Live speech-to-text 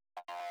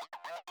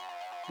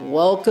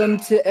Welcome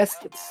to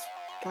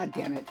God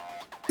damn it.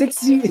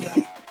 60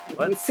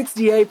 What?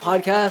 68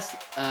 podcast.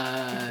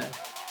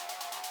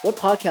 What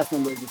podcast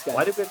number is this guy?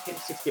 Why did we have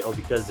 60? Oh,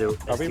 because there.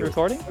 Are we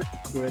recording?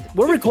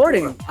 We're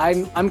recording.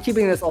 I'm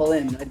keeping this all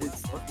in.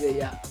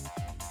 Yeah.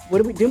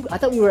 What do we do? I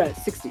thought we were at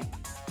 60.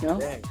 No?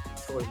 Dang,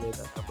 totally made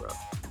that number up.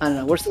 I don't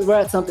know. We're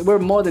at something. We're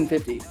more than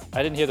 50.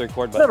 I didn't hear the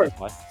record button.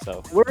 Whatever.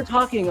 So We're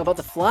talking about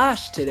The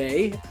Flash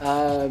today,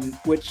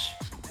 which,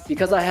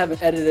 because I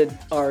haven't edited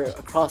our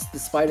Across the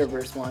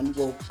Spider-Verse one,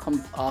 will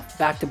come off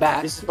back to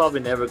back. This is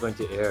probably never going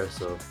to air,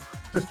 so.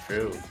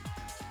 True.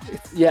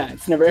 Yeah,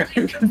 it's never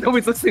because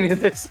nobody's listening to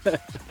this.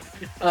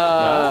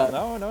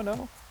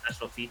 no.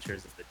 Special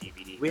features of the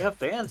DVD. We have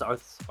fans, our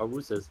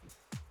says.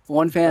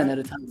 One fan at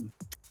a time.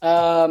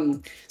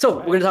 So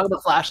we're gonna talk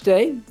about Flash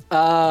today.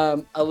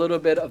 A little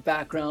bit of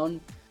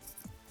background.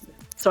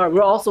 Sorry,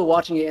 we're also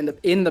watching it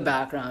in the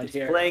background It's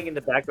here, playing in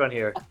the background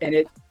here.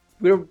 and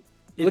we're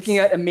looking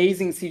at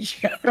amazing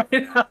CGI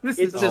right now. This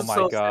is It's Oh just my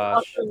so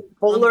gosh.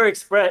 Polar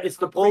Express. It's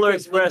the Polar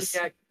Express.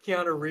 Looking at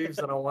Keanu Reeves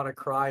and I want to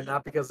cry,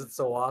 not because it's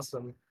so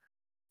awesome.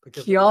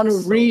 Because Keanu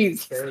it's so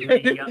Reeves,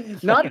 scary.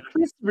 not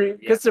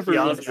Christopher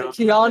Keanu Reeves. Reeves.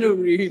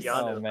 Keanu Reeves.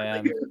 Oh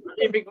man.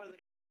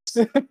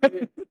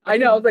 I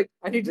know. I was like,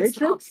 I need to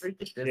stop Matrix?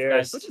 drinking.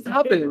 Cheers. What just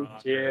happened?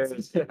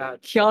 Cheers. Yeah.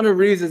 Keanu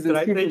Reeves is in Did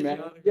I say Superman.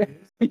 Keanu Yeah.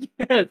 Reeves?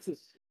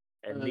 Yes.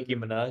 And Nicki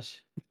Minaj.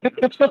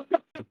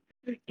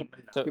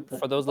 So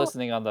for those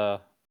listening on the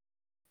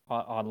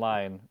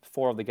online,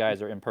 4 of the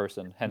guys are in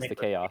person, hence the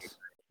chaos.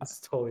 It's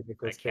totally I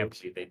Nicolas can't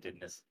Cage. believe they did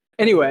this.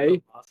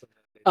 Anyway,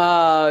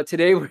 Awesome.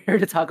 today we're here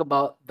to talk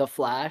about The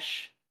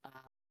Flash.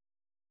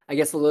 I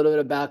guess a little bit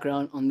of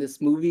background on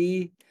this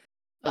movie.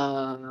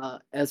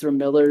 Ezra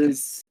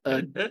Miller's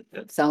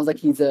sounds like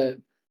he's a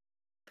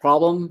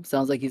problem.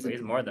 Sounds like he's a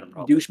He's more than a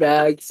problem.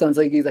 douchebag. Sounds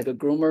like he's like a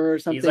groomer or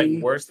something. He's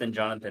like worse than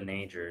Jonathan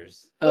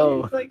Majors.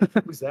 Oh,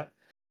 Who's that?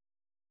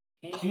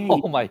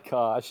 Oh my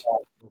gosh.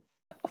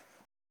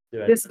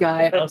 this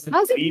guy.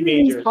 How's he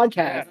doing these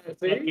podcasts?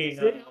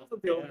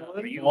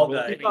 All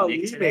guy.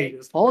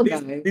 Fall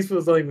Guy. These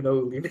fools don't even know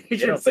who Lee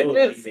Majors They don't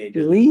know who is. Lee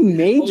Majors. Lee Only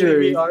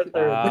Majors. Lee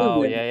Arthur.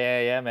 Oh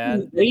yeah,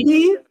 man.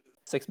 Lady.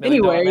 $6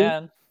 million Anyway.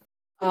 man.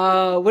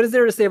 What is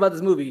there to say about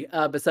this movie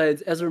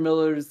besides Ezra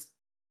Miller's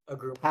A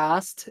group.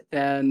 past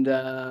and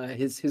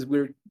his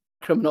weird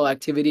criminal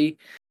activity?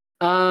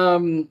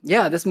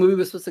 Yeah, this movie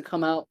was supposed to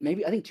come out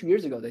maybe I think 2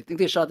 years ago. They think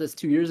they shot this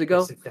 2 years ago,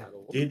 Is it that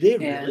old? Did they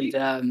really?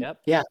 and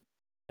Yep. yeah,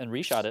 And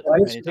reshot it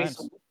Right. many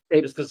times. they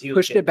Just 'cause he was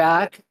pushed getting- it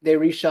back. They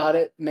reshot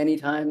it many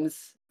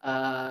times.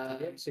 Did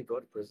he actually go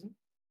to prison?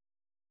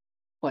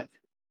 What?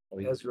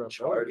 Ezra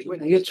charged.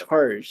 Miller. He get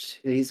charged.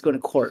 He's going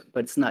to court,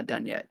 but it's not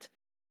done yet.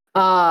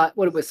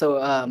 What it was so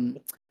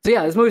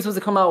yeah, this movie was supposed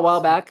to come out a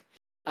while back.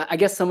 I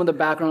guess some of the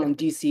background on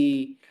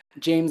DC,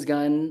 James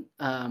Gunn.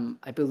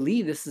 I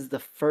believe this is the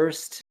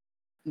first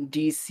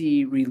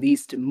DC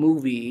released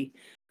movie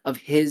of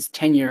his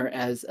tenure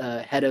as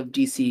head of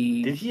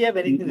DC. Did he have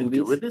anything to do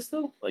Movies. with this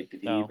though? Like,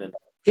 did he No. even?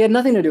 He had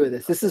nothing to do with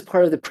this. This is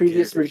part of the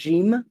previous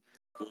regime.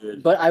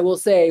 Good. But I will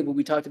say, when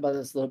we talked about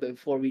this a little bit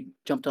before we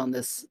jumped on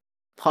this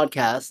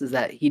podcast, is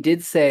that he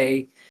did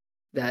say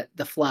that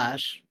The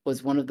Flash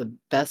was one of the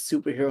best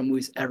superhero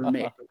movies ever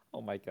made.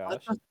 Oh my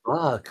gosh.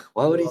 Fuck.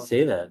 Why would he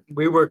say that?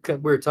 We were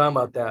talking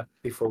about that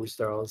before we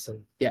started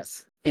listening.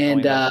 Yes, Towing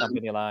and that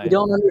company line. we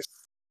don't understand.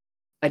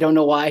 I don't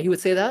know why he would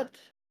say that,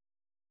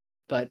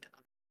 but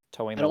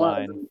Towing I the don't want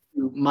line. to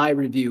do my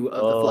review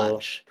of The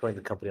Flash. Towing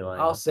the company line.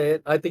 I'll say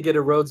it. I think it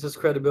erodes his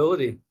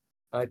credibility.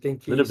 I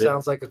think he Little bit.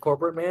 sounds like a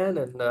corporate man,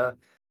 and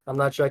I'm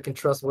not sure I can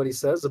trust what he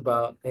says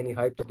about any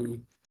hype that he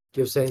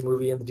gives any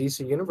movie in the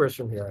DC universe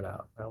from here on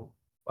out.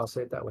 I'll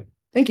say it that way.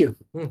 Thank you.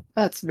 Hmm.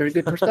 That's very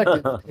good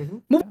perspective.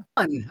 Mhm. Move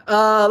on.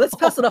 Let's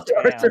pass it off to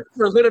Damn. Arthur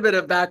for a little bit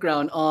of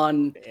background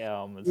on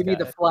Damn. this maybe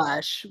The guy.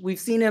 Flash. We've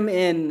seen him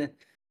in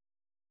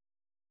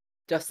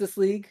Justice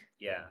League.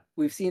 Yeah,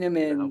 We've seen him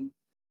in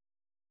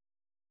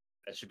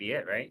that should be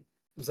it, right?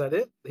 Is that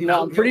it?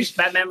 No, I'm pretty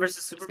sure Batman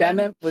versus Superman.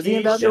 Batman. Was he in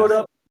He Batman? showed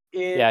up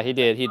in. Yeah, he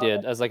did. He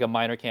did as like a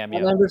minor cameo.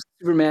 Batman vs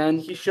Superman.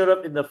 He showed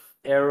up in the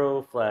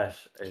Arrow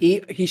Flash.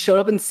 He showed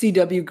up in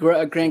CW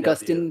Grant CW.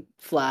 Gustin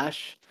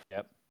Flash.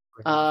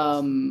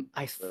 Mm-hmm.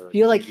 I the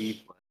feel like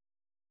TV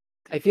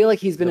I feel like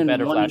he's been The in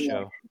better one Flash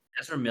more. show.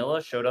 Ezra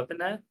Miller showed up in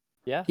that.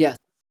 Yeah. Yes.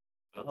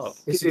 Oh,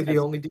 Is he the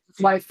only? That's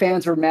why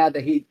fans were mad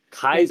that he.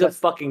 Kai's a Grant Gustin-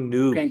 fucking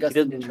noob. Grant He Gustin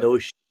doesn't didn't know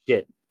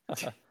shit.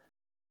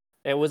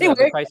 It was Anyway.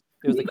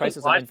 the Crisis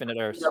on Flash- Infinite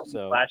Earths.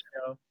 So Flash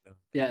show.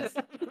 Yes.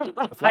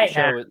 the Flash I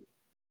show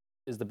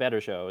is the better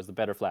show. Is the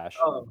better Flash.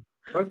 Oh,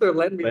 Arthur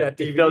lent me that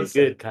But DVD. it felt set.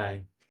 good,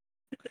 Kai.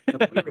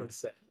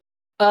 Set.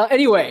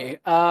 Anyway,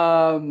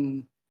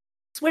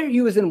 swear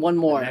he was in one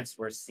The more. next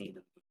worst scene.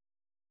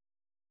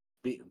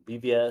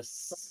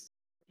 BVS.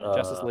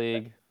 Justice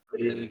League.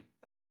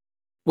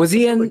 Was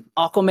he in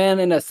Aquaman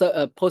in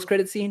a post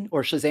credit scene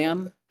or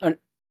Shazam? I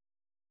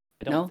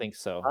don't No? think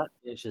so. Not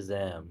in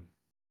Shazam.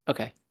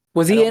 Okay.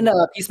 Was he in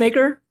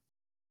Peacemaker?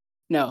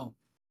 No.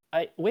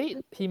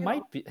 He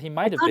might be. He I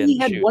might have thought been. he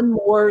had shoot. one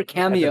more At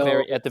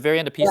cameo. the very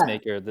end of Yeah.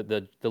 Peacemaker,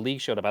 the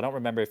league showed up. I don't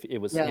remember if it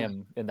was Yeah.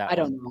 him in that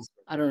I one. don't know.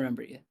 I don't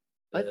remember yet.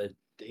 What?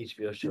 The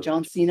HBO show. The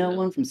John Cena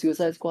one from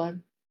Suicide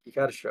Squad. You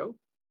got a show?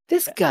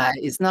 This guy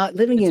is not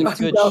living It's in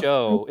a good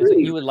show.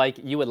 You would like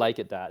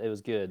it. That it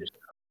was good.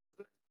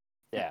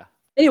 Yeah.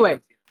 Anyway,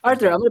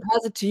 Arthur, I'm gonna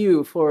pass it to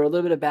you for a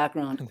little bit of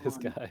background This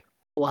on guy.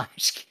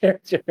 Flash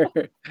character.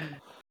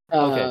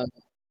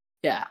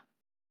 Yeah.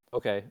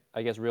 Okay,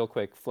 I guess real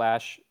quick,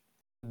 Flash,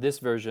 this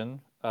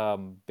version,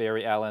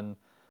 Barry Allen,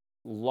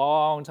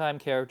 long-time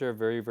character,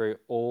 very, very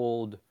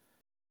old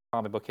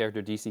comic book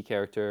character, DC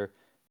character,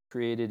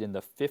 created in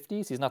the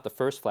 50s. He's not the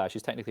first Flash,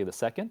 he's technically the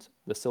second,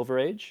 the Silver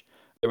Age.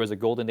 There was a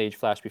Golden Age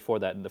Flash before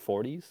that in the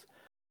 40s.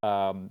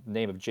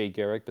 Name of Jay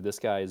Garrick, but this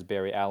guy is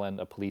Barry Allen,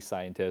 a police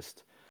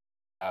scientist.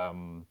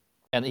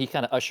 And he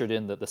kind of ushered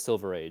in the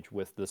Silver Age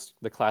with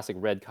the classic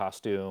red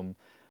costume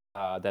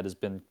that has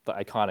been the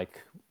iconic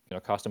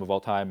costume of all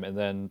time. And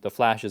then the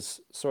Flash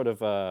is sort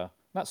of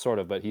not sort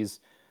of, but he's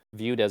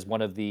viewed as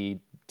one of the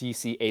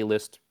DC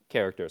A-list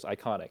characters,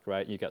 iconic,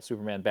 right? You got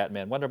Superman,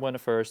 Batman, Wonder Woman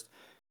first,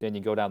 then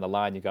you go down the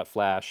line, you got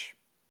Flash,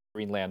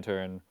 Green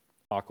Lantern,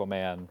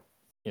 Aquaman.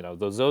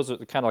 Those are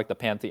kind of like the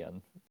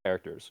pantheon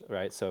characters,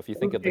 right? So if you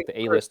think of like the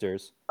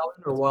A-listers, Allen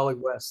or Wally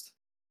West?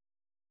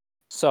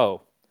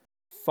 so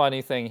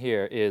funny thing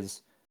here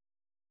is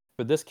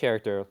for this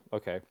character,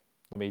 okay,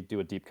 let me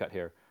do a deep cut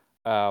here.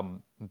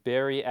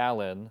 Barry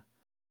Allen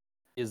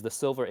is the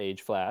Silver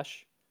Age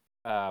Flash,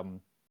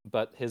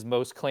 but his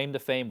most claim to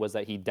fame was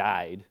that he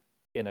died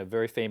in a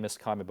very famous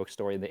comic book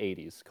story in the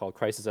 80s called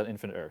Crisis on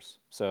Infinite Earths.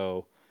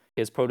 So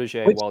his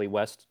protege, Wally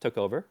West, took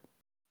over.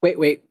 Wait.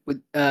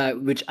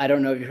 Which I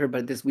don't know if you heard,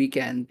 but this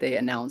weekend they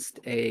announced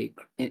a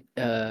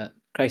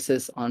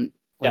Crisis on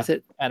what's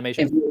it?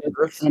 Animation.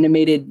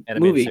 Animated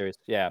movie series.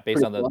 Yeah,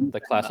 based on the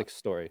classic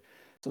story.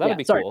 So that would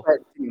be cool.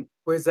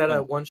 Wait, is that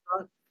a one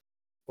shot?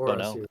 Or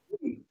Don't a know. series?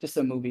 Just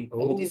a movie,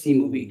 like a Oh. DC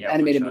movie, Yeah,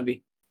 animated one shot.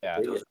 movie. Yeah,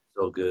 Those are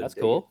so good. that's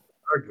cool.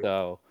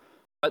 Arguable.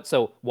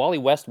 So Wally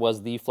West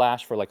was the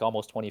Flash for like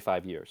almost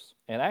 25 years.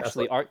 And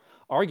actually,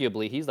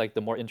 arguably, he's like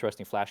the more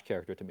interesting Flash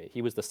character to me.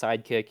 He was the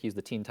sidekick. He's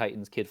the Teen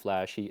Titans Kid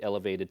Flash. He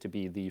elevated to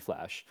be the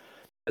Flash.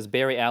 As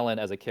Barry Allen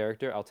as a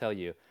character, I'll tell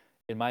you,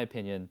 in my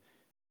opinion,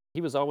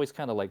 he was always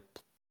kind of like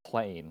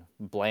plain,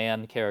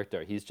 bland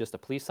character. He's just a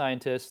police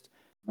scientist.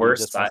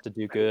 Worst He just wants to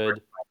do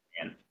good.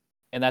 Spider-Man.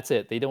 And that's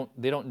it. They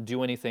don't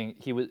do anything.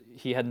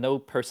 He had no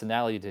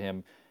personality to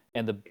him.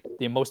 And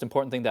the most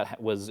important thing that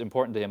was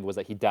important to him was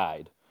that he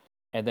died.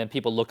 And then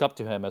people look up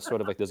to him as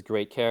sort of like this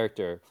great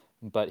character,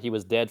 but he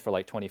was dead for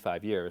like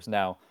 25 years.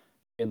 Now,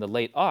 in the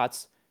late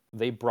aughts,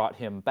 they brought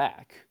him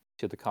back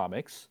to the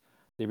comics.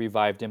 They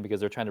revived him because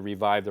they're trying to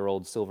revive their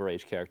old Silver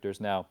Age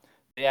characters. Now,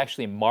 they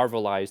actually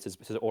marvelized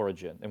his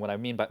origin. And what I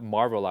mean by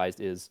marvelized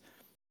is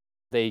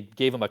they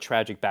gave him a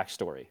tragic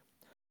backstory.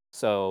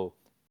 So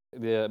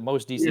the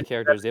most DC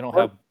characters, they don't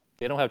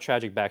have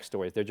tragic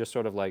backstories. They're just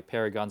sort of like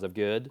paragons of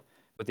good,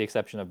 with the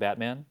exception of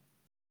Batman.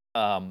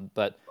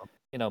 But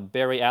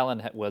Barry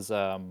Allen was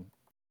the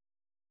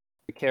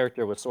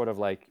character was sort of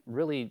like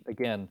really,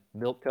 again,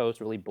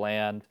 milquetoast, really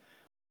bland,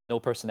 no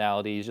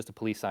personality. He's just a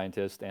police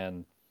scientist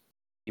and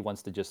he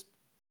wants to just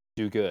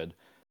do good.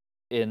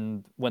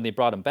 When they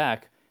brought him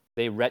back,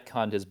 they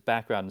retconned his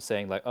background,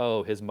 saying like,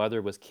 oh, his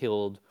mother was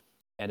killed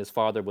and his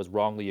father was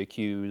wrongly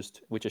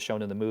accused, which is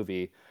shown in the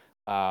movie.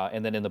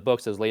 And then in the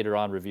books, is later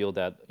on revealed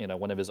that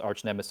one of his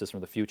arch nemesis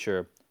from the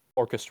future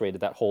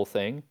orchestrated that whole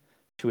thing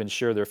to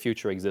ensure their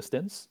future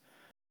existence.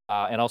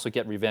 And also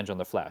get revenge on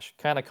the Flash.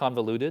 Kind of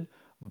convoluted,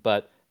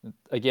 but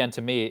again,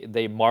 to me,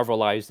 they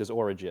marvelized his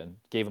origin,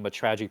 gave him a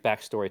tragic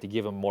backstory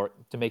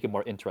to make it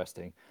more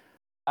interesting.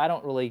 I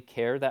don't really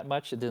care that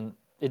much. It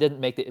didn't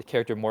make the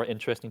character more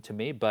interesting to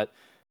me, but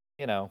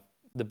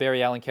the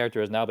Barry Allen character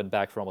has now been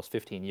back for almost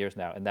 15 years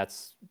now, and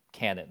that's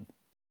canon.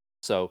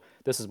 So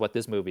this is what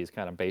this movie is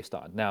kind of based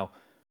on. Now,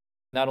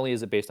 not only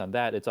is it based on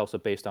that, it's also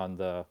based on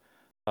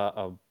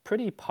a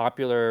pretty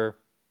popular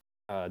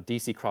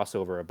DC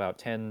crossover about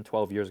 10,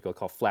 12 years ago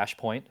called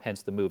Flashpoint,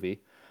 hence the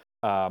movie.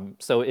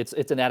 So it's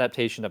an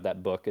adaptation of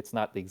that book. It's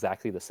not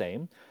exactly the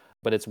same,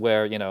 but it's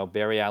where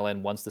Barry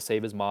Allen wants to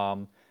save his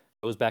mom,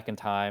 goes back in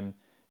time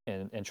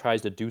and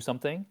tries to do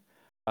something,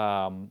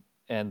 and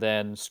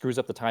then screws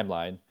up the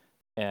timeline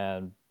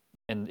and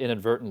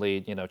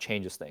inadvertently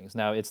changes things.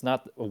 Now it's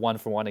not a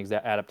one-for-one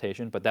exact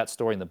adaptation, but that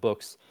story in the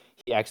books,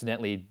 he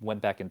accidentally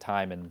went back in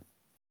time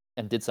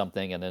and did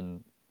something and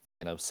then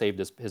saved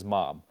his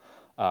mom.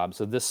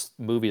 So this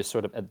movie is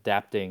sort of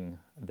adapting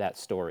that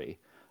story.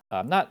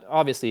 Not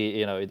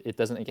obviously,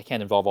 it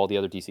can't involve all the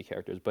other DC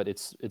characters, but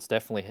it's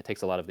definitely, it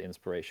takes a lot of the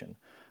inspiration.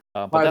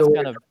 But By that's the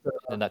kind way, of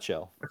in a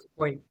nutshell.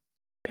 Point.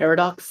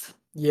 Paradox.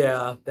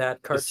 Yeah,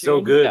 that cartoon. It's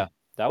so good. Yeah,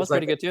 that was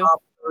pretty like good too.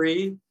 Top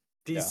 3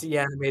 DC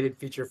animated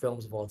feature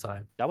films of all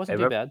time. That wasn't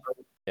I too bad.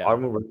 Yeah.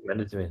 Armin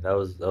recommended to me. That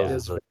was It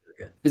is really really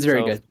good. It's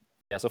very So- good.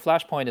 Yeah, so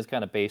Flashpoint is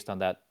kind of based on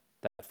that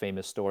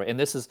famous story. And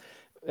this is,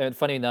 and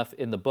funny enough,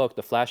 in the book,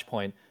 the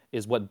Flashpoint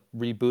is what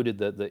rebooted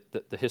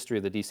the history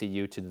of the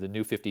DCU to the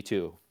New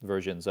 52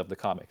 versions of the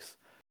comics.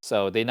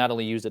 So they not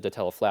only used it to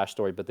tell a Flash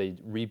story, but they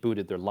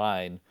rebooted their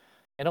line.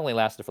 It only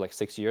lasted for like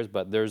 6 years,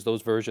 but there's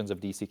those versions of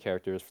DC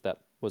characters that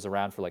was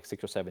around for like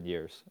 6 or 7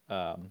 years.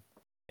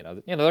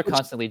 They're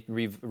constantly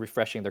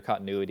refreshing their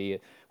continuity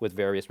with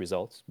various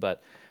results,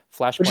 but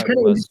Flashpoint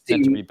kinda was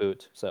meant to interesting.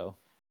 reboot. So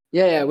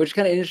Yeah, which is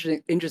kind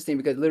of interesting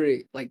because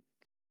literally, like,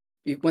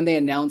 when they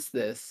announced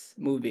this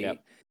movie,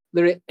 Yep.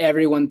 literally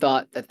everyone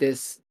thought that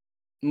this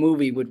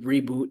movie would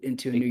reboot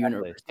into a new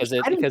universe. because I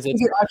don't because think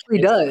it's it actually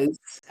does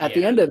at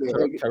the Yeah, end of it.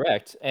 Like,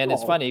 correct, and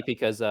it's Oh. funny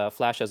because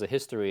Flash has a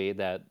history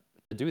that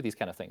to do these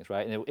kind of things,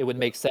 right? And it would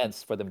make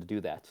sense for them to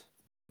do that.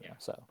 Yeah.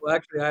 So Well,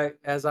 actually,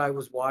 as I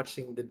was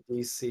watching the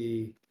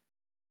DC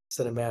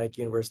cinematic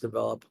universe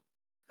develop,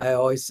 I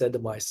always said to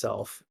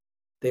myself,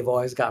 they've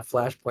always got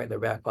Flashpoint in their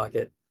back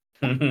pocket.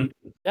 yeah,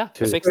 to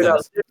Two. fix Straight up.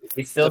 things,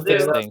 We still to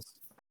fix do. things,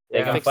 They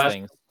Yeah. can fix flash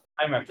things,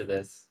 time after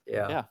this.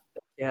 Yeah. Yeah.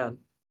 Yeah.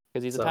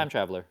 because he's a So- time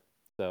traveler.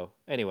 So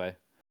anyway,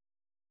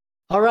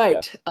 all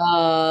right,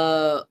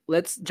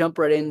 let's jump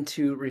right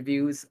into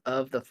reviews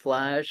of The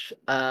Flash.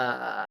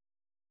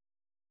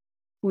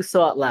 Who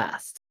saw it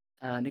last?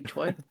 Nick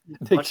Choi?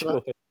 Nick Watch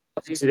Choi,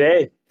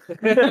 Today.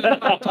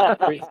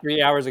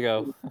 3 hours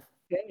ago.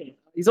 Okay.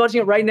 He's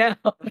watching it right now.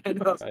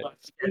 Right.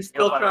 He's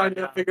still trying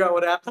to figure out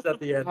what happens at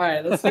the end. All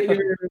right, let's get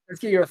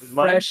your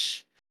Mine?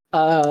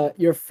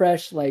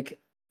 fresh like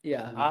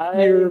I-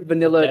 pure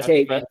vanilla Yeah,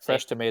 take.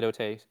 Fresh tomato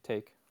take.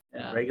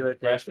 Yeah. Regular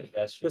Fresh taste.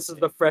 vegetables. This is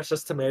the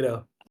freshest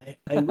tomato.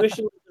 I wish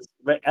it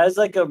was as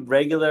like a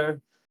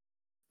regular.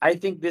 I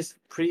think this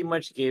pretty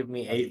much gave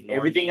me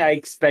everything I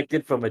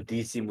expected from a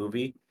DC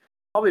movie.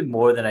 Probably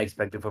more than I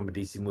expected from a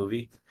DC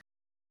movie.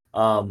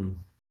 And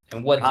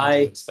what did I-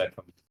 you expect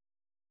from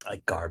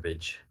Like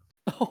garbage.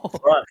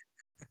 But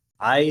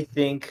I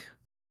think,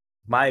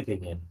 my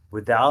opinion,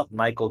 without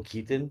Michael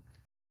Keaton,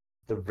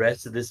 the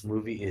rest of this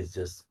movie is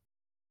just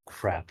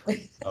crap.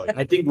 Oh,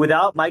 I think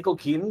without Michael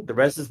Keaton, the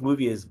rest of this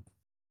movie is,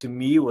 to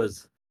me,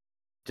 was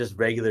just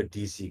regular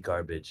DC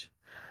garbage.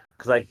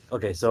 Cause like,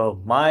 okay, so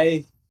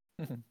my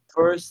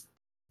first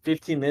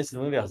 15 minutes of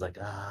the movie, I was like,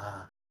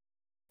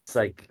 it's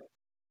like,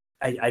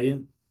 I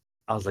didn't.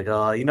 I was like,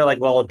 oh, like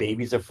while the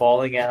babies are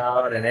falling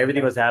out and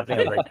everything was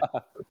happening. I was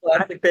like,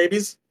 Plastic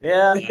babies.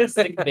 yeah,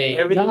 Plastic baby.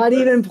 everything Not was-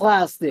 even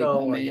plastic,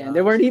 Oh my my man. gosh.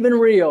 They weren't even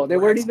real. They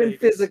weren't Wax even babies.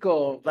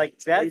 physical. like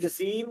You that just-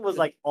 scene was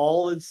like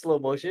all in slow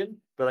motion,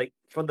 but like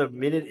from the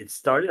minute it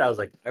started, I was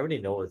like, I already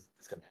know what's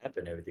gonna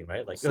happen, and everything,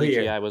 right? Like, oh,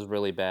 CGI yeah. was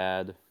really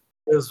bad,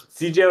 It was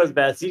CGI was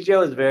bad. CGI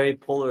was very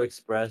Polar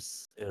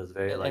Express. It was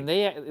very like, and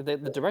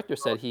the director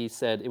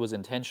said it was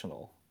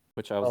intentional,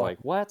 which I was Oh. like,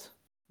 what?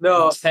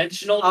 no.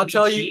 Intentional. to I'll be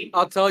tell you. cheap?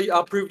 I'll tell you.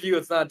 I'll prove to you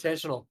it's not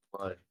intentional.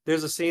 what?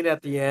 There's a scene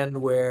at the end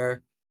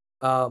where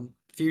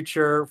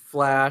future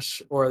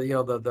Flash, or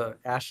the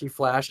ashy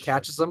Flash,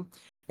 catches him,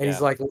 and he's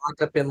Yeah. like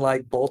locked up in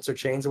like bolts or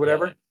chains or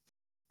whatever. Yeah.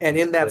 And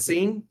in that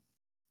scene,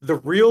 the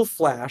real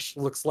Flash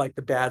looks like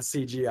the bad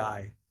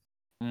CGI.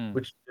 Mm.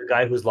 Which the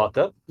guy who's locked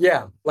up?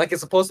 Yeah, like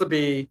it's supposed to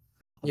be,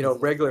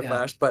 regular Yeah,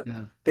 Flash, but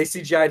yeah. they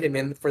CGI'd him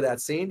in for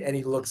that scene, and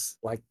he looks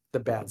like the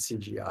bad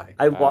CGI.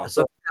 I Wow. watched.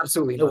 So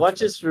Absolutely. I not watched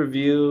true. this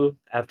review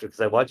after,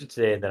 because I watched it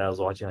today, and then I was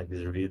watching like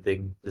this review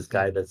thing. This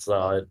guy that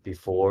saw it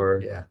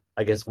before, Yeah.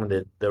 I guess when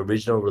the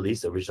original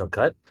release, the original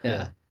cut,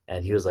 Yeah.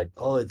 and he was like,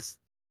 "Oh, it's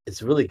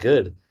really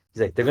good."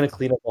 He's like, "They're gonna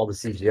clean up all the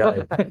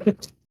CGI."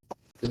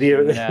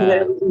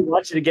 Yeah. We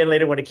watched it again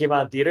later when it came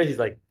out in theaters. He's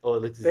like, "Oh,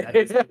 it looks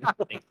exactly." the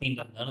same." They cleaned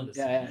up none of this.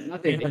 Yeah,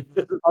 nothing.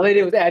 All they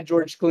did was add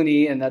George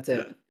Clooney, and that's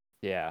it.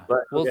 Yeah.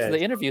 But, Well, okay, the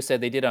interview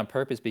said they did it on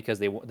purpose because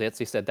they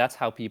actually said that's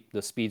how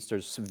the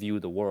speedsters view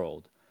the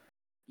world.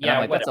 And Yeah, I'm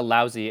like, what that's a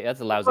lousy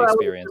experience.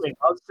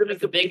 I was assuming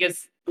it's the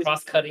biggest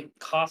cost-cutting.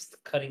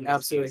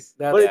 Absolutely. excuse.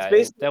 That's, But it's Yeah,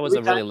 basically that was a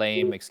every really time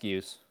lame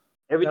excuse.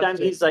 every That's time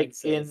just he's like makes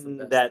sense, in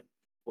that's-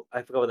 that,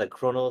 I forgot what that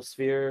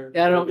chronosphere.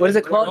 Yeah, I don't know. What is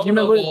it called? Do you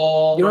remember? You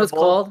know what it's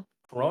called?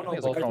 I think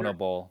it's a Chrono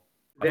Bowl.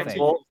 I that's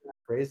think.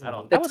 crazy. I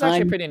don't- The That was actually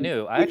time- pretty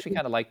new. I actually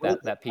kind of like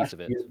that piece of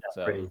it.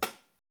 So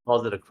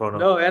Calls it a chrono.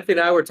 No, Anthony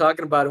and I were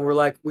talking about it, and we're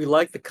like, we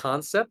like the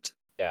concept,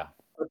 yeah,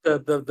 but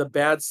the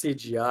bad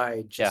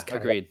CGI just yeah,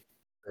 kinda- agreed.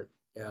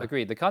 Yeah.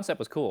 Agreed. The concept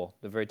was cool.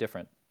 They're very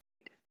different.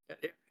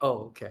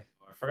 Oh, okay.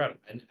 I forgot.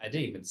 I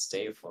didn't even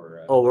stay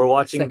for. Oh, we're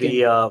watching Second.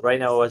 the right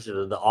now. We're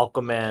watching the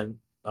Aquaman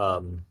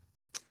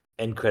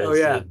end credits. Oh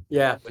yeah, scene.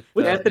 yeah.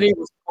 With Anthony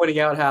was pointing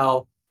out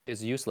how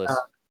Is useless.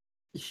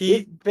 he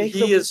It makes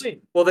he a is.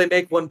 point. Well, they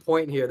make one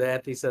point here that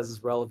Anthony says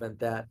is relevant,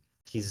 that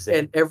He's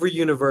in every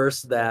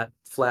universe that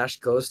Flash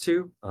goes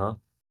to, Uh-huh.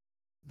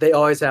 they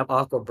always have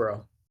Aqua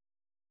Bro.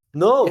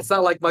 no. It's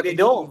not like Michael they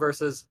don't. Keaton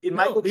versus In No,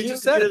 Michael he Keaton,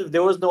 just said it.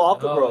 there was no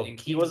Aqua No, Bro. in He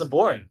Keaton's wasn't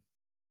born.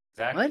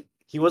 Exactly. What?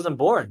 He wasn't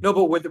born. No,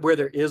 but where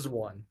there is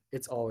one,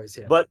 it's always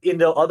him. But in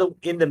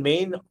the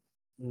main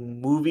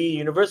movie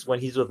universe, when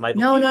he's with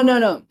Michael,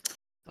 No.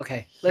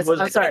 Okay, let's. was-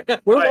 I'm sorry.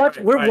 We're Right,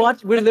 watching. right,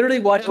 right. We're literally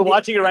watching. we're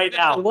watching it right We're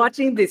now.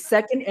 watching the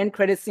second end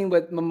credit scene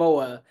with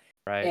Momoa,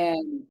 Right.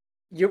 and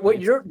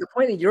the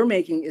point that you're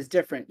making is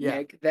different, Yeah,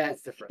 Nick. That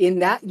it's different. in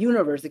that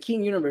universe, the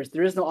Keaton universe,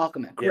 there is no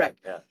Aquaman. Correct.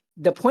 Yeah.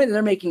 The point that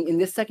they're making in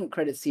this second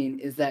credit scene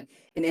is that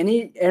in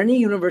any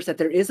universe that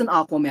there is an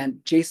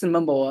Aquaman, Jason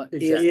Momoa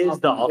He is is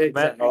the Aquaman.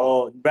 Aquaman.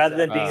 Oh, rather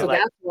than being Exactly. So like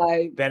that's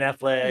why Ben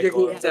Affleck Yeah,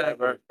 or exactly.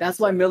 whatever. that's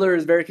why Miller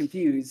is very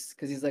confused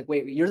because he's like,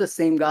 wait, you're the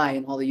same guy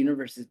in all the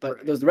universes, but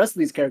Right. the rest of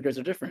these characters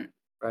are different.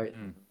 Right.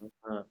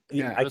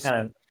 Yeah. I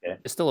kind of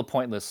It's still a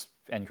pointless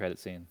end credit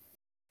scene.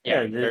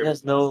 yeah.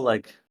 There's no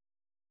like.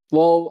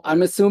 Well,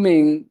 I'm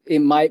assuming it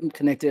might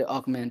connect to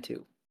Aquaman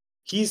too.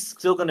 He's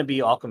still gonna be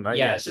Aquaman, right?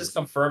 Yeah, it's just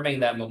confirming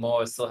that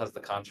Momoa still has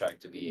the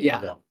contract to be. Yeah.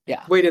 Okay.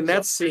 Yeah. Wait, in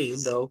that scene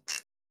though,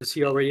 is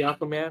he already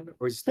Aquaman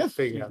or is he still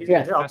figuring out?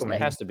 Yeah. He's Aquaman.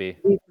 It has to be.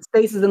 His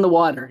face is in the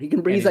water. He can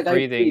And breathe. he's He's like I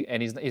breathing, breathe.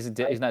 and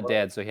he's not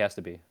dead, so he has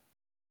to be.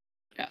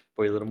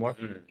 Wait a little more.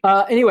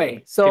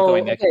 Anyway, so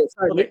going, Nick. okay,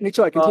 sorry, Okay, Nick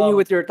Choi, continue um,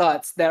 with your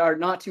thoughts that are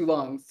not too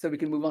long, so we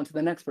can move on to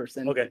the next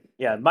person. Okay,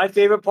 yeah. My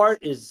favorite part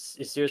is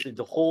seriously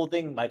the whole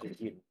thing. Michael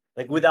Keaton.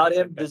 Like without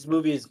him, this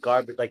movie is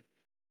garbage. Like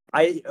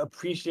I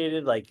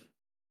appreciated like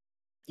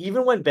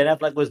even when Ben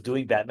Affleck was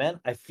doing Batman,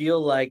 I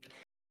feel like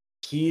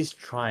he's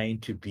trying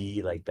to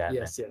be like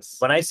Batman. Yes.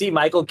 When I see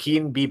Michael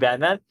Keaton be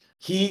Batman,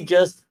 he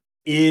just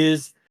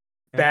is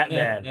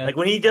Batman. Yeah. Like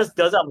when he just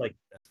does it, I'm like,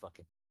 that's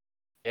fucking.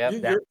 Yep. You-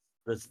 That, you're-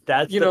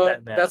 that's you the know,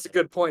 Batman. that's a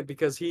good point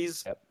because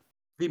he's Yep.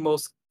 the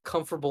most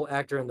comfortable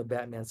actor in the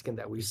Batman skin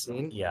that we've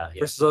seen. yeah.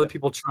 Versus other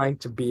people trying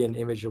to be an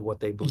image of what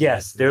they believe.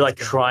 Yes, they're like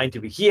is gonna trying to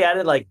be. He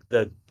added like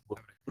the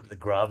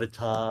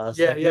gravitas.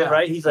 Yeah, like, yeah.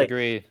 Right. He's I like,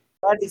 agree.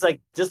 and he's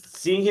like just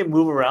seeing him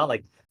move around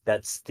like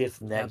that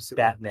stiff necked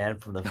Absolutely. Batman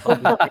from the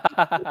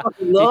fucking.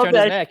 He Love turned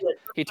his that neck. shit.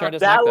 He turned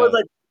his That neck was though.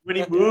 like when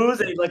he moves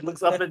and he like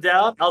looks up and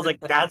down. I was like,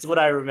 that's what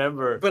I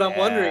remember. But I'm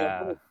wondering,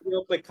 Yeah.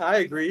 like Kai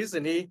agrees,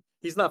 and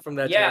he's not from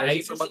that Yeah, I generation.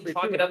 used to so must be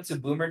chalk too. it up to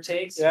boomer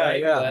takes. Yeah,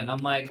 right? yeah. But I'm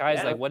like, Guy's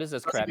yeah, like, what is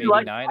this crap? you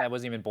like- 89? I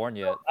wasn't even born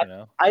yet. You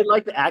know. I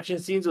like the action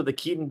scenes with the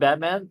Keaton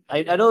Batman.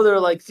 I know they're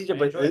like CJ, I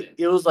but enjoyed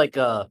it was like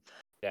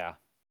Yeah.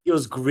 it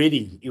was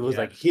gritty. It was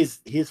Yeah. like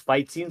his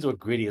fight scenes were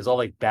gritty. It was all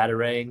like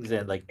batarangs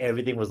and like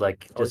everything was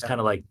like just yeah. kind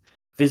of like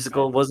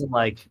physical. It wasn't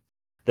like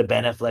the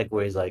Ben Affleck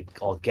where he's like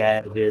all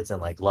gadgets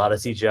and like a lot of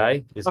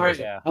CGI. This All was-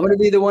 right. Yeah. I'm going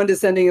to be the one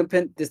dissenting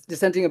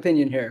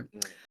opinion here.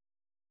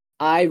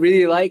 I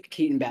really like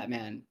Keaton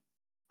Batman.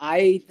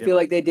 I Yeah. feel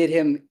like they did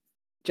him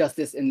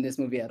justice in this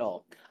movie at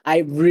all. I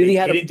really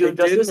had He a didn't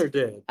do They it justice? did or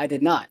did? I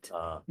did not.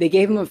 Uh, They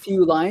gave him a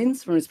few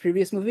lines from his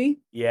previous movie.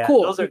 yeah,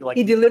 Cool. those are like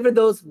He delivered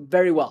those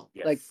very well.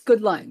 Like Yes.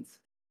 good lines.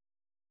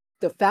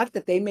 The fact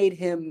that they made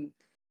him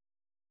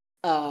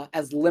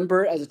as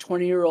limber as a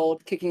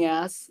 20-year-old kicking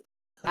ass,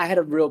 I had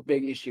a real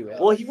big issue with.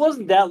 well, he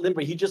wasn't that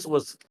limber. He just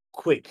was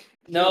quick.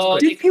 no,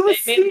 Dude, he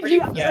was they made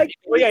CGI, yeah, like-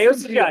 Well, yeah, it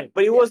was CGI,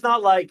 but it was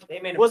not like they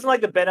made it wasn't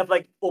like the Ben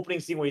Affleck opening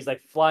scene where he's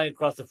like flying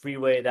across the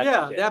freeway. That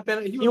Yeah, shit. that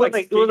Ben. He was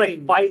like it was like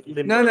skating. fight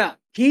limber. No.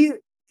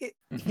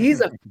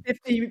 He's a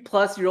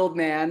 50-plus-year-old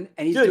man,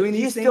 and he's Dude, doing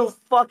he's these still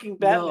things. fucking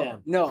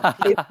Batman. No,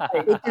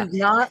 it is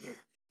not.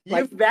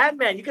 You're like-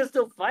 Batman. You can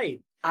still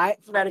fight. I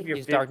Doesn't matter if you're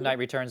He's Dark 50. Knight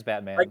Returns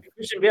Batman. Like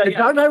Christian Bale. The Yeah.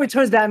 Dark Knight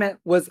Returns Batman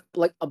was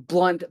like a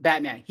blunt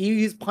Batman. He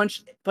used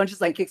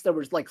punches like kicks that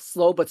were like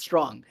slow but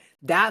strong.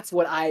 That's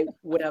what I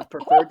would have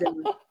preferred.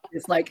 Than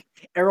it's like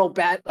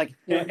aerobatic, like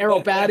He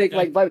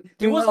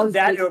doing all wasn't this-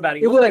 that aerobatic.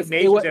 He It wasn't was like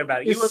major it was,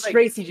 aerobatic. it He was was like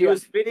straight he CGI.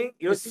 was spinning.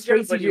 It was It's CGI,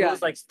 straight but he CGI.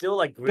 was like still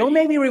like gritty. Don't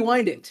make me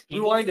rewind it.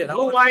 Rewind it. I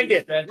wanna Rewind see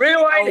it. I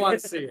Rewind want it.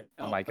 to see it.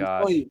 Oh my I'm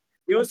gosh. telling you.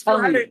 It was still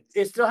telling had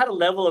you. it still had a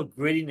level of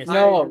grittiness.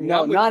 No, I agree.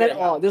 no, I'm with not at Nick.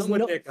 all. There's I'm with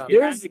no, Nick on It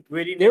that. has the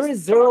grittiness. there is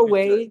zero garbage.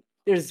 way.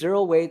 There's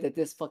zero way that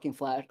this fucking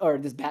Flash or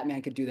this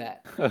Batman could do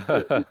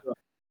that.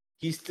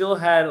 He still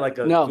had like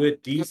a No. good I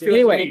decent.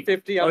 feel like Anyway. I'm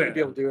 50. I'm Oh, gonna yeah. be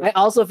able to do it. I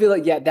also feel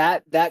like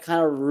that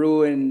kind of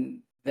ruined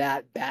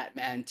that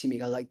Batman to me.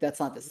 'Cause, like that's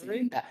not the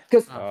same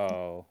because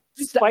Oh.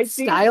 Fight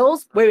scene?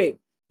 styles. Wait,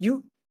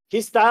 you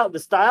His style, the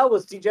style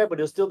was CGI, but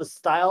it was still the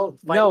style.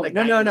 fighting, no, like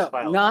no, 90s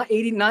style. not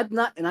 80, not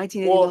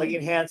 1989. Well, like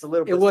enhanced a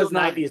little bit. It was still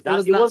not. 90s. It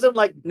was not. wasn't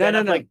like No,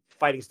 no, no. like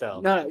fighting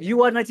style. No, you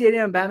watch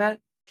 1989 Batman.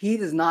 He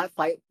does not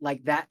fight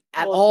like that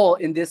at Well, all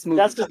in this movie.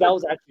 That's because that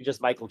was actually just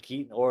Michael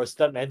Keaton or a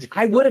stuntman.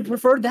 I would have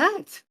preferred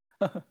that.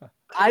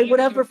 I would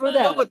have preferred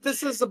No, that. but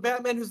this is a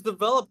Batman who's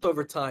developed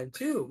over time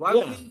too. Why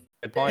Yeah. would he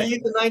Good be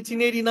point. the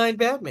 1989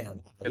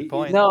 Batman? Good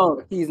point.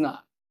 No, he's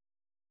not.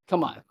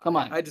 Come on.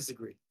 I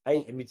disagree.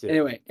 Me too.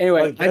 Anyway, Like,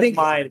 I that's think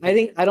mine.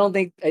 I don't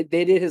think they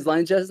did his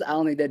line justice. I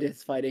don't think they did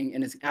his fighting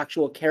and his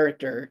actual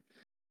character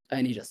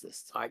any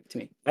justice to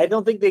me. I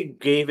don't think they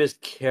gave his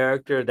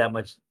character that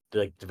much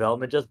like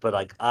development just, but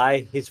like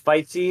his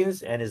fight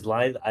scenes and his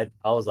lines, I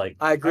was like,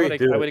 I I agree. would,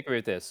 dude. I would agree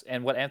with this.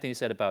 And what Anthony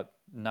said about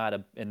not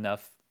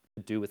enough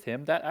to do with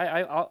him, that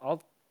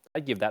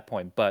I'd give that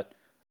point, but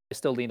I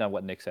still lean on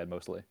what Nick said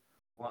mostly.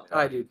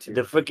 I do too.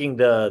 the freaking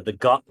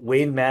the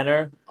Wayne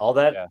Manor, all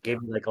that Yeah.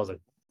 gave me like I was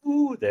like,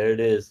 ooh, Ooh, there it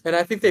is. And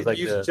I think It's they've like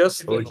used the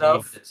just OG.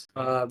 enough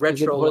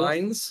retro before this?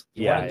 lines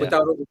Yeah,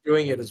 without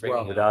overdoing it as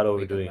well. Without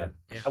overdoing it.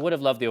 I would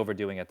have loved the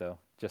overdoing it though,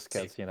 just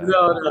because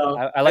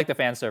No. I like the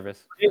fan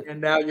service.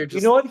 And now you're You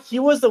just know what? He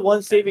was the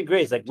one saving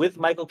grace. Like with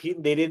Michael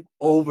Keaton, they didn't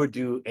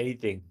overdo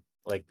anything.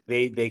 Like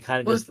they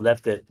kind of What? just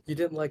left it. you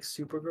didn't like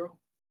Supergirl?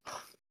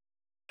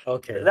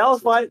 Okay. That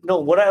was fine. No,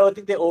 what I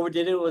think they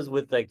overdid it was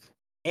with like,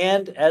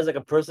 and as like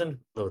a person.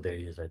 Oh, there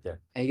he is, right there.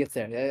 He gets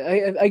there.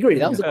 I agree.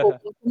 That was a cool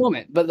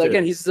moment. But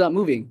again, he's not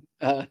moving.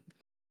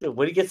 Dude,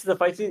 when he gets to the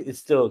fight scene, it's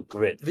still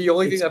grit. The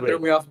only thing It's that threw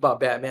great. me off about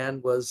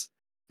Batman was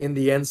in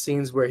the end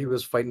scenes where he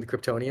was fighting the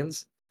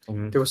Kryptonians.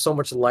 Mhm. There was so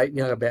much light,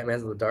 you know,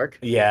 Batman's in the dark.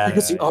 Yeah, You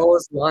can see yeah. all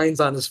his lines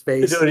on his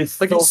face. dude, it's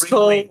like so it's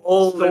so wrinkly.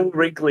 old. So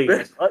wrinkly.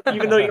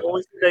 Even though you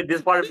always see like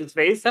this part of his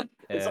face, it's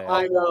Yeah. all,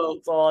 I know.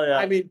 it's all yeah.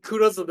 I mean,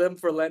 kudos to them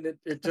for letting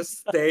it just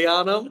stay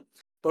on him.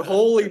 But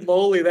holy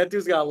moly, that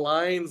dude's got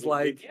lines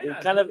like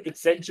it kind of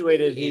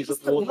accentuated his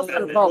Just whole. not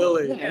That a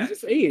problem. Yeah, he's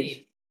just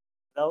aged.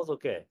 was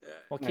okay.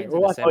 Well, Right, Keaton's we're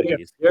in the watching- Oh, yeah.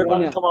 70s. We're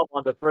going Yeah. to come up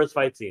on the first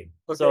fight scene.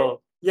 Okay.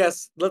 So,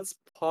 yes, let's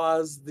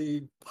pause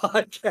the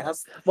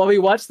podcast. While we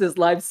watch this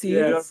live scene,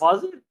 you want to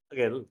pause it?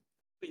 Okay, what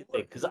do you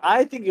think? Because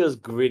I think it was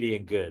gritty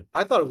and good.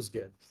 I thought it was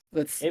good.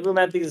 let's. Maybe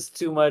man thinks it's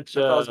too much.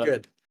 I thought it was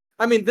good.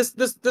 I mean, this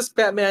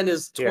Batman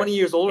is Here. 20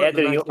 years older.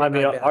 Anthony, than you, I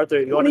mean, 1999 Batman. Arthur,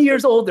 you 20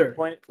 years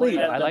older. Please.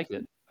 I liked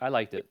it. I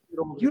liked it.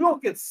 You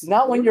don't get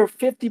Not when you're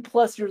 50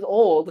 plus years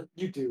old.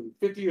 You do.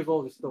 50 years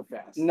old is still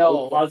fast.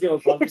 No. Pause it,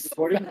 pause You're the so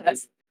recording.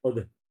 fast. Hold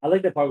on. I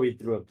like the part where you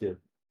threw up too.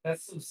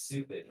 That's so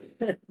stupid.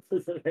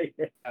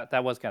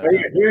 That was kind of. Right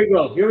here, here we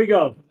go. Here we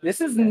go.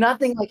 This is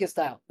nothing like his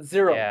style.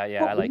 Zero.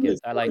 Yeah, I like it.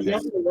 I like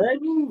this.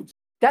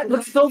 That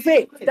looks so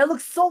fake. That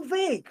looks so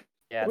fake.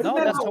 Yeah, What no, is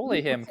that that's about?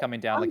 totally him coming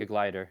down like a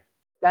glider.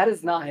 That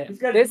is not him. He's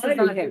got This is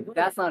lighting. not him.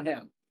 That's not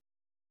him.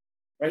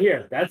 Right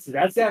here. That's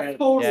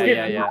totally.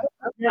 Yeah.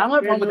 I don't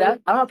have a problem with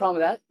that. I don't have a problem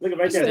with that. Look at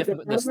The, right there. stiff,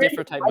 the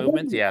stiffer type I don't-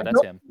 movements, yeah, I that's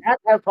don't him. have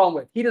a problem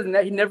with. He doesn't.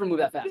 He never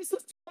moved that fast.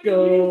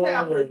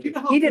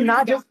 He did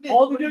not just.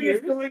 All they're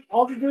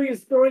doing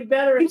is throwing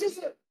battery. He just.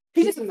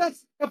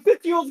 A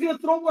 50-year-old's gonna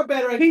throw more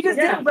better. He just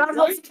Yeah, did a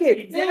roundhouse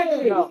kick.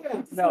 No.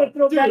 No.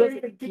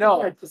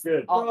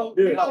 Dude. Oh,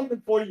 Dude. no.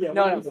 40 yet.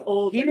 No, What no. is it?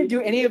 Old. He didn't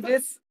do any of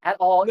this at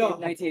all No.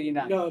 in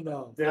 1989.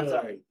 No. I'm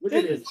sorry. Look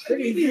at this. Look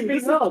at this.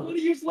 This is 20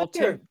 years Well,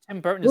 later.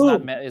 Tim Burton is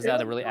not is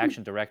not a really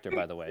action director,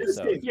 by the way.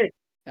 So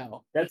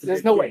No. That's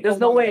There's no way. There's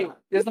no way.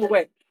 There's no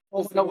way.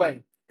 There's no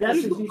way.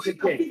 That's a a decent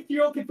kick.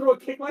 50-year-old can throw a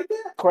kick like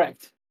that?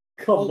 Correct.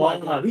 Come Oh my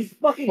on. He's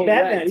fucking Correct.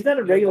 Batman. He's not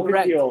a regular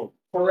Correct. 50-year-old.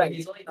 Correct.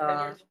 He's only 10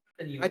 Uh, years older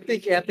than you. I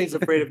think Anthony's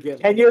afraid of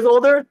getting 10 years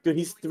older? Dude,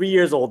 he's 3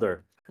 years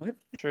older.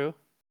 true.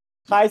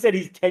 Kai said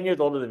he's 10 years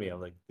older than me. I'm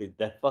like, dude,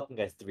 that fucking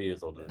guy's 3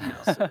 years older than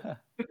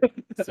me.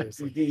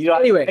 seriously. You know,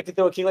 Anyway, I can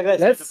throw a kick like that.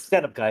 let's-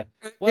 Stand up, guy.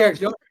 Here,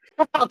 yo,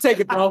 I'll take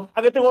it, bro.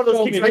 I'm gonna throw one of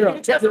those kicks.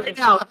 Zero. Right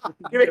now.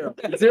 Give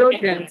me- Zero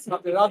chance.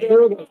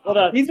 Hold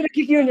on. He's gonna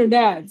kick you in your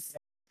nads.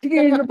 Kick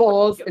you in your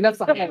balls, and that's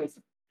the highest.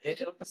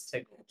 It'll just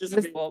tickle.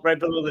 Just Well- right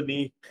below the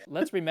knee.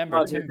 Let's remember,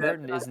 Oh, Tim dude,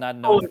 Burton that- is not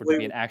known for totally.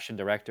 being an action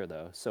director,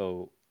 though.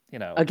 So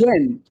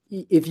Again,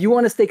 if you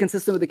want to stay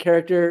consistent with the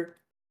character,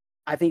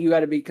 I think you got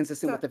to be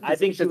consistent with the I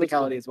think she was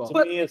physicality as well.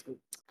 To me, it's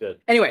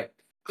good. Anyway,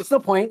 it's no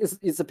point.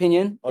 It's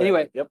opinion. Oh, yeah.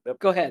 Anyway, Yep.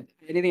 go ahead.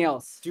 Anything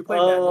else? Do you play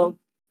Batman? Um,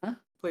 Huh?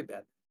 Play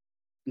Batman.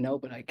 No,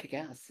 but I kick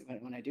ass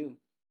when I do.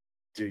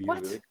 do you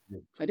What? really?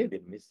 I do.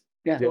 Didn't miss.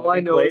 Yeah. Yeah. All I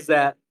know is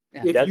that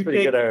Yeah. if That's you pretty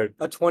take good. Art.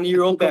 a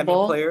 20-year-old Batman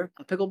Pickleball? player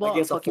A pickleball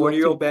against a I'll fuck you up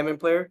 40-year-old too. Batman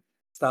player,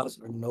 styles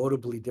are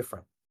notably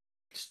different.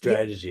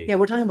 Strategy. Yeah,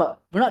 we're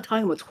not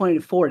talking about 20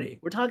 to 40.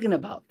 We're talking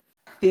about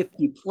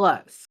 50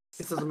 plus.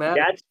 It doesn't matter.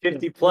 That's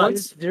 50 plus.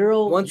 Once-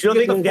 Zero. Once You don't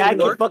get think the Dad can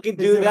footwork, fucking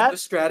do the that?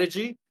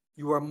 strategy,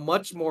 you are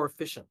much more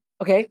efficient.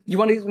 Okay, you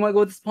want to go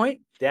with this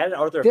point? Dad and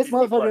Arthur. are This 50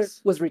 motherfucker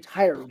plus. was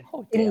retired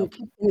Oh, in, damn.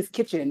 in his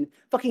kitchen,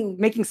 fucking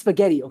making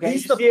spaghetti. Okay,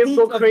 He's you the see him peak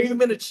go of crazy?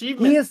 human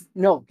achievement. he is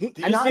no, he,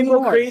 Did you not see him go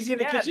anymore. crazy in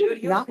the Yeah, kitchen? dude,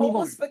 he Not was anymore.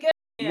 full of spaghetti.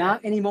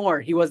 Not anymore.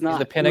 He was not. He's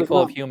the He was pinnacle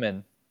of not.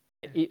 human.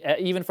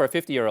 Even for a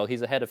 50-year-old,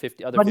 he's ahead of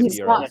 50 other But he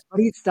 50-year-olds. stopped. But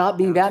he stopped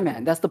being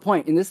Batman. That's the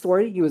point. In this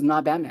story, he was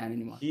not Batman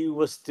anymore. He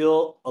was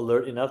still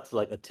alert enough to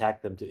like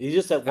attack them too. He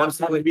just at one time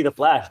Absolutely. to be the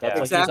Flash. That's Yeah,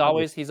 what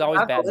Exactly. he's always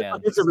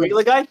Batman. It's a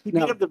regular guy. He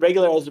No. beat up the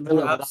regular Ezra Miller.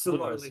 without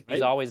Absolutely. powers, He's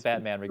right? always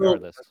Batman,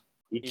 regardless.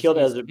 He killed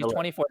Ezra He's Miller.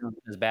 24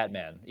 as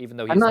Batman, even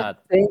though he's I'm not, not.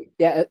 saying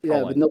yeah, yeah,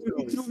 Colin. but no.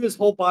 He threw his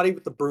whole body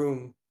with the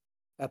broom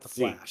at the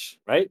See. Flash.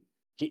 right?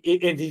 And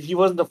if he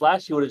wasn't the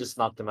Flash, he would have just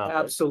knocked him out.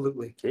 right?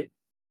 Absolutely.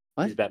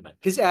 What? He's Batman.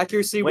 His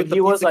accuracy When with the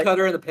he was, pizza like-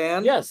 cutter and the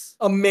pan, Yes.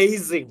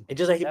 amazing. And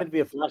just like he Yeah. meant to be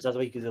a Flash, that's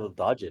why he could able to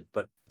dodge it.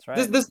 But That's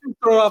right. This dude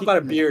threw off by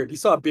a beard. He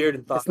saw a beard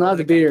and thought, It's not "Oh,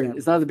 the that guy beard. can't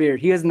It's not the beard.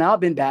 He has not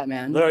been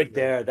Batman. right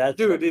there, that's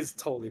Dude, it's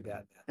totally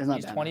bad. It's not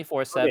He's Batman.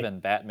 24/7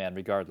 Batman,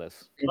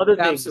 regardless. other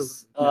things.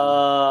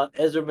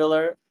 Absolutely. Ezra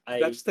Miller. I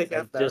Just take I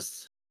F that.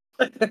 just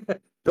the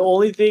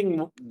only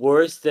thing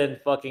worse than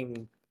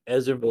fucking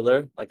Ezra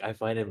Miller, like I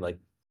find him like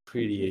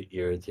pretty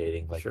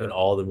irritating, like Sure. in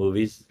all the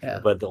movies. Yeah.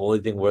 But the only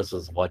thing worse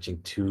was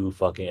watching two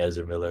fucking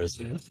Ezra Millers.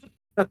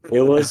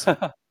 It was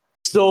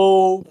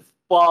so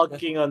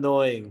fucking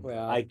annoying.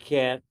 Well. I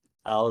can't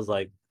I was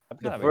like, I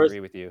the kind of first agree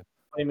with you.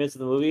 20 minutes of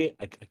the movie,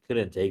 I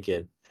couldn't take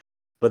it.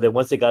 But then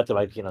once they got to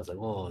my I was like,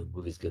 oh, the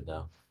movie's good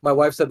now. My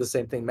wife said the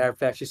same thing. Matter of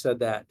fact, she said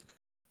that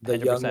the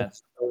young 100%.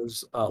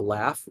 Ezra's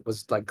laugh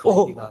was like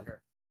Oh. grating on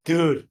her.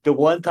 Dude, the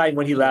one time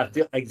when he laughed,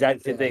 the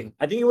exact same Yeah. thing.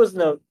 I think it was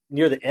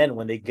near the end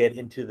when they get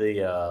into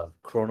the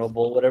Chrono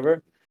Bowl,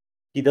 whatever.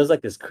 He does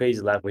like this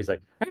crazy laugh where he's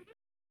like, I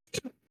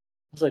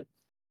was like,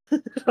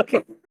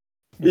 okay.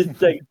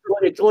 It's like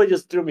it totally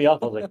just threw me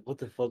off. I was like, what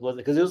the fuck was it?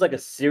 Because it was like a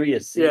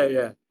serious scene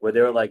Yeah. where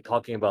they were like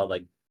talking about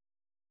like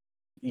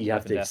you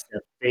have Life to and death.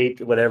 accept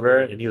fate, whatever,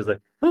 and he was like,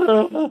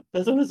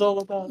 that's what it's all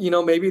about. You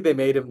know, maybe they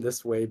made him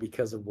this way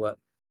because of what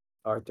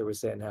Arthur was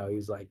saying, how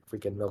he's like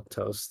freaking milk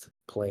toast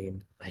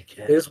plain. I They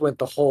guess. just went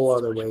the whole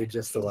other way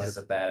just to like. He's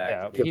a bad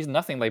Yeah, actor. he's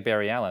nothing like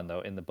Barry Allen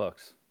though in the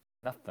books.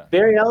 Nothing.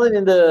 Barry Allen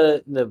in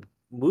the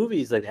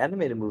movies, like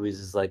animated movies,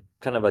 is like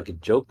kind of like a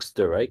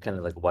jokester, right? Kind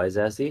of like wise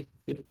assy.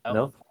 Oh.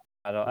 No,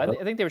 I don't. No?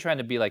 I think they were trying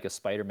to be like a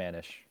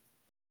Spider-Man-ish,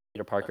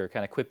 Peter Parker,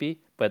 kind of quippy,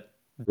 but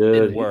dude.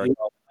 didn't work.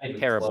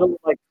 Terrible. So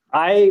like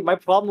my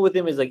problem with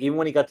him is like even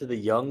when he got to the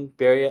young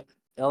Barry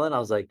Allen, I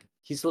was like,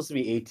 he's supposed to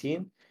be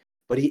 18,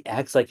 but he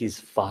acts like he's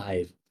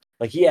 5.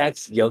 Like he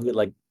acts younger,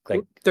 like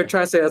They're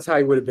trying to say that's how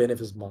he would have been if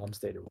his mom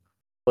stayed around.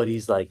 but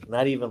he's like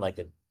not even like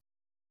a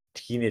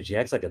teenage. He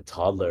acts like a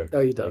toddler. Oh,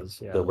 he Like,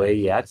 does. Yeah. the way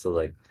he acts, so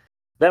like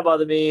that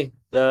bothered me.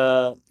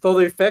 Though the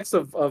effects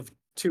of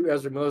two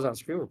Ezra Millers on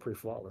screen were pretty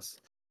flawless.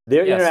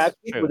 Their Yes,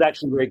 interaction true. was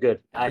actually very good.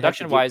 I have to give-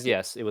 Production-wise,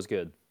 yes, it was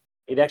good.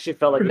 it actually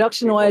felt like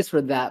Production wise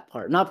for that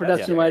part, not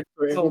production wise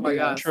for Oh my everything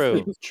God. else.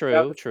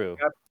 True, true.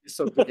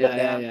 So good.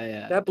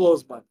 Yeah. That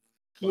blows my.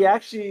 he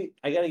actually,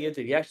 I gotta give it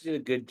to him. He actually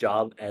did a good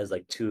job as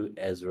like two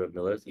Ezra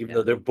Millers, even Yeah.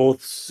 though they're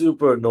both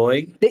super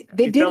annoying. They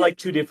He did felt like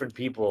two different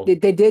people. they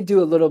did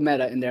do a little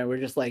meta in there. We're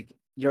just like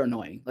you're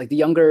annoying. Like the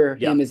younger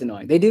Yeah. him is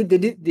annoying. They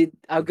did.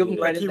 I'll give him Like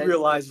credit. he that-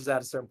 realizes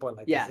at a certain point,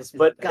 like, Yeah. this is-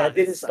 But God, that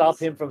didn't this stop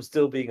sucks. him from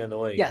still being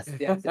annoying. Yes.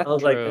 I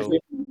was like, True.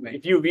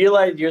 if you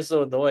realize you're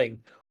so annoying,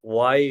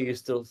 why are you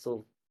still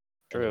so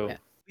True. Yeah. at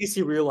least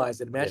he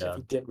realized it. Imagine Yeah. if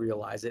he didn't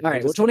realize it. All He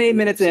right, we're just- 28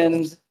 minutes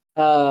in.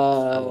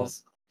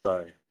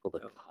 sorry? Hold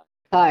on.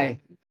 Hi,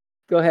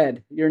 go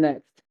ahead. You're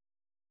next.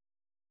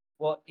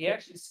 Well, he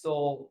actually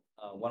stole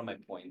one of my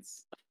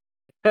points.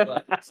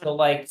 But, so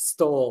like,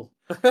 Stole.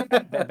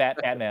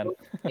 Batman.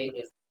 it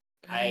is,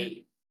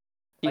 I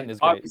Keaton like, is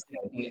great. obviously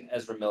I think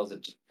Ezra Miller's a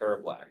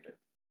terrible actor.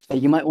 Hey,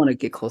 you might want to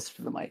get closer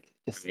to the mic,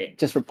 Okay.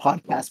 just for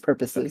podcast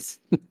purposes.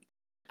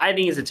 I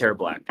think he's a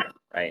terrible actor,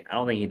 right? I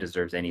don't think he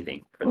deserves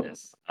anything for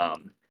this.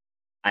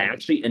 I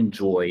actually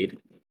enjoyed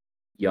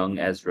young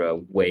Ezra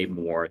way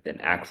more than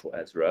actual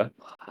Ezra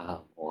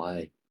Wow,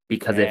 why?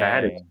 because if I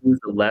had to Dang. choose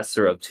the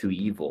lesser of two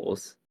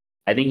evils,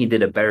 I think he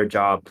did a better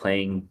job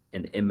playing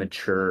an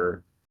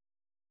immature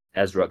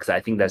Ezra because I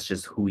think that's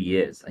just who he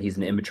is. He's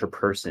an immature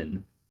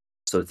person,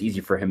 so it's easy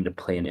for him to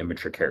play an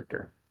immature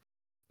character.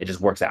 It just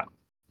works out,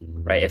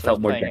 right? It felt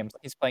more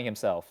He's playing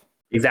himself.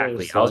 exactly. I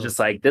was himself. just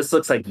like, this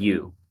looks like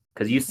you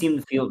because you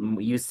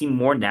seem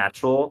more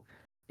natural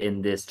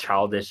in this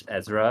childish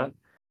Ezra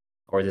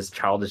or this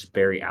childish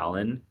Barry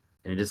Allen,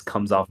 and it just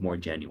comes off more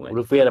genuine.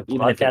 What if we had a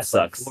Even if it podcast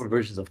like sucks. 4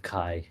 versions of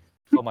Kai?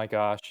 Oh my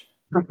gosh.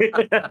 One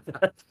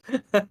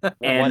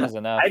And is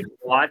enough. I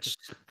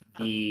watched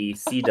the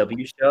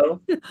CW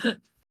show,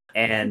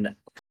 and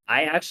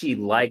I actually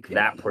like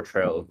that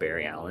portrayal of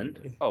Barry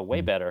Allen. Oh,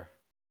 way better.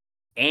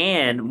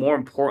 And more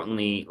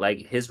importantly,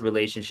 like his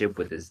relationship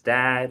with his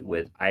dad,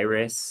 with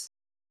Iris,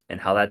 and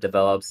how that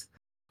develops.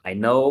 I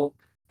know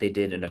they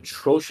did an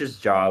atrocious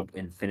job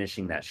in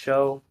finishing that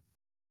show.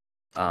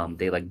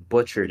 They like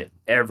butchered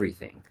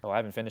everything, Oh, I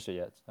haven't finished it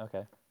yet.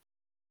 Okay.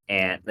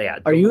 and yeah,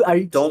 Are you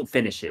don't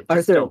finish it.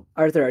 Just Arthur? don't.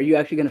 Arthur, are you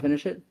actually gonna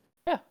finish it?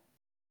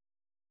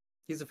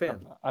 He's a fan.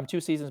 I'm 2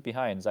 seasons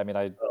behind. I mean,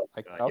 Oh,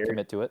 God, I'll you're-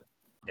 commit to it.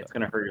 It's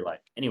gonna hurt your life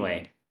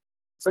anyway.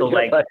 So So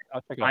like,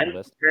 I'll check it off I'm the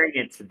list. comparing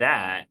it to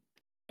that,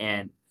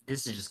 and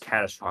this is just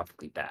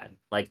catastrophically bad.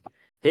 Like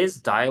his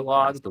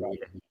dialogue, the way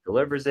that he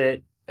delivers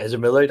it, Ezra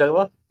Miller, you talking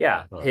about?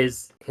 yeah, Oh.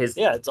 his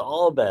Yeah, it's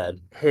all bad.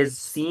 his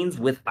scenes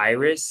with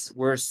Iris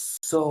were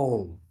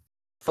so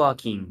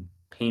fucking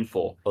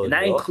painful, Oh, and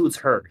that yeah? includes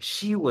her.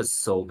 She was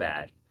so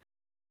bad.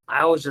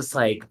 I was just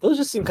like, Those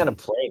just seem kind of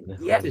plain.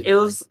 yeah, it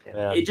was.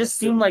 Yeah. It just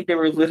seemed like they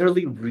were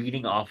literally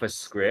reading off a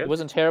script. It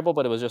wasn't terrible,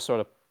 but it was just sort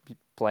of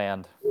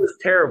bland. It was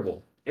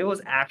terrible. It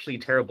was actually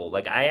terrible.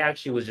 Like I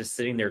actually was just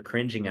sitting there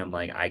cringing. I'm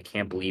like, I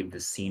can't believe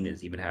this scene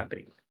is even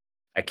happening.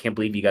 I can't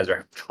believe you guys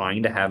are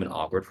trying to have an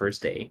awkward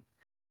first date.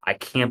 I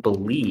can't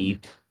believe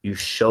you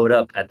showed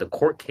up at the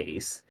court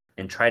case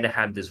and tried to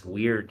have this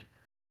weird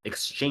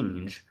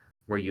exchange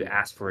where you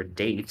asked for a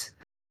date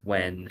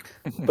when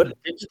But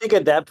did you think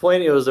at that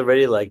point it was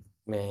already like,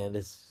 man,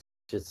 this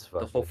just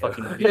the whole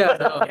fucking movie. Yeah,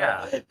 no.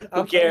 Yeah.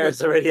 Who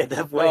cares already at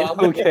that point? I'm-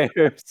 Who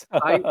cares?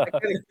 I kind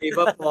of gave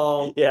up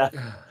yeah.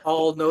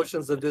 all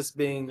notions of this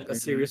being a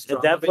serious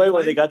At drama. that point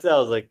when they got to that, I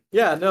was like,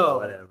 Yeah, no.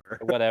 whatever.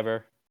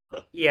 Whatever.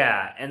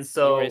 Yeah. And You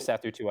so already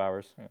sat through 2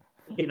 hours. Yeah.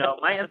 you know,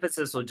 my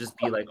emphasis will just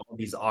be like all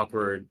these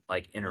awkward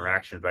like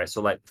interactions, right? So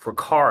like for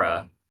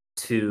Kara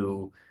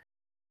to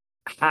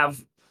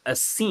have a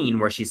scene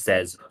where she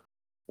says,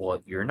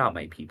 "Well, you're not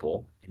my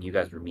people, and you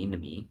guys were mean to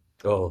me,"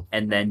 Oh,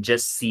 and then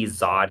just see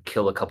Zod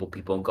kill a couple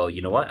people and go,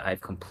 "You know what?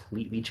 I've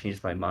completely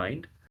changed my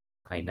mind.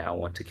 I now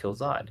want to kill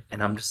Zod,"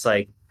 and I'm just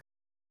like,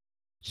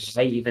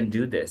 why even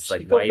do this? she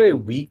Like, felt why? very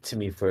Even... weak to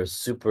me for a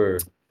super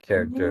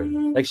character.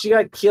 Like she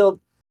got killed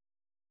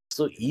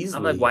so easily.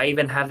 I'm like, why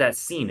even have that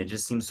scene? It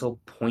just seems so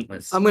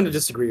pointless. I'm going to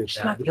disagree with She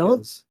that. got killed?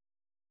 because-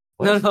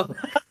 No,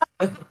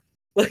 no.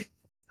 Like,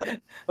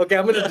 okay,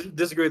 I'm going to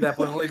disagree with that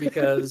point only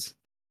because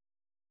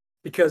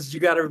you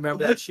got to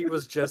remember that she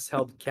was just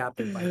held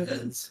captive by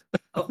humans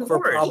Of for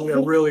course. probably a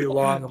really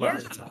long Yeah.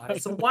 amount of time.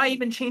 So why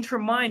even change her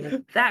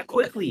mind that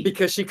quickly?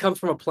 Because she comes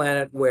from a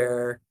planet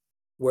where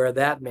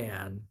that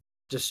man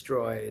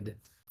destroyed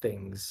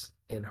things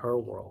in her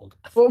world.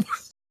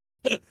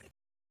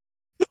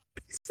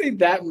 Say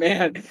that,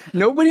 man.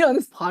 Nobody on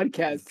this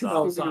podcast can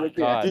Oh, speak with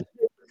God. that.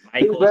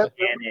 Michael I Shannon.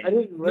 didn't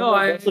remember No,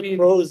 I Russell mean,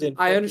 Crowe's in I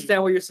fucking-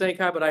 understand what you're saying,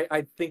 Kai, but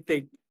I think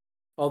they,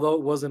 although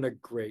it wasn't a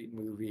great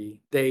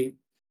movie, they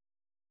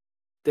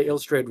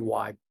illustrated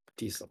why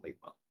decently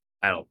well.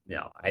 I don't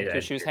know.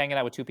 Because she was hanging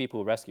out with two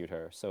people who rescued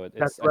her, so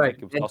That's it's I right.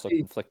 think it was And also she-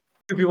 conflict.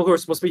 Two people who are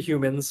supposed to be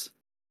humans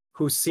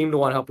who seem to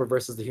want to help her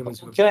versus the humans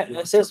who Can I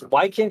ask,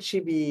 why can't she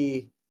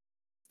be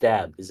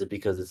stabbed? Is it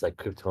because it's like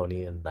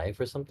Kryptonian knife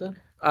or something?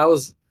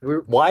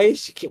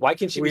 Why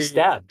can't she be We-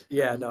 stabbed?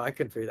 Yeah, no, I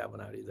couldn't figure that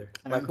one out either.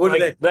 I Like, don't what know. are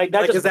they? Like not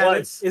Like, just is that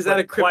once, is that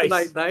a but twice.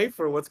 kryptonite knife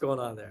or what's going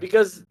on there?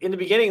 Because in the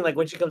beginning, like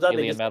when she comes out, they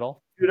Alien just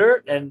metal. shoot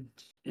her and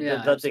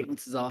Yeah, the thing.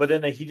 bounces off. But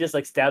then he just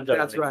like stabs her.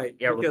 That's right.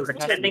 Yeah, we're because-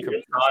 pretending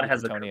Krypton- God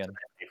has a Kryptonian.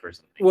 kryptonite or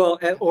something. well,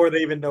 or they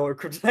even know what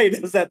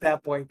kryptonite is at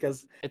that point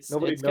because It's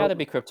Nobody got to knows.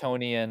 be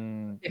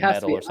Kryptonian It has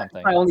metal to be. or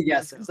something. I only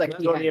guess because like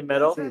Kryptonian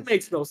metal? that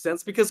makes no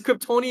sense because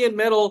Kryptonian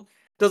metal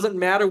doesn't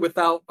matter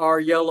without our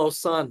yellow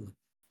sun.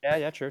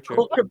 Yeah, true.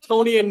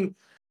 Kryptonian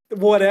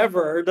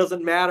whatever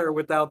doesn't matter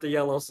without the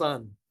yellow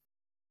sun.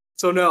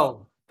 So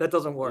no, that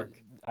doesn't work.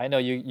 I know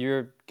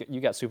you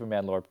got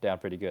Superman lore down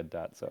pretty good,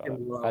 Dot. So I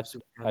love I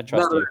Superman.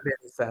 trust None you. of that made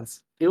any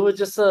sense. It was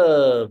just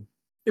a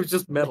It was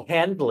just metal.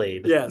 hand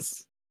blade.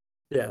 Yes,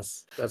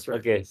 that's right.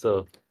 Okay,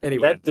 so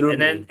Anyway, that threw And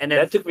me. then- and then-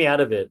 that took me out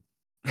of it.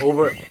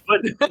 Over,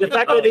 but the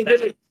fact that they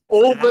did it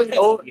over and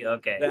over.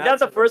 Okay.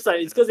 That's the first time.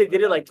 It's because they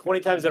did it like 20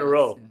 times in a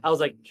row. I was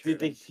like,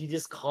 he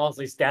just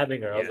constantly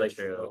stabbing her. I was Yeah, like,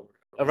 true.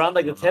 around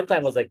like the 10th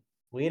time, I was like,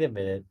 wait a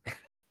minute,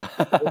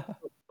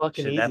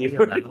 fucking Should that be easy.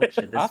 allowed?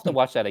 Should I'll have this to be-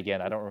 watch that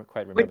again. I don't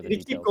quite but remember the he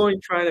keep details.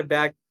 going trying to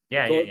back,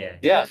 Yeah.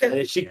 Yeah, and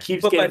then she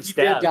keeps but getting he did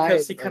stabbed.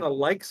 because he Right. kind of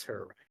likes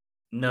her.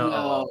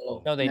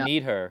 No. No, they no.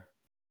 need her.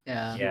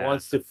 Yeah. He Yeah.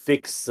 wants to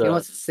fix. He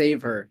wants to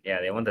save her.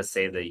 Yeah, they want to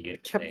save the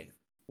unit. Kept-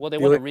 Well, they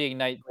You want to would-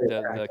 reignite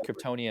the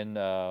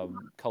Kryptonian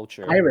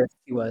culture. Iris,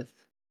 he was.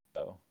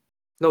 So.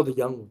 No, the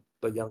young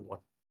one,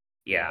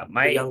 Yeah,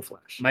 the young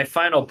Flash. my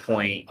final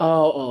point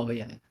Oh,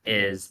 yeah.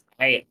 is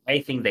I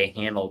think they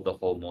handled the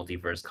whole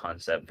multiverse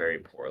concept very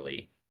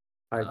poorly.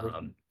 I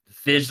agree.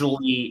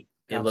 Visually,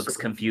 it looks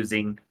Absolutely.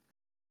 confusing,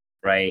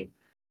 right?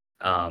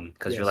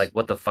 Because you're Yes. like,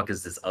 what the fuck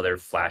is this other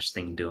Flash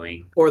thing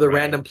doing? Or the right?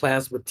 random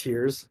planets with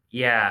tears.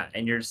 Yeah,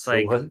 and you're just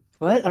like, What?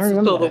 What? I don't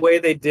remember. So the that. way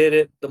they did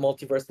it, the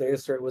multiverse they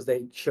illustrated was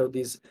they showed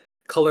these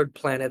colored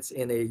planets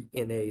in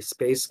a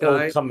space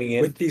sky Coming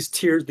in. with these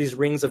tears, these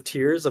rings of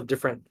tears of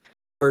different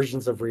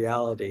versions of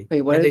reality.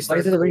 Wait, what And they is, why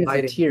is it started the rings of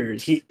colliding.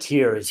 tears?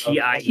 Tears.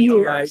 TIER. TIER.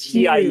 Tears.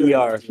 Yeah,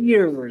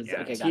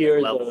 Okay, got it.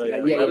 Tears. Levels. Yeah,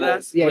 Yeah, yeah,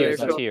 that's yeah, where yeah, they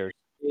Some show tears.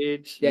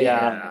 age.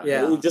 Yeah.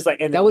 Yeah. Just like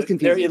and That was they're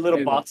confusing. in little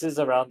Anyway. boxes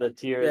around the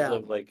tears Yeah.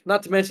 of like.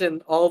 Not to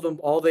mention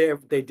all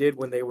they did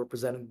when they were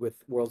presented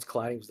with worlds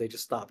colliding was they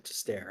just stopped to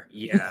stare.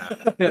 Yeah.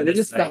 They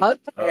just Like,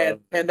 stopped.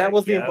 And that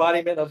was the yeah.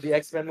 embodiment of the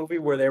X-Men movie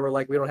where they were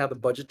like, we don't have the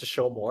budget to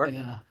show more.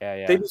 Yeah.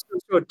 Yeah. They just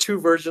showed two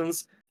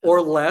versions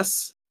or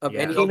less of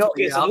Yeah. any You know,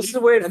 okay, so this is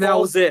where it and that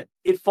was falls. it.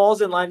 It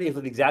falls in line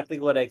with exactly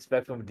what I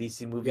expect from a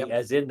DC movie, Yep.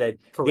 as in that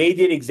Correct. they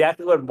did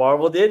exactly what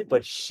Marvel did,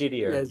 but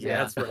shittier. Yes, Yeah.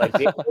 that's right. Like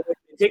they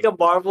take a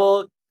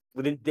Marvel,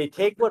 they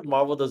take what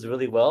Marvel does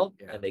really well,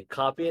 Yeah. and they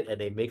copy it, and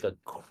they make a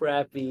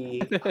crappy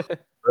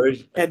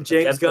version. And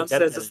James Attempt- Gunn says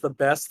attempt- it's the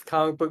best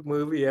comic book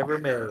movie ever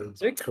made. It's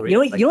very Korean, You know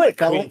what- you know what it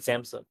felt Korean like?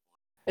 Samsung.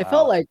 It Wow.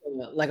 felt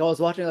like I was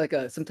watching like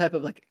some type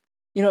of like,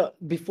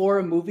 before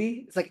a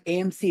movie, it's like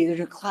AMC, there's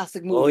a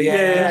classic movie. Oh yeah,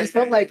 And it just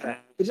felt like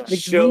the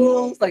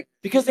dreams, like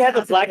because they had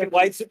the black and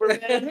white Superman.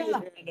 Yeah.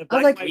 and the I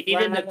was black like, and We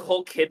white needed flag.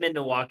 Nicole Kidman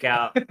to walk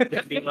out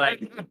and be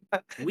like,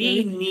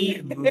 we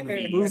need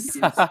movies.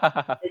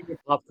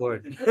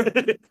 Popcorn.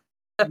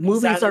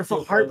 movies are for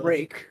Silence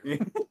heartbreak.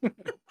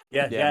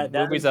 Yeah,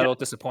 movies that'll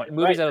disappoint.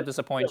 Movies that'll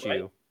disappoint Right.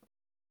 you.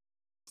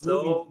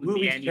 So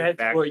movies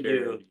transport you.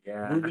 manufactured.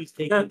 Yeah. Movies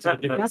take you to a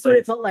different That's what it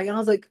place. felt like. And I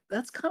was like,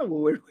 that's kind of a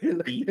weird way to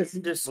look The at this. Movies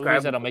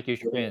indescribable that'll make you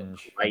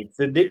cringe. lights.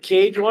 The Nick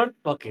Cage one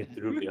fucking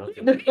threw me. I was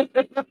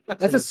like,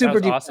 That's a super That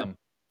was deep. awesome.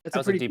 That's That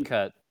was a pretty deep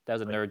cut. That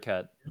was a nerd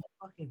cut.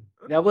 fucking-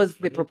 That was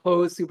the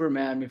proposed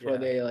Superman before Yeah.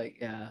 they like,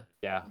 yeah.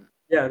 Yeah.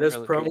 Yeah, this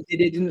Really promo. They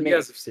didn't You make.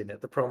 guys have seen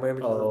it. The promo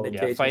image Oh, of Nick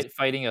Yeah. Cage.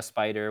 Fighting a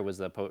spider was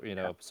the part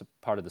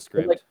of the But,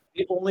 script. like,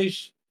 they only.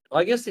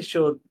 I guess they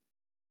showed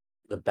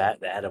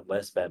the Adam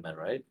West Batman,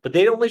 right? But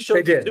they only showed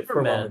They did, for a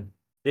Superman. moment.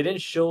 They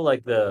didn't show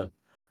like the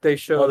They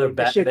showed other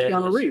They showed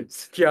Batman. Keanu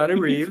Reeves. Keanu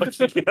Reeves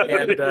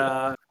Keanu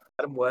and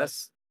Adam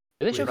West.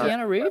 Did they show Wait,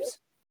 Keanu Reeves?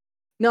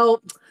 No,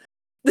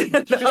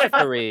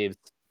 Christopher Reeves.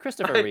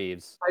 Christopher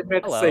Reeves. I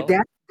meant to Hello. say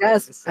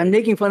that's I'm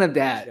making fun of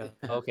that.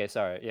 Okay,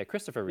 sorry. Yeah,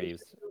 Christopher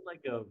Reeves.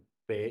 Like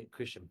a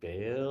Christian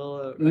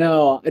Bale.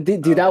 No,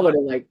 dude, that would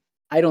have like.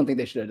 I don't think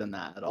they should have done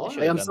that at all.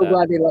 should Like, have I'm done so that.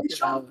 glad they let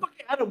Show Keanu.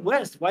 fucking Adam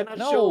West. Why not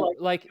show No, like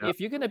like Yeah. if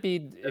you're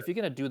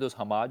gonna do those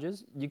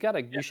homages,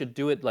 you should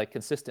do it like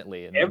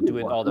consistently and do it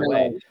Everyone. all the No.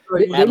 way.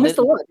 They Add missed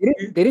a Lin- lot.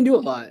 They didn't do a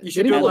lot. You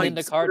should They do didn't Add do like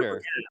Linda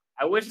Carter.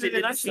 I wish they Did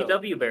did not show.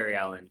 CW Barry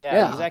Allen. Yeah,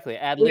 Yeah. exactly.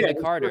 Add Yeah, Linda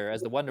it's Carter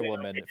as the Wonder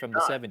Woman from the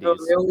not. 70s.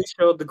 So they only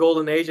showed the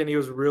Golden Age, and he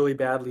was really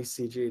badly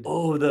CG'd.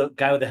 oh the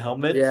guy with the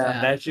helmet? Yeah.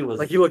 That actually was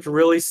Like he looked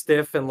really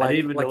stiff and I like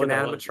didn't even know an what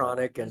that was.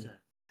 animatronic, and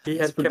he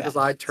It's had pretty kept his bad.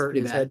 eye It's turned,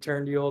 pretty his bad. head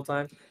turned you the whole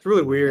time. It's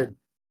really weird.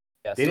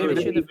 Yeah, They so didn't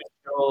they even should have.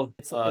 show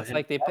It's him-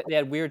 like they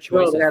had weird No,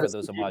 choices they had for a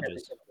those CG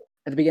homages.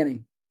 at the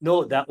beginning.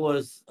 No, that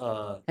was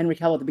Henry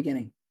Cavill at the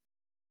beginning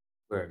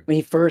where when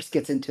he first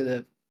gets into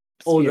the.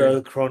 oh sphere.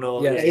 the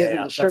Chrono. Yeah, Yeah, Yeah, he has yeah,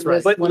 the that's shirtless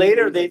right. But one-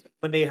 later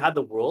when they had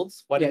the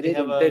worlds, why Yeah, did they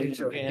have they didn't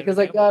show it. Henry Because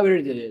like Cavill? we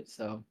already did it,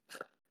 so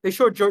They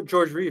showed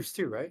George Reeves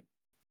too, right?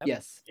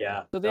 yes.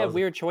 Yeah. So they that have was-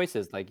 weird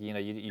choices, like you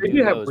They do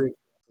do have those, weird.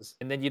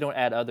 and then you don't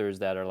add others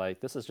that are like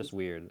this is just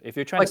weird. If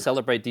you're trying Like- to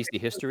celebrate DC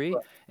history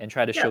and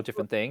try to Yeah, show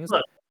different things,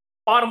 look,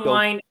 Bottom Go-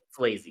 line, it's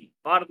lazy.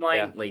 Bottom line,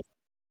 Yeah. lazy.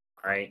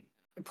 All right.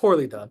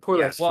 Poorly done.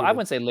 Poorly Yeah. well, I executed.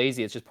 wouldn't say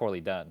lazy; it's just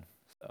poorly done.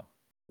 So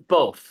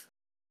Both.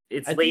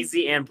 It's I think-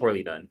 lazy and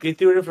poorly done. Get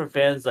through it for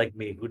fans like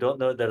me who don't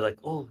know. They're like,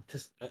 oh,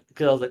 just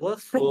because I was like, well,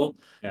 that's cool.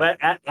 Yeah. But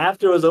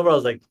after it was over, I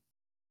was like,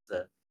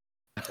 "What's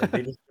that?" Like,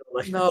 they just,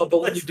 like, No, but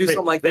when you do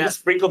something like they that- just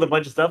sprinkled a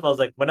bunch of stuff. I was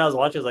like, when I was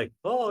watching, I was like,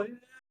 oh yeah.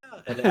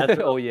 And then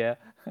after, oh yeah,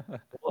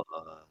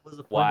 what's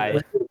the point? Why?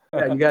 Of that?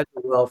 Yeah, you got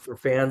to do well for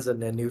fans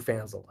and then new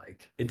fans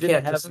alike. It You didn't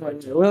can't have just-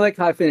 much. We'll let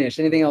Kai finish.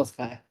 Anything else,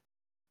 Kai?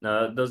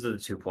 No, those are the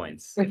 2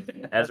 points.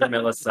 Ezra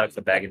Miller sucks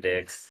a bag of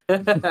dicks,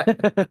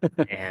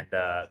 and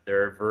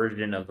their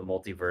version of the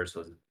multiverse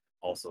was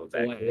also a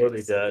bag of Really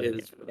dicks. done. It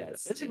is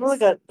Yes. It's really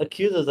got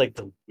accused of like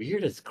the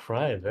weirdest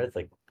crimes, right? It's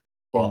like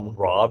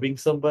robbing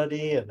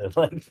somebody and then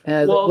like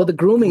Well, the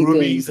grooming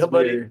grooming thing.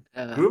 somebody.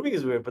 Grooming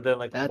is weird, but then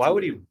like that's why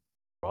would he weird.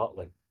 rob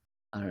like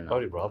I don't why would know.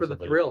 he rob for the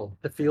somebody? thrill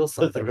to feel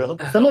For the something. thrill?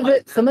 Some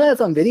of that's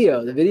on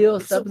video. The video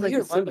It's stuff so is like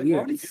weird. it's so Why would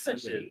weird. he do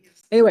that shit?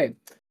 Anyway,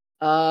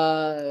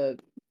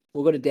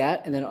 we'll go to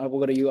Dat, and then we'll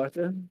go to you,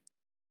 Arthur.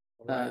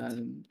 Right.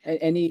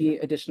 Any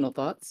additional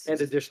thoughts? And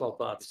additional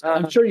thoughts.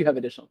 I'm sure you have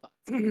additional thoughts.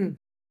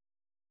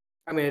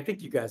 I mean, I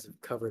think you guys have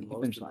covered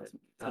most Finish of last it.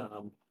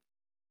 one.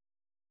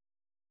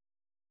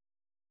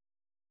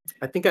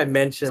 I think I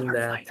mentioned Start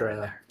that. flying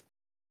over there.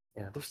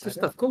 Yeah, there's just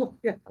stuff. Cool.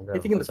 Yeah, I'm gonna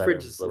anything in the outside of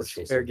fridge is Little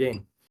fair Chaser.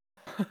 game.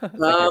 it's like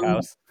your Um,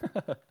 house.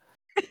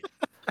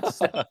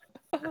 It's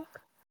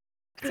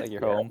like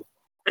your home.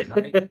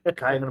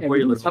 Kind of And where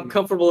you we- live. I'm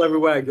comfortable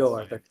everywhere I go,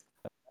 Arthur.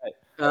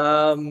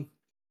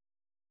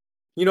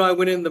 You know, I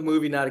went in the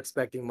movie not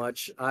expecting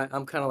much.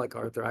 I'm kind of like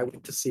Arthur. I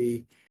went to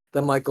see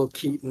the Michael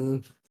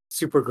Keaton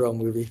Supergirl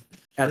movie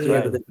at the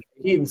end of the day,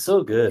 Eating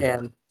so good.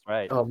 and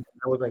Right. I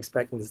wasn't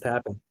expecting this to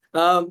happen.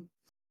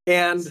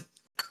 And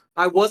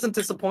I wasn't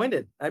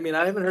disappointed. I mean,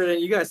 I haven't heard any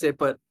of you guys say it,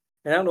 but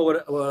and I don't know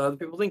what other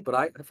people think, but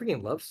I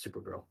freaking love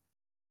Supergirl.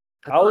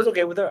 I was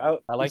okay with her.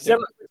 I liked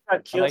except it. when she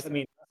got killed. liked I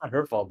mean, that's not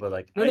her fault, but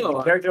like No, the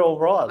no, character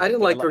overall. I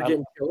didn't like her I-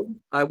 getting killed.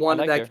 I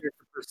wanted liked that her. character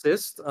to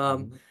persist. I But I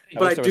wish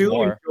there was do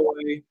more.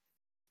 enjoy.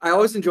 I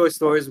always enjoy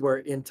stories where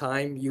in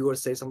time you go to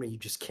say something you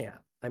just can't.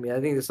 I mean, I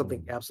think there's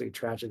something absolutely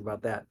tragic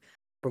about that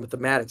from the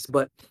thematics.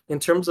 But in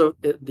terms of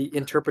the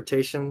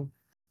interpretation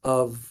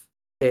of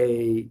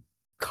a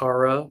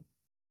Kara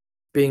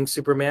being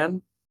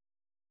Superman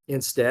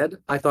instead,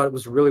 I thought it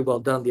was really well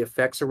done. The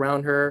effects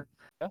around her.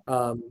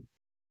 Yeah.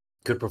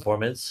 Good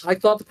performance. I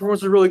thought the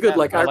performance was really good. Yeah,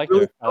 Like I I liked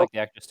really her. I like the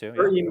actress too.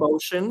 her Yeah.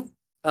 emotion.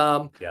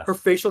 Yeah. Her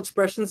facial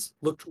expressions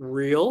looked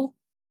real,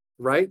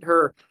 right?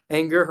 Her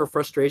anger, her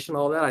frustration,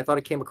 all that. I thought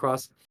it came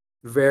across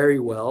very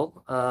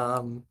well.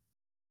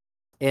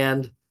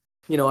 And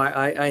you know,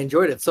 I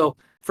enjoyed it. So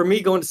for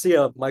me, going to see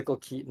a Michael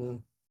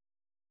Keaton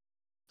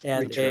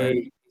and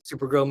a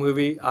Supergirl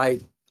movie, I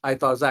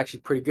thought it was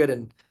actually pretty good,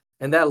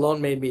 and that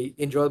alone made me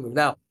enjoy the movie.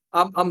 Now,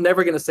 I'm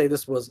never gonna say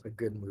this was a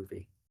good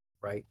movie,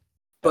 right?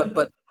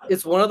 But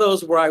it's one of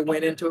those where I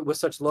went into it with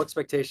such low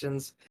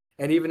expectations,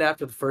 and even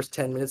after the first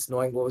 10 minutes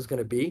knowing what was going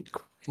to be,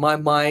 my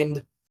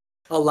mind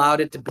allowed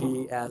it to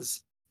be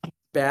as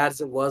bad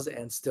as it was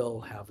and still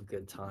have a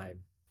good time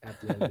at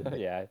the end of the day.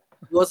 Yeah.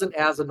 Wasn't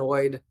as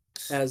annoyed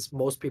as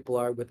most people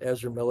are with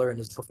Ezra Miller and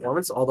his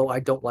performance, although I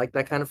don't like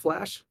that kind of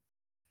Flash.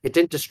 It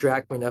didn't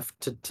distract me enough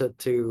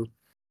to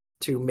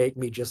make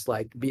me just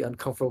like be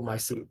uncomfortable in my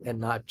seat and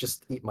not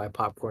just eat my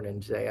popcorn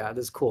and say, yeah,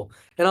 this is cool.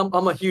 And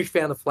I'm a huge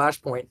fan of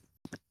Flashpoint,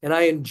 and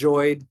I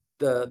enjoyed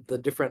the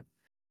different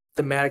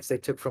thematics they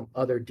took from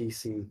other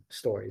DC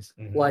stories,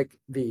 Mhm. like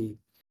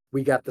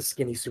we got the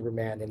skinny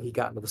Superman and he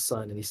got into the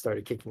sun and he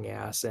started kicking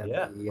ass, and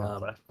Yeah. the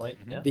Flashpoint.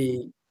 Yeah.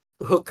 the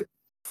Hook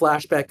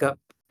flashback up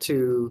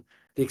to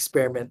the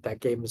experiment that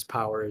gave him his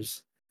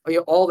powers.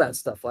 All that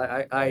stuff.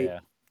 Yeah,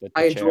 the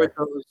I enjoyed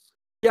chair. those.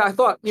 Yeah, I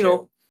thought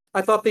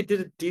I thought they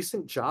did a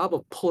decent job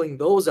of pulling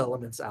those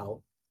elements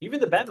out. Even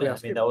the Batman. I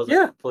Yes. mean, that was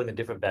Yeah. pulling a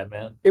different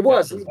Batman. It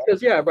was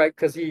Batman's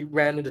because he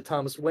ran into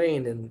Thomas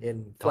Wayne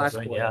in Thomas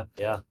Wayne, Flashpoint.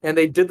 yeah. And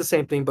they did the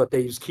same thing, but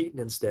they used Keaton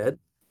instead.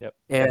 Yep.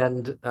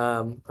 And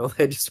well,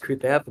 I disagree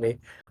with Anthony.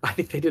 I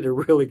think they did a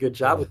really good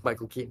job with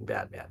Michael Keaton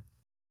Batman.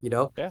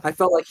 Yeah. I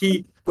felt like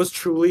he was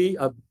truly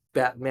a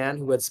Batman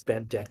who had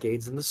spent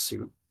decades in the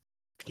suit.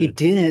 He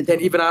didn't.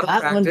 And even out of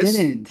That one practice,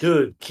 didn't.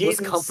 Dude,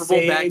 Keaton comfortable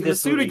back saved in the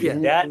this suit movie.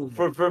 again. That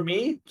for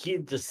me,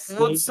 Keaton just saved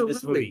this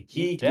Absolutely. movie.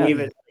 He Yeah. gave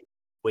it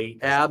weight.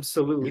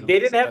 Absolutely. If they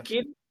didn't have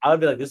Keaton, I would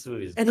be like, this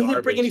movie is And he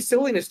didn't bring any garbage.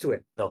 silliness to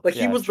it. No. Like he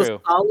Yeah, was true. the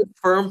solid,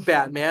 firm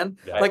Batman.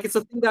 Yeah. Like it's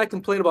the thing that I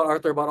complain about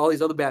Arthur about all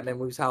these other Batman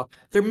movies, how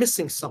they're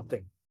missing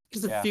something. He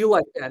doesn't Yeah. feel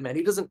like Batman.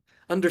 He doesn't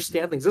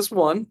understand things. This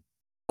one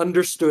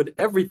understood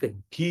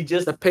everything. He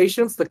just The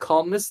patience, the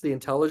calmness, the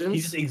intelligence. he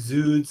just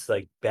exudes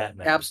like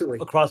Batman. Absolutely.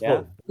 Across Yeah.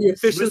 both. the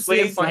efficiency Wayne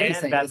and It's not, the and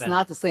same. finance. It's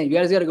not the same. You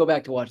guys got to go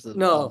back to watch those.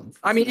 No,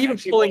 I mean even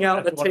Actually, pulling I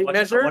out the tape I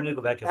measure, wanted to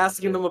go back and watch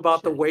asking it. them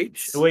about the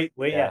weights. Wait,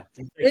 yeah.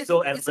 It's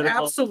so It's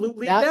analytical.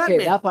 absolutely that, okay,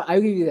 Batman, that part, I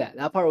give you that.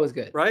 That part was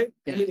good. right?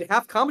 Yeah. I mean,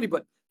 half comedy,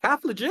 but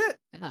half legit,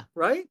 Yeah.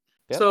 right?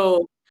 Yep.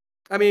 So,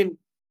 I mean,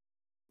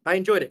 I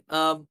enjoyed it.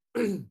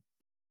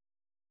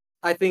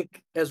 I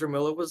think Ezra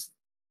Miller was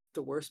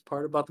the worst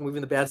part about the movie,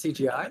 and the bad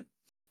CGI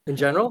in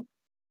general.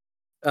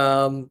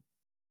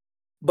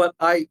 But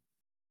I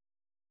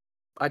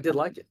did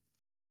like it.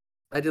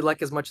 I did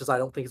like it as much as I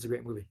don't think it's a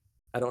great movie.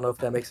 I don't know if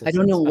that makes I sense.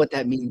 don't know what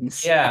that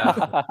means. Yeah.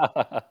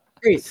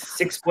 Great.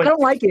 6.43. I don't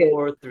like it.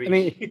 I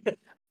mean,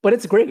 but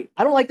it's great.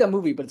 I don't like that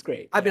movie, but it's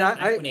great. I mean, I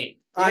 9.8.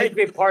 I had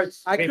great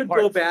parts. I great could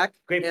parts. go back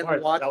Great and parts.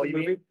 Is watch that the what you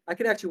movie. mean? I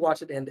could actually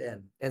watch it end to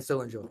end and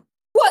still enjoy it.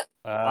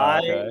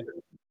 Okay.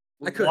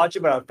 I could. watch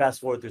it, but I'll fast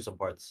forward through some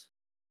parts.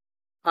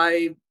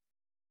 I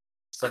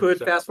Some could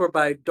fast forward,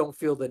 but I don't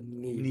feel the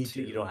need, need to.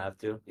 to. You don't have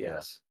to.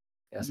 Yes.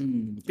 Yes.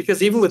 Mm.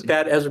 Because even with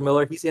bad Ezra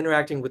Miller, he's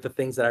interacting with the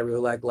things that I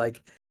really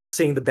like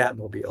seeing the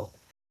Batmobile.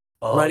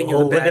 Oh, Running in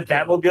the when the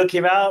back. Batmobile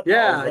came out. I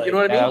Yeah, was you know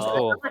what I Yeah, mean? that was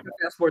cool. I'm not gonna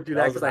fast forward through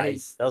that because I hate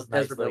nice. That was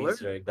nice. Ezra little Miller,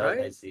 Easter egg. That was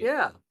right? nice. to see.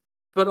 Yeah,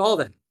 but all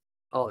that.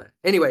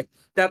 Anyway,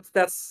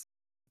 that's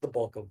the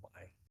bulk of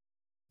my.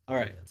 All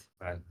right.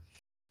 Right.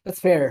 That's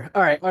fair.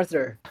 All right,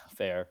 Arthur.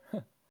 Fair.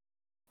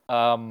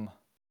 I'm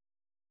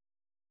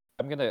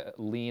gonna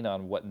lean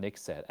on what Nick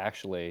said.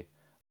 Actually,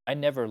 I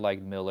never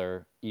liked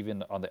Miller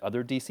even on the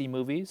other DC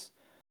movies,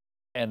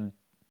 and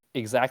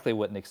exactly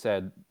what Nick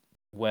said.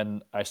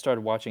 When I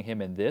started watching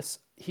him in this,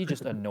 he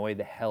just annoyed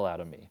the hell out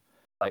of me.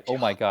 Like, oh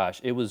my gosh,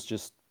 it was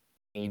just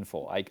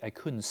painful. I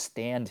couldn't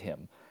stand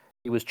him.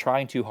 He was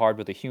trying too hard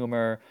with the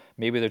humor.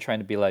 Maybe they're trying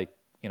to be like,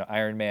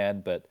 Iron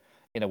Man, but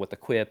with the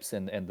quips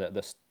and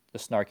the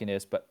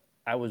snarkiness. But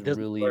I was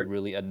Doesn't really, work.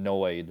 really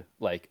annoyed.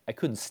 Like, I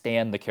couldn't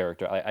stand the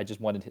character. I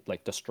just wanted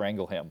to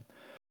strangle him.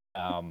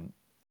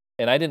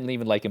 And I didn't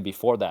even like him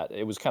before that.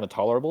 It was kind of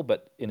tolerable,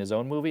 but in his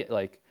own movie,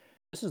 like,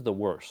 this is the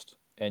worst.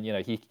 And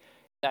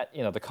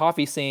the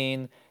coffee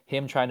scene,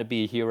 him trying to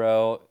be a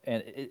hero,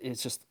 and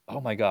it's just, oh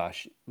my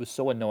gosh, it was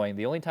so annoying.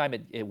 The only time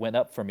it went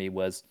up for me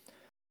was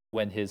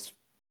when his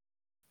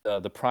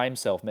the prime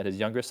self met his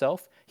younger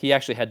self. He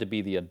actually had to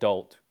be the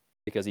adult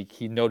because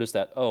he noticed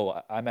that,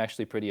 oh, I'm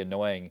actually pretty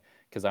annoying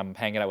because I'm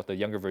hanging out with the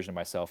younger version of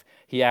myself.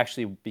 He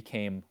actually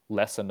became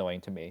less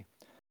annoying to me.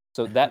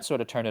 So that sort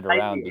of turned it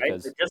around Slightly,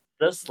 right? because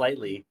just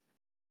slightly.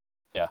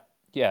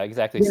 yeah,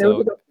 exactly. Yeah,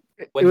 So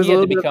when it was he a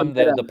had to little bit of a become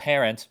the meta.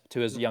 parent to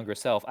his younger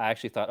self, I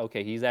actually thought,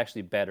 okay, he's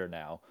actually better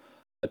now.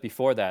 But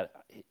before that,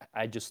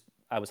 I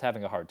was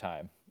having a hard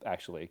time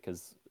actually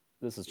because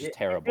this is just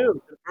terrible.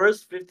 Dude, the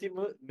first 15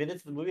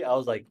 minutes of the movie, I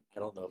was like, I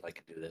don't know if I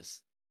can do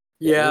this.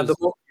 Yeah, it the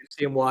was- moment you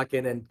see him walk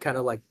in and kind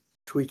of like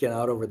tweaking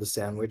out over the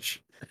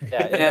sandwich.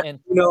 Yeah, and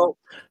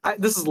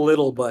This is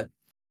little, but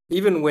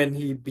even when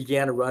he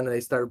began to run and they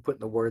started putting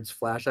the words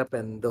flash up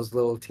and those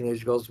little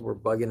teenage girls were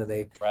bugging and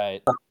they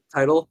right.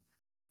 title,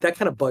 that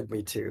kind of bugged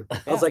me too. I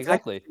was Yeah, like,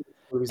 exactly. I know what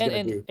the movie's And gonna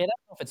and be. I don't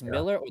know if it's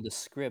Miller or the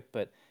script,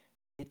 but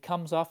it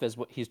comes off as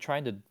what he's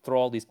trying to throw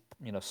all these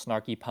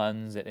snarky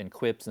puns and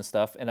quips and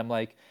stuff, and I'm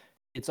like,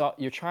 it's all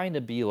you're trying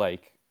to be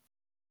like,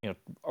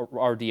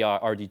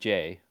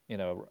 RDJ,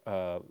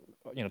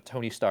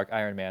 Tony Stark,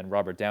 Iron Man,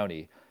 Robert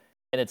Downey,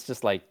 and it's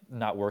just like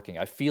not working.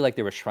 I feel like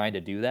they were trying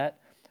to do that,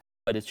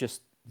 but it's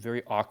just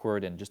very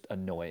awkward and just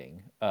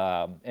annoying.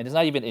 And it's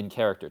not even in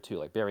character too.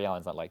 Like Barry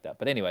Allen's not like that.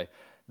 But anyway,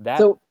 that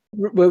So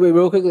wait,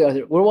 real quickly,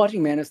 Arthur. We're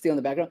watching Man of Steel in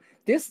the background.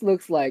 This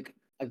looks like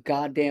a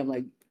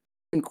goddamn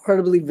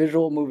incredibly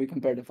visual movie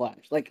compared to Flash.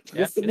 Like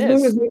Yeah, this it movie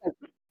is. was made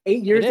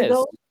 8 years It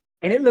ago, is.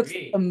 and it looks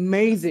Agree.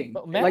 amazing.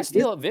 But Man Like of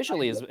Steel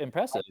visually is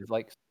impressive.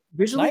 Like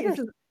visually, Snyder- it's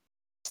just-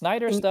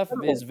 Snyder stuff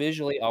Incredible. is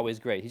visually always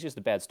great. He's just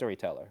a bad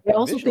storyteller. I But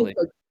also visually,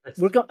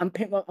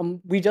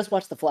 think we just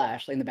watched The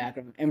Flash in the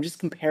background, and just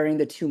comparing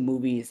the two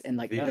movies and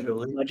like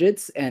Visually?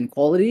 budgets and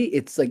quality.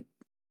 It's like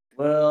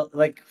Well,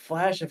 like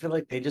Flash, I feel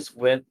like they just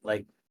went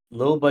like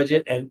low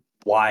budget and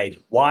wide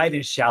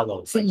and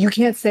shallow. See, you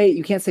can't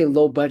say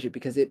low budget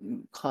because it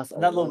costs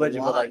Not low budget,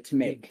 but lot like to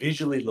make.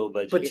 visually low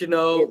budget. But you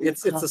know, It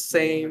it's the costs a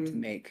lot to same.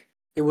 make.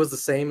 It was the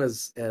same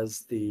as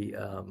the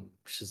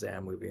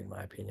Shazam movie, in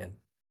my opinion.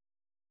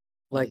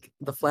 Like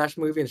the Flash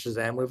movie and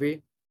Shazam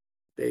movie,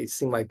 they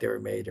seem like they were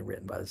made and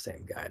written by the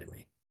same guy to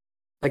me.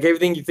 Like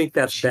everything you think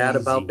that's bad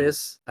about Cheesy.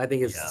 this, I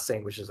think it's Yeah. the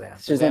same with Shazam.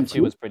 Shazam Shazam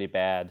 2 was pretty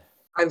bad.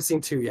 I haven't seen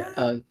 2 yet.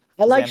 I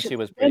like Shazam 2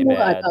 was Shazam pretty 1,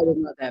 I bad. thought it was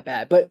not that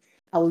bad, but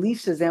at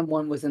least Shazam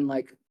 1 was in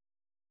like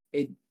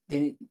it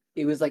didn't.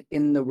 It was like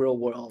in the real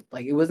world.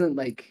 Like it wasn't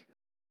like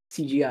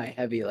CGI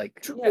heavy.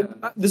 Like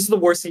This is the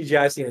worst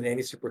CGI I've seen in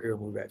any superhero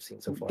movie I've seen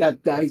so far. I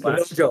No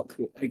agree. joke.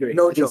 I agree.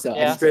 No I think joke. so.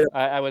 Yeah, Straight up.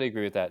 I would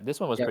agree with that. This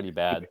one was Yeah. pretty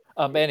bad.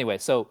 But anyway,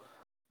 so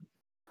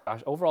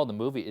gosh, overall the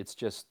movie, it's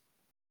just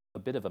a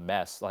bit of a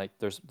mess. Like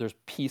there's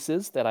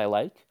pieces that I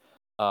like.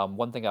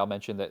 One thing I'll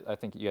mention that I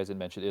think you guys didn't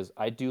mention is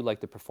I do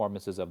like the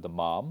performances of the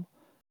mom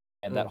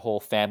and that whole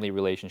family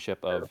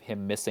relationship of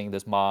him missing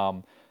this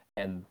mom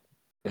and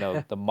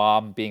the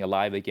mom being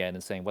alive again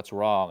and saying what's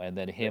wrong, and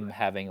then him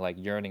having like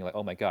yearning like,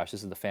 oh my gosh,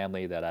 this is the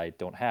family that I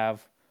don't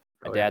have.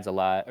 My dad's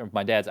alive, or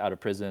my dad's out of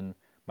prison,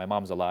 my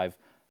mom's alive.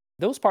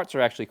 Those parts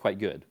are actually quite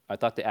good. I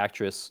thought the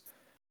actress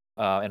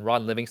and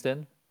Ron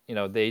Livingston,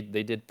 they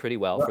did pretty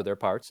well for their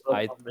parts.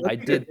 I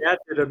think did. Dad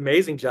did an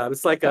amazing job.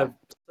 It's like a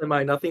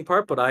semi-nothing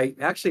part, but I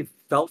actually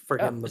felt for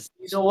him.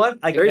 You know what?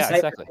 I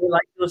exactly.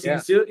 like those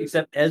scenes too,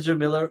 except Ezra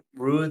Miller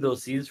ruined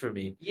those scenes for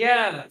me.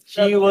 Yeah,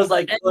 He was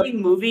like, any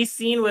movie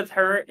scene with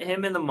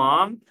him and the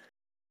mom.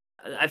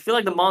 I feel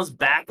like the mom's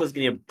back was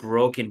getting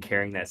broken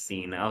carrying that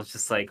scene. I was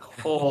just like,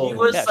 oh, He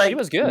was Yeah, like, she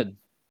was good.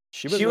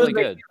 She was she really was,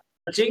 like, good.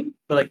 touching,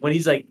 but like when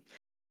he's like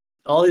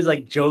all these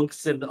like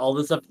jokes and all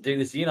this stuff during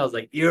the scene, I was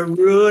like, you're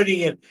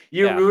ruining it.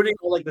 You're Yeah. ruining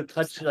all like the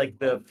touch, like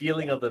the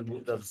feeling of the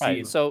scene.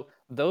 Right. So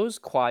those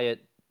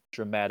quiet,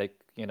 dramatic,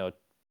 quote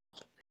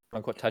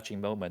unquote touching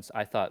moments,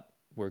 I thought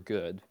were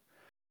good.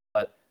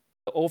 But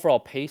the overall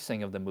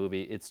pacing of the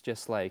movie, it's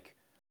just like,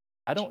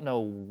 I don't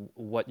know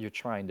what you're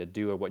trying to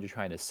do or what you're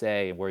trying to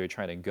say and where you're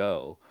trying to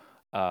go.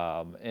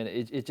 And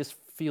it just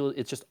feels,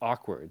 it's just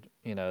awkward.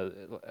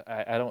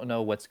 I don't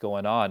know what's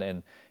going on.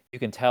 And you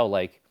can tell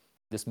like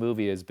this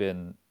movie has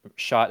been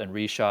shot and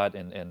reshot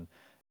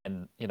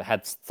and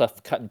had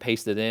stuff cut and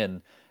pasted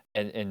in.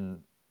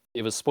 And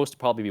it was supposed to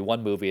probably be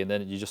one movie, and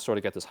then you just sort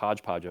of get this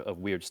hodgepodge of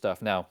weird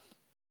stuff. Now,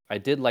 I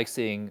did like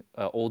seeing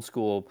old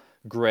school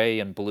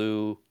gray and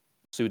blue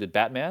suited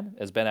Batman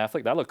as Ben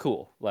Affleck. That looked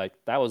cool. Like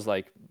that was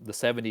like the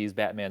 70s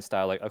Batman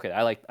style. Like, okay,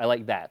 I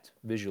like that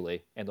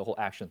visually and the whole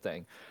action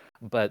thing.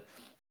 But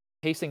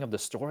pacing of the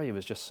story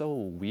was just so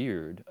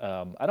weird.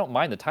 I don't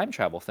mind the time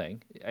travel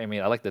thing. I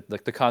mean, I like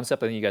the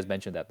concept. I think you guys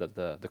mentioned that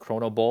the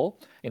Chrono Bowl.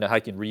 How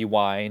you can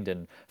rewind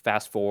and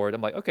fast forward.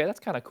 I'm like, okay, that's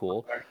kind of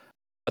cool.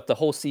 But the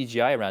whole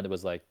CGI around it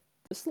was like,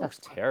 this looks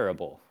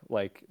terrible.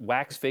 Like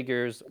wax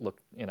figures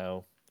look,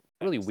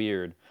 really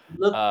weird.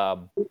 Look,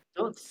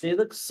 don't say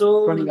look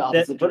so. Running the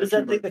opposite What is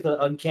that direction, thing? Like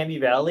the Uncanny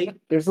Valley.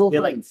 There's little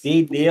They things.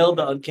 they nailed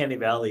the Uncanny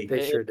Valley.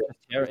 They sure did.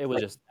 It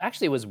was just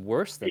actually it was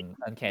worse than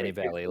Uncanny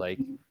Valley. Like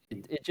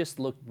it just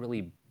looked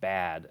really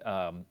bad.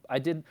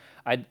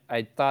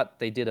 I thought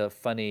they did a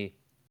funny.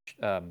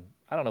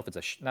 I don't know if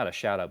it's not a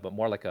shout out, but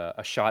more like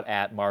a shot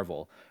at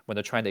Marvel when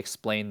they're trying to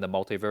explain the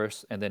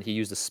multiverse, and then he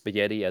used the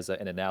spaghetti as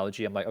an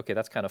analogy. I'm like, okay,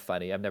 that's kind of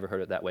funny. I've never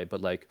heard it that way, but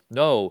like,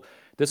 no,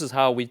 this is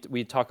how we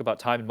talk about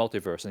time and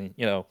multiverse,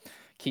 and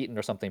Keaton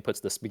or something puts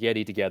the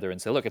spaghetti together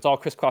and say, look, it's all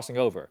crisscrossing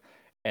over.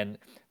 And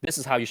this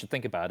is how you should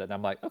think about it. And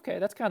I'm like, okay,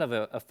 that's kind of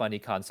a funny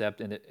concept.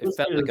 And it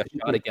felt like a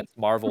shot against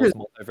Marvel's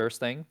multiverse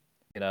thing,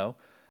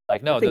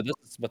 Like, no, this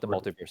is what the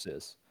multiverse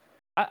is.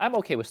 I'm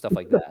okay with stuff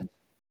like that.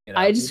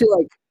 I just feel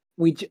like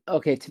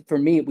for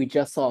me, we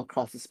just saw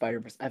Across the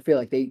Spider-Verse. I feel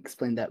like they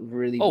explained that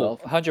really well.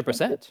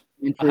 100%.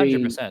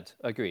 100%.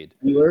 Agreed.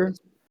 Viewers.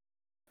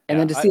 And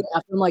then to Yeah, see it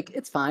after, I'm like,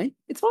 it's fine.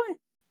 It's fine.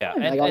 Yeah,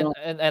 Fine. Like, I don't-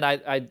 and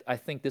I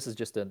think this is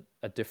just a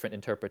different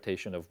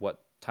interpretation of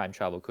what time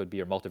travel could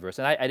be or multiverse.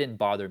 And I didn't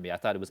bother me. I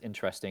thought it was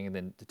interesting, and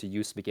then to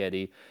use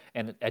spaghetti.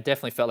 And I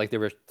definitely felt like they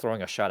were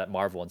throwing a shot at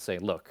Marvel and saying,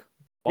 look,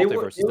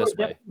 multiverse is this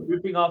way.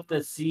 Ripping off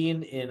the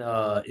scene in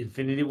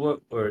Infinity War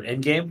or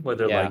Endgame where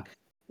they're Yeah. like,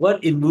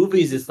 what in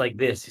movies it's like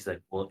this? He's like,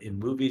 well, in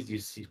movies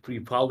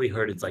you probably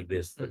heard it's like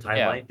this. The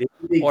timeline. They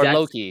do the Or exact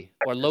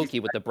Loki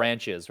with the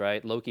branches,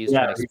 right? Loki's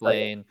Yeah, trying to he's like,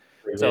 explain.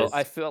 same So as-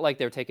 I feel like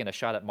they're taking a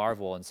shot at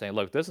Marvel and saying,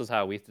 look, this is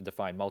how we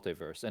define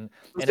multiverse. And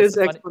Was it's his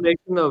funny-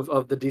 explanation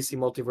of the DC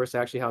multiverse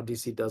actually how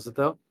DC does it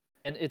though?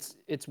 and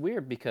it's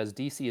weird because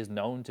DC is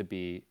known to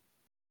be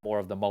more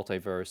of the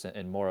multiverse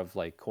and more of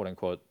like quote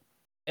unquote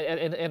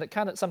and it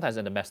kind of sometimes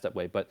in a messed up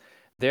way, but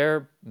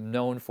they're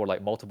known for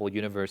like multiple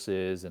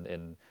universes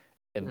and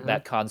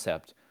that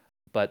concept.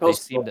 But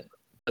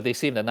they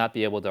seem to not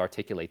be able to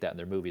articulate that in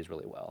their movies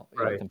really well.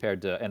 Right.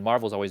 Compared to and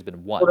Marvel's always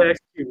been one. Well, they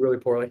execute really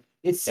poorly.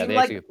 It Yeah, seemed they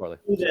like execute poorly.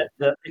 that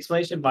the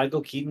explanation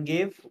Michael Keaton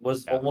gave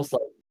was Yeah. almost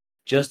like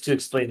just to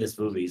explain this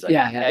movie. He's like,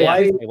 Yeah. Yeah, why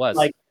it was.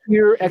 like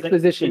Pure he's like,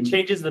 exposition. it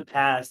changes the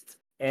past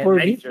And For,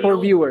 I for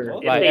viewer.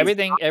 If Right.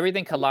 they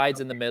Everything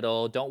collides in the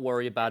middle. Don't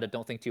worry about it.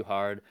 Don't think too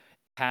hard.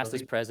 Past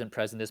is present,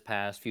 present is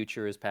past,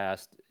 future is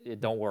past.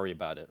 Don't worry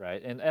about it,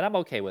 right? And I'm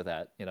okay with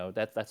that.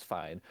 That's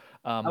fine.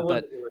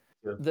 But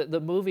the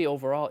movie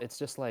overall, it's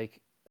just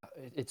like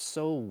it's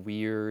so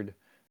weird.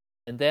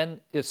 And then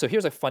so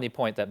here's a funny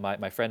point that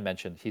my friend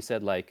mentioned. He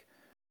said like,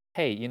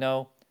 hey,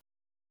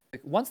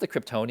 like, once the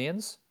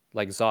Kryptonians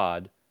like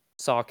Zod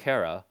saw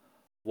Kara,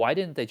 why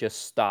didn't they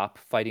just stop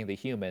fighting the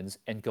humans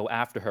and go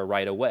after her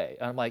right away?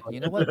 And I'm like, you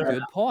know what?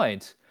 Good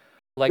point.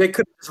 They Like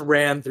could have just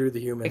ran through the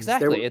humans.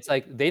 exactly. It's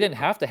like they didn't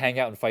have to hang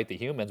out and fight the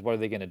humans. What are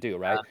they going to do,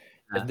 right?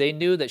 yeah. If they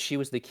knew that she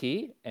was the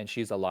key and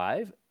she's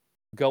alive,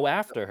 go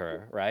after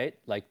her, right?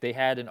 Like they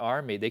had an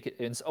army. They could.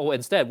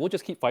 Instead, we'll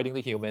just keep fighting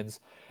the humans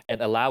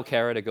and allow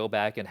Kara to go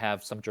back and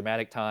have some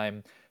dramatic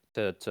time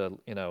to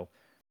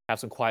have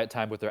some quiet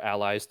time with their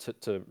allies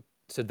to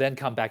then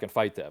come back and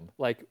fight them.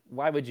 Like,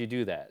 why would you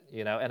do that?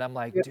 And I'm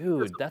like,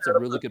 dude, that's a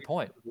really good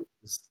point.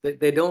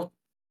 They don't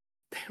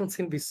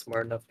seem to be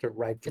smart enough to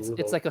write through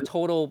It's those. like a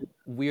total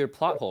weird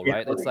plot hole, Yeah,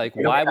 right? It's like,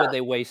 yeah. why would they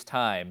waste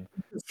time?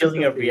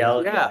 killing of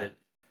reality. Yeah.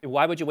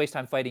 Why would you waste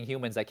time fighting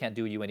humans that can't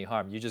do you any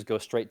harm? You just go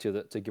straight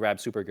to grab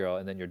Supergirl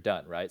and then you're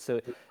done, right? So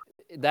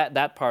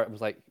that part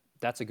was like,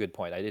 that's a good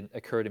point. It didn't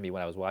occur to me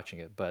when I was watching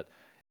it, but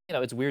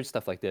it's weird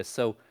stuff like this.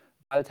 So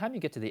by the time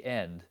you get to the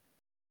end,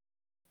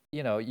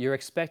 you're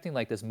expecting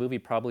like this movie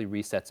probably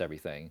resets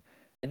everything.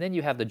 And then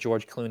you have the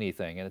George Clooney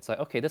thing, and it's like,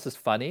 okay, this is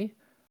funny,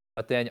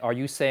 but then are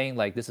you saying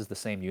like this is the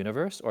same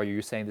universe, or are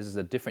you saying this is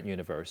a different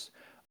universe?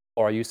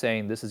 Or are you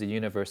saying this is a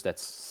universe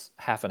that's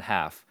half and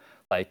half?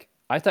 Like,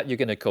 I thought you're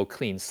gonna go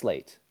clean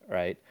slate,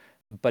 right?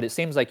 But it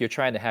seems like you're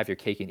trying to have your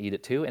cake and eat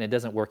it too, and it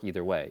doesn't work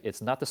either way.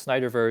 It's not the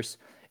Snyderverse,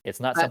 it's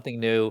not something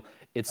new,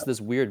 it's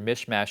this weird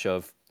mishmash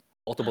of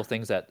multiple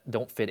things that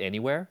don't fit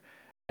anywhere.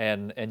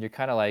 And you're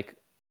kind of like,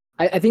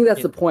 I think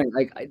that's the point.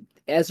 Like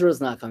Ezra's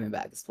not coming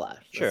back as Flash.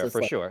 That's sure, just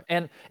for like- sure.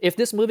 And if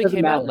this movie Doesn't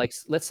came out matter. like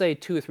let's say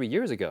 2 or 3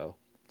 years ago,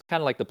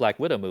 kind of like the Black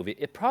Widow movie,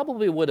 it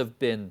probably would have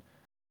been,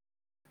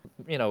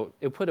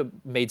 it would have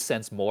made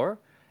sense more,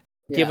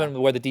 Yeah. given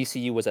where the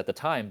DCU was at the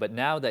time. But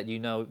now that you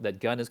know that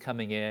Gunn is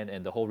coming in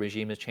and the whole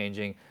regime is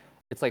changing,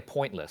 it's like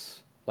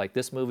pointless. Like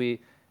this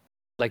movie,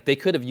 like they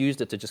could have used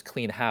it to just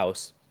clean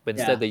house, but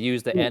instead Yeah. they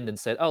used the end and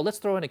said, "Oh, let's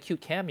throw in a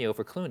cute cameo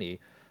for Clooney."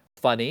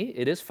 Funny,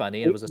 it is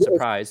funny. It was a It's-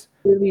 surprise.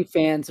 Really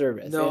fan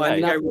service. No, It I has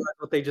think I nothing- realized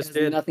what they just has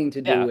did. nothing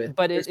to do Yeah, with.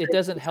 but it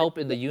doesn't help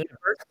in the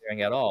universe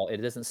at all. It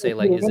doesn't say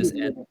like, is this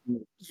end?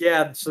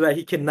 Yeah, so that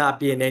he cannot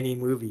be in any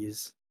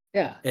movies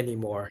Yeah.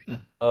 anymore. I guess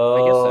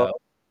Oh, so.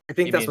 I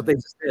think You that's what mean-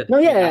 they just did. No,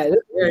 yeah, Affleck?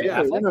 yeah,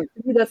 Yeah, no,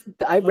 no, that's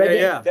I read yeah, that.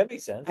 yeah. that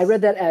makes sense. I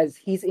read that as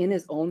he's in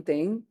his own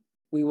thing.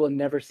 We will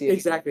never see it.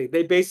 Exactly.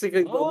 They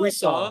basically what we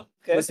saw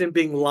was him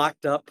being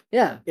locked up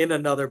Yeah. in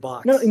another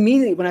box. No,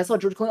 immediately when I saw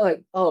George Clooney,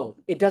 like, oh,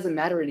 it doesn't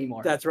matter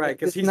anymore. That's right,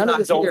 because he's none of not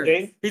this here.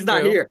 here. He's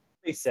not True. here.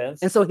 Makes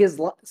sense. And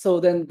so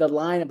then the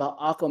line about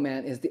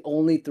Aquaman is the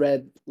only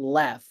thread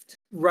left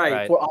Right.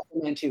 Right. for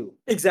Aquaman 2.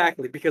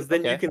 Exactly. Because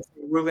then you Okay. can see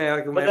Ruben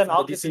Aquaman but then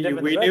from the Aquaman's a DCU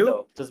different we thread, knew,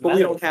 though. Doesn't but we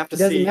matter. don't have to It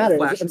doesn't see matter.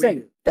 Flash I'm we saying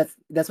knew.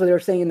 that's what they were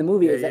saying in the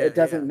movie is Yeah, that yeah, it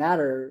doesn't yeah.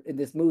 matter in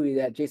this movie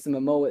that Jason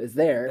Momoa is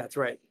there. That's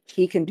right.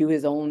 He can do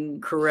his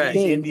own Correct.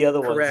 He's thing in the other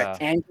one. Correct.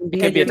 and can It be,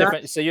 can be a you're not-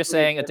 different. So you're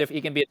saying he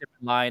can be a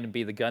different line and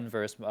be the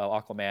Gunverse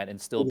Aquaman and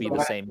still be the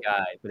Exactly. same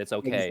guy, but it's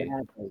okay.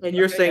 Exactly. And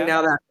you're Okay, saying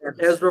yeah. now that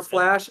Ezra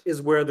Flash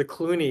is where the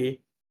Clooney,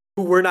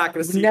 who we're not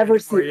going to see Never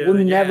see. anymore yet We'll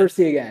again, never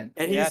see again.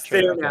 and Yeah, he's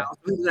true, there okay. now.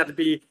 He doesn't have to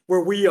be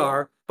where we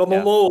are, but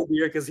Yeah. Momoa will be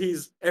here because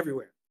he's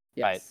everywhere.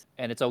 Right, Yes.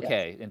 and it's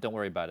okay, and don't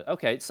worry about it.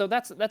 Okay, so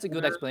that's a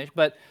good explanation,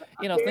 but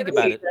think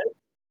about it.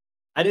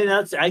 I didn't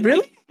answer.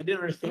 Really? I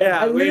didn't understand.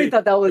 Yeah, I literally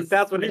thought that was. If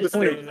that's what he was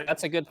saying.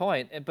 That's a good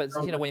point. But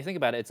when you think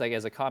about it, it's like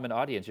as a common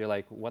audience, you're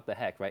like, what the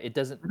heck, right? It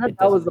doesn't. I thought It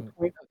that was the doesn't.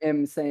 point of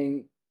him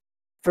saying,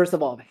 first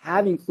of all,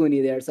 having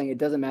Clooney there, saying it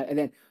doesn't matter, and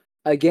then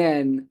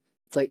again,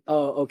 it's like,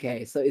 oh,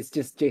 okay, so it's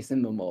just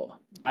Jason Momoa.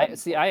 I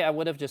see. I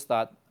would have just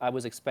thought I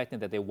was expecting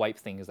that they wipe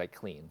things like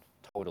clean,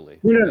 totally.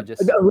 No, I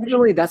just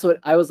originally that's what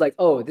I was like.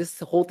 Oh, this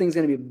whole thing's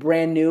gonna be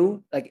brand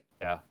new. Like,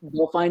 Yeah.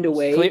 they'll find a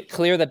way.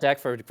 clear the deck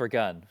for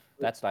Gunn.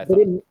 That's what I But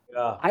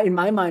thought. Yeah. in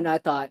my mind, I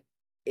thought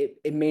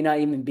it may not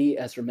even be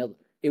Ezra Miller.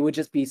 It would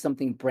just be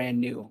something brand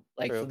new.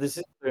 Like, True. So this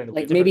is like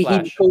different maybe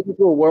Flash. he goes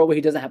into a world where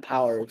he doesn't have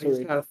power. I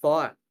just had a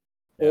thought.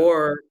 Yeah.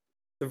 Or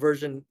the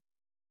version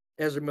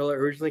Ezra Miller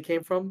originally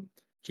came from,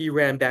 he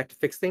ran back to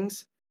fix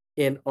things.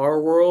 In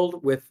our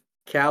world with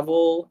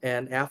Cavill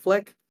and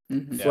Affleck,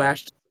 Mhm. Yeah.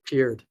 Flash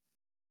disappeared.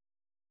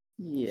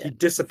 Yeah, He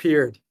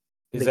disappeared.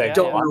 He's They like,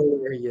 don't yeah. know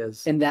where he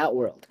is. in that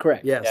world,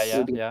 correct. Yes.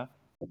 Yeah.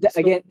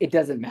 Again, it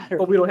doesn't matter.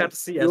 But we don't have to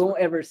see You Ezra. won't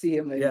ever see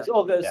him. Yeah. So,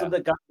 okay, so Yeah.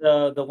 the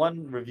guy, the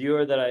one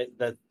reviewer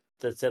that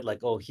said like,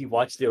 oh, he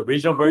watched the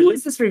original Who version.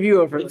 is this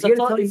reviewer for? It's You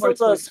gotta tell me more a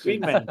questions.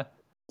 Screenman.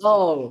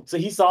 Oh, So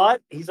he saw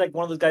it. He's like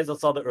one of those guys that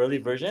saw the early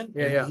version.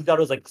 Yeah, and yeah. He thought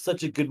it was like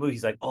such a good movie.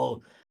 He's like,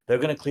 oh, they're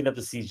gonna clean up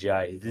the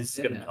CGI. This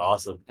is gonna be Yeah.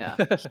 awesome. yeah.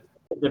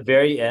 At the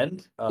very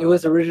end, It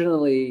was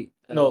originally.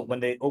 no, when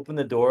they open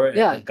the door and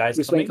Yeah, the guy's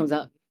Bruce Wayne coming, comes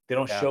out. they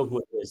don't Yeah. show who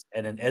it is,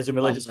 and then Ezra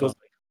Miller Oh, just no. goes,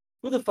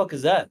 who the fuck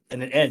is that?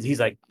 And it ends. He's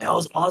like, that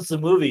was an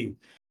awesome movie.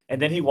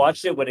 And then he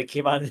watched it when it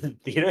came out in the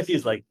theater.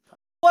 He's like,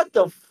 what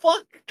the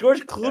fuck?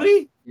 George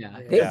Clooney? Yeah. Yeah.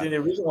 They, Because in the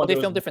original Well, one, they there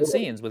was filmed different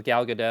scenes with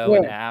Gal Gadot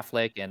and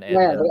Affleck and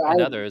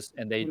others,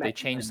 and they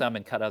changed some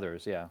and cut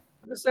others. Yeah,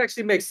 This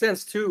actually makes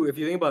sense too if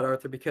you think about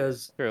Arthur,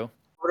 because true.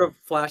 part of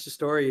Flash's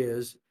story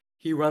is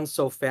he runs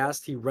so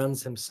fast he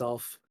runs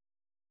himself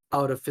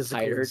out of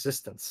physical Tired.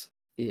 existence.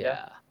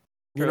 yeah.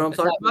 You know what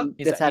I'm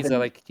talking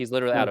about? He's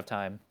literally out of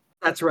time.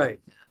 That's right.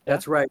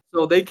 That's right.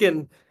 So they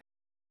can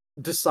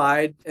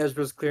decide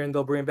Ezra's clear and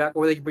they'll bring him back,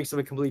 or they can bring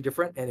something completely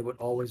different, and it would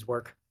always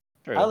work.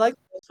 True. I like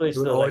this way It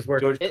would still. always Like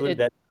work. George Clooney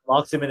that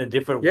locks him in a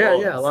different Yeah,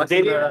 world. yeah, locks They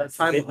him in a didn't-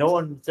 time no box.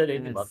 one said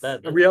anything about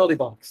that. A reality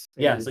box.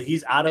 Yeah, so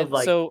he's out of And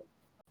like, so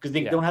because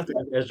they yeah. don't have to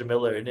have Ezra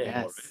Miller in it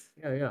anymore. Yes.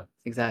 Yeah, yeah.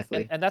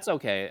 Exactly. and that's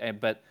okay.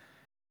 But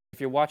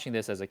if you're watching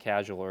this as a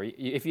casual, or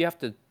if you have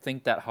to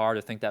think that hard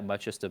or think that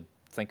much just to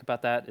think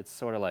about that, it's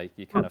sort of like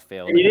you kind of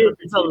failed. It is.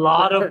 It's a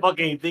lot of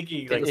fucking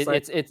thinking. Like,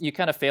 It's you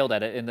kind of failed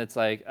at it, and it's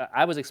like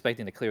I was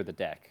expecting to clear the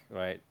deck,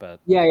 right? But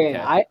Yeah. okay.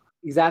 I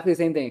exactly the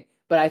same thing.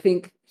 But I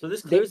think so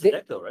this clears the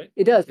deck though, right?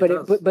 it does. It But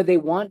does. but they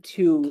want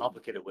to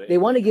Complicated way. they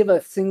want to give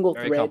a single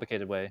Very thread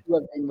complicated way. to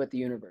have been with the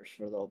universe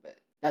for a little bit.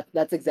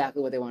 That's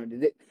exactly what they want to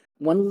do.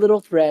 One little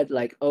thread,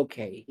 like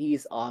okay,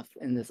 he's off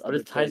in this but other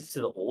it ties place.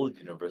 to the old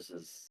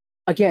universes.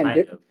 Again,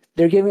 Kind of.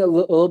 they're giving a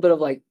little bit of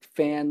like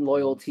fan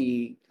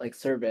loyalty, like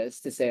service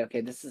to say,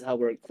 okay, this is how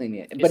we're cleaning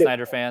it. Hey, But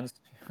Snyder fans.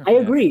 I Yeah.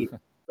 agree.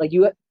 Like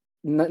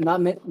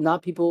not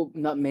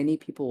many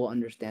people will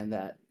understand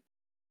that.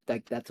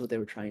 Like that's what they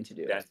were trying to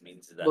do. That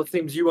means that. Well, it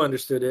seems you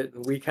understood it,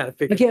 and we kind of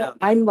figured it Again, out.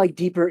 I'm like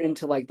deeper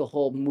into like the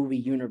whole movie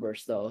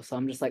universe though, so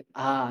I'm just like,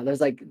 there's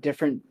like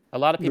different. A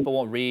lot of people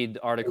won't read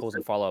articles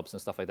and follow-ups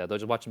and stuff like that. They'll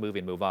just watch a movie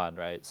and move on,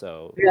 right?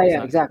 So Yeah, it's yeah,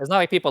 not, exactly. It's not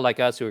like people like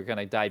us who are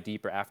gonna dive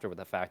deeper after with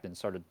the fact and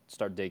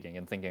start digging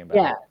and thinking about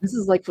Yeah, it. this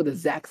is like for the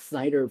Zack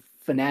Snyder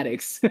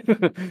fanatics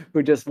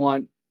who just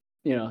want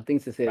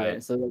things to say about Right.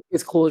 it. So like,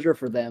 it's closure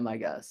for them, I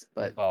guess.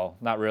 But Well,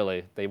 not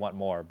really. They want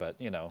more, but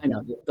I know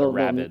they're they'll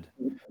rabid.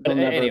 they'll But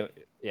never. anyway,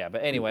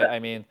 But anyway, I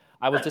mean,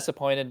 I was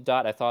disappointed.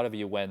 Dot. I thought of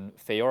you when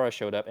Feora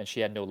showed up and she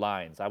had no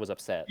lines. I was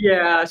upset.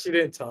 Yeah, she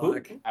didn't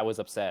talk. I was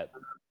upset.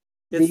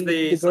 It's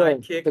the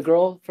sidekick. the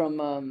girl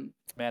from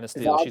Man of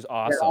Steel. She's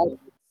awesome.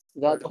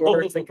 That's The Oh,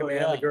 person in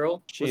command, yeah. the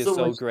girl. She Well, is so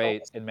so much-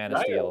 great in Man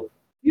of Steel.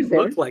 She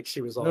looked like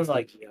she was No, also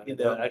like in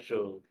the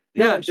actual.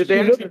 Yeah, did they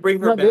actually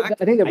bring her back?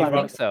 I think they I brought her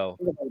think back. so.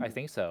 I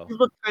think so. She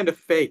looked kind of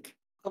fake.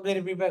 How come they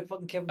didn't bring back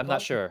fucking Kevin? I'm not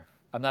Costner? sure.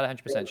 I'm not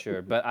 100%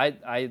 sure, but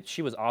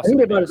she was think awesome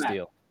they in Man brought of her back.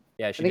 Steel.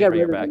 Yeah, she I think did I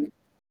bring her read back.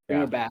 bring Yeah.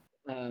 her back.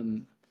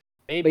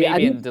 Maybe, But yeah, I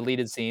in think-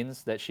 deleted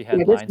scenes that she had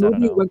Yeah, this lines. I don't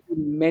movie know. went through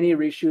many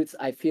reshoots.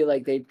 I feel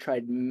like they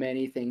tried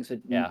many things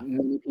with Yeah.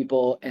 many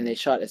people, and they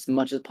shot as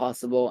much as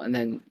possible, and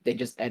then they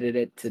just edited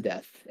it to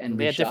death and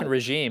They had different reshot.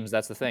 regimes.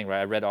 That's the thing, right?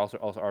 I read also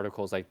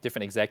articles like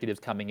different executives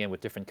coming in with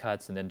different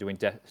cuts and then doing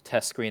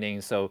test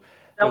screenings. So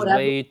there was what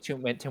way too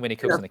many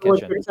cooks in the So what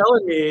kitchen. you're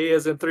telling me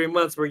is in 3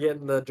 months we're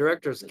getting the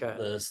director's cut.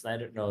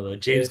 The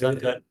James Gunn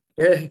cut.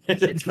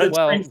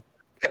 Well,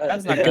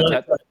 Gunn's not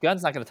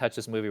Yeah. gonna touch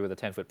this movie with a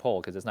 10-foot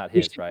pole because it's not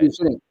his, right? You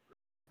shouldn't.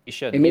 He It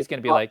shouldn't. made He's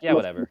gonna be like, yeah,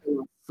 whatever.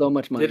 So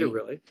much money. Did it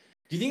really?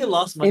 Do you think it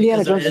lost money Indiana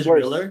because of Jones is Ezra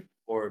worse. Miller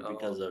or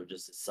because of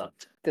just it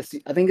sucked?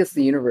 I think it's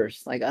the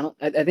universe. Like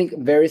I think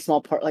very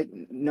small part. Like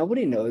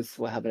nobody knows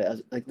what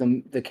happened. Like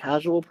the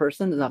casual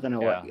person is not gonna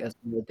know what Yeah.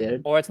 Ezra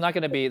did. Or it's not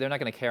gonna be. They're not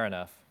gonna care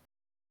enough.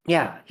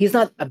 Yeah, he's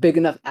not a big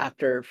enough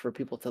actor for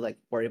people to like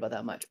worry about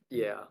that much.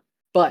 Yeah.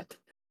 But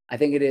I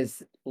think it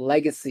is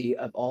legacy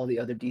of all the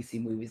other DC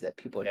movies that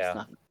people are Yeah.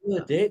 just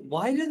not.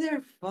 Why do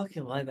their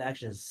fucking live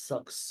action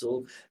suck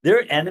so?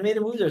 Their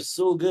animated movies are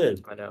so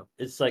good. I know.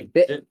 It's like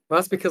They- they're- Well,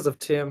 that's because of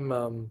Tim.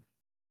 Oh,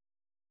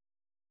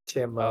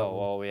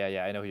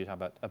 yeah. I know who you're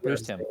talking about.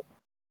 Bruce Tim.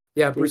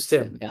 Yeah, Bruce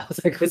Tim. Yeah, I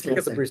was like, It's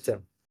because of Bruce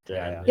Tim. they're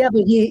Yeah. animated. Yeah,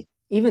 but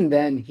even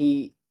then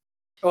he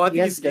Oh, I He think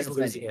has he's different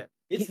losing medium. it.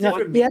 It's no,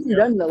 different. he hasn't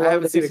medium. done a I lot of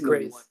haven't the seen a recent great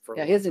movies. one for a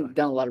Yeah, long he hasn't time.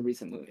 done a lot of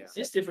recent movies.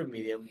 It's different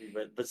medium,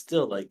 but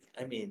still, like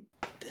I mean,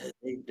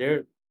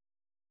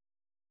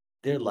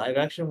 their live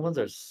action ones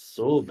are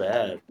so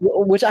bad.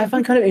 Which I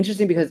find kind of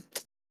interesting because,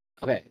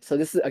 okay, so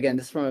this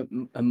is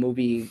from a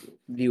movie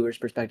viewer's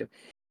perspective.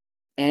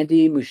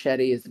 Andy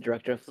Muschietti is the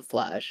director of The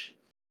Flash.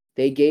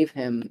 They gave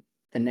him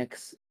the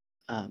next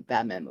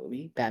Batman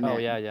movie. Batman. Oh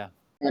yeah.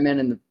 Batman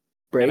and the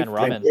Brave. Batman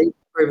Robin.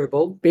 Brave and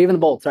Bold. Brave and the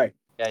Bold. Sorry.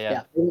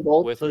 Yeah. Brave and the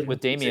Bold. With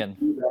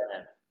Damien.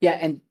 Yeah,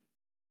 and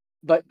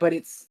but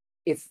it's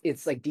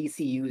like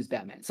DCU's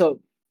Batman. So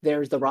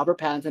there's the Robert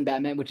Pattinson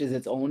Batman, which is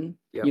its own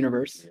Yep.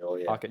 universe. Oh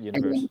yeah. Pocket And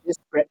universe. then this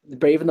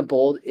Brave and the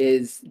Bold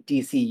is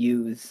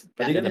DCU's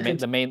Are they Batman.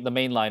 gonna The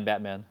mainline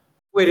Batman.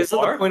 Wait, isn't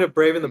the Are? point of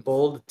Brave and the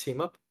Bold to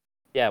team up?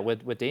 Yeah,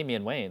 with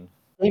Damian Wayne,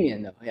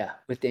 Damien though, yeah,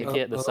 with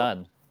Damien. the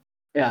son.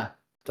 Yeah.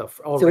 So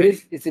So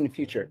it's in the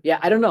future. Yeah,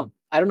 I don't know.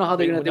 I don't know how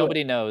they're gonna do it.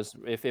 Nobody knows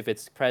if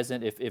it's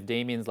present, if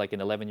Damien's like an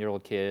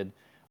 11-year-old kid,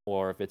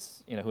 or if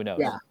it's who knows.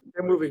 Yeah.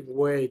 They're moving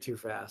way too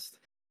fast.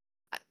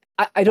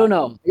 I don't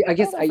know. I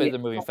guess I don't know if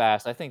they're moving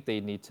fast. I think they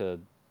need to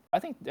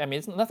I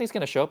mean, nothing's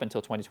going to show up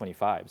until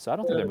 2025, so I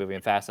don't think they're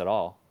moving fast at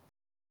all.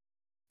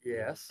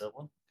 Yes, That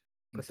one?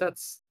 but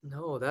that's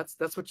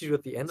what you do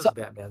at the end So- of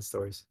the Batman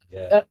stories.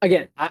 Yeah.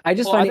 Again, I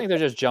just Well, I find think they're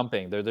just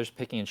jumping. They're just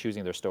picking and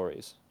choosing their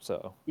stories.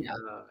 So Yeah.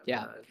 Uh,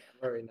 Yeah.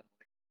 Very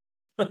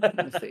nice.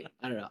 Let's see.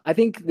 I don't know. I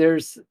think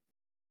there's.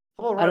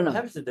 Oh, I don't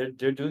Robert know. Pattinson,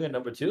 they're doing a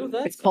number 2 of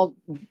that? It's called.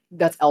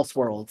 That's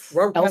Elseworlds.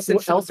 Robert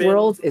Pattinson should have been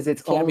Elseworlds is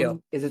its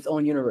cameo.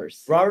 own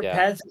universe. Robert Yeah.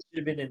 Pattinson should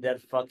have been in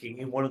that fucking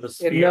in one of the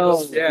spheres.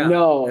 No, Yeah,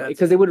 no, that's-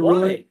 because it would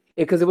ruin. Why?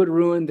 Because it would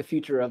ruin the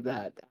future of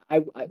that. No,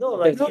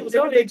 like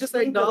there's- they just include the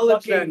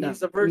acknowledge that fucking-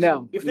 he's a virgin.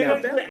 No. If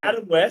they're gonna do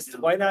Adam West,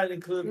 why not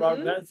include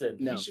Robert Mhm. Pattinson?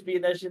 No. He should be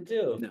in that shit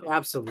too. No.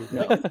 Absolutely.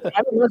 No,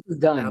 Adam West is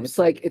done. It's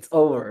like it's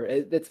over.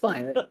 It's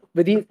fine.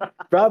 But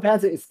Robert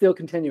Pattinson is still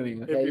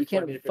continuing. It'd Okay, be you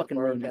can't funny if fucking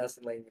Robert ruin it.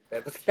 Pattinson laying in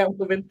bed with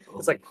Catwoman.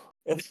 It's like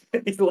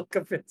he's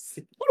looking up and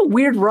see. What a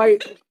weird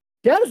right.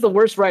 That is the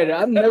worst writer.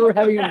 I'm never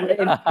having him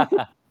written.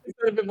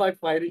 Instead of him like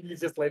fighting, he's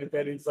just laying in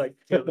bed and he's like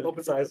open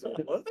his eyes.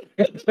 What?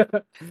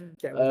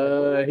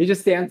 Catwoman's He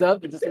just stands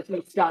up and just looks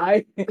at the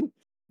sky.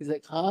 He's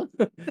like, huh?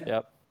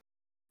 Yep.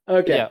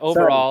 Okay. Yeah. so-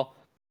 Overall,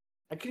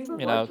 I can't even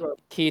you watch know,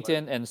 Robert-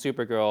 Keaton and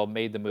Supergirl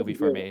made the movie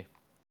for me,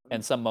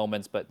 in some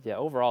moments. But yeah,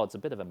 overall, it's a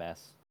bit of a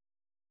mess.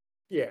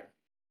 yeah.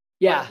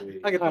 yeah.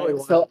 I can All totally right,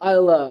 watch so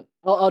it.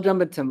 I'll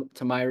jump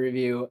into my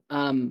review.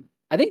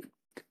 I think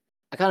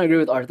I kind of agree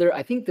with Arthur.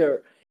 I think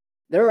there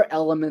are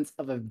elements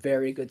of a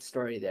very good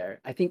story there.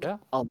 I think Yeah.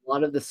 a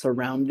lot of the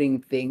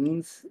surrounding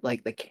things,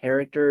 like the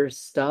character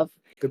stuff,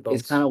 Good is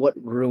bones. kind of what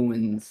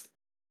ruins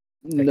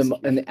and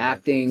Execution, the yeah.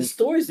 acting. The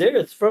story's there.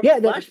 It's from Yeah,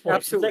 Flashpoint.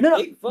 absolutely. It's like No,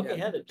 they fucking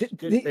yeah. had a The-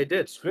 good the- They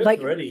did. script like-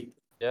 already.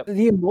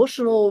 The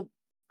emotional,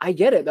 I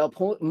get it.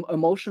 The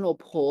emotional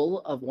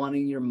pull of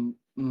wanting your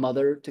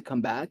mother to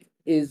come back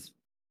is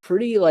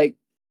pretty like It's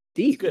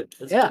deep. good.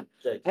 It's Yeah.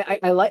 good.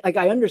 I like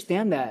I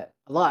understand that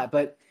a lot,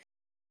 but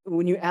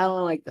when you add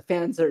on like the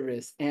fan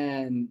service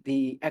and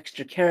the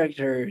extra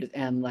characters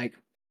and like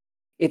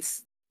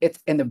it's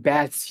and the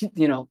bad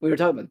we were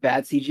talking about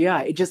bad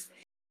CGI,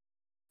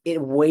 it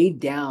weighed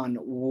down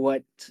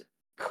what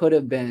could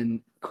have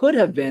been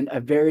a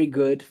very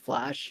good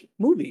Flash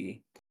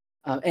movie.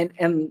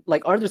 And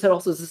like Arthur said,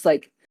 also, it's just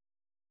like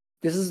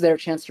this is their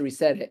chance to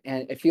reset it,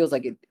 and it feels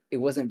like it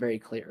wasn't very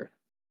clear.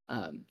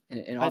 And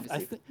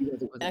obviously, thi- it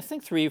And I wasn't.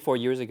 think 3 or 4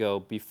 years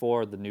ago,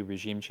 before the new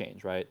regime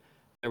change, right,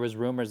 there was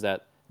rumors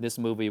that this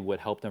movie would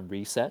help them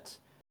reset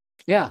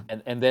Yeah,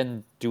 and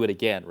then do it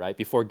again, right,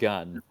 before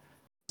Gunn.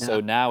 So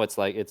Yeah. now it's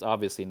like it's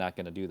obviously not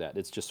going to do that.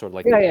 It's just sort of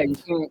like yeah, the yeah.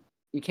 end.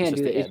 You can't just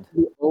do the that. It end.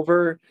 should be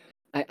over.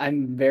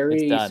 I'm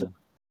very. It's done.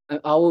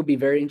 I will be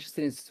very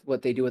interested in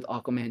what they do with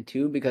Aquaman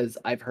 2 because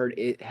I've heard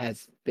it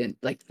has been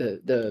like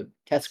the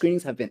test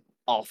screenings have been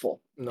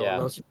awful. No, Yeah.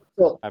 no,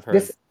 So I've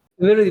this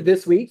literally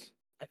this week.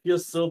 I feel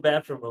so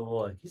bad for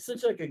Momoa. He's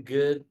such like a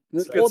good.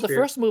 This- good Well, the spirit.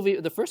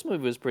 first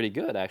movie was pretty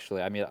good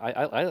actually. I mean,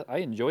 I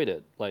enjoyed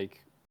it. Like,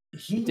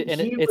 He, and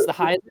he it's was- the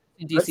highest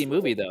DC That's-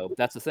 movie though.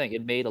 That's the thing.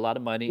 It made a lot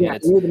of money, Yeah,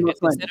 and it made the most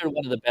it's money. considered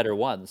one of the better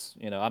ones.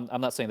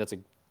 I'm not saying that's a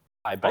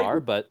high bar,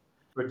 but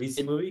for a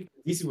DC movie.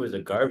 DC movies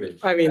are garbage.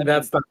 I mean,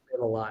 that's not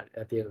saying a lot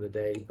at the end of the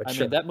day, but I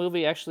sure. mean that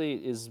movie actually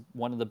is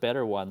one of the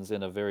better ones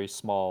in a very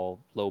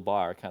small, low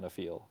bar kind of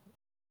feel.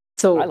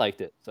 So I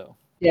liked it. So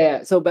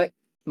yeah. So but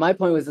my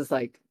point was just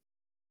like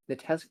the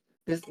test.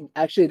 This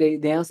actually they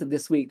announced it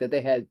this week that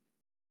they had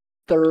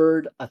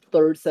a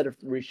third set of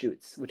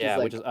reshoots, which yeah,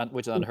 is like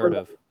which is unheard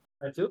of.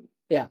 That too.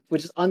 yeah,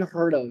 which is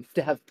unheard of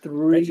to have That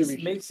three just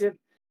reshoots. makes it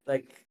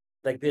like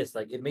this.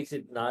 Like it makes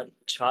it not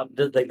chopped.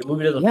 Like the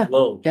movie doesn't Yeah,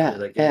 flow. Yeah,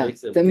 Like it yeah.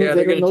 makes it. That means yeah,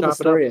 they they're don't gonna know the chop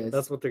it story up. is.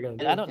 That's what they're gonna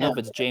do. And I don't know Yeah. if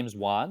it's James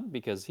Wan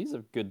because he's a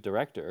good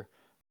director.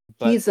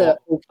 But He's a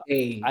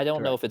okay. I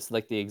don't know director. if it's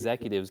like the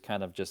executives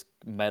kind of just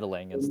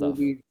meddling and The stuff.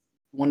 movie,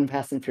 One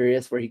Fast and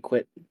Furious where he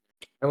quit.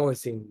 I've only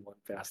seen one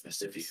Fast and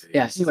Furious.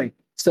 Yeah. Anyway,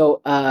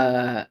 so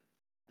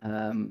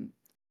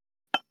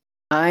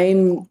I'm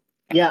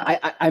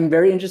I'm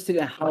very interested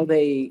in how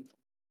they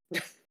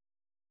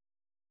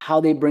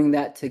bring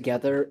that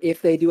together,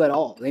 if they do at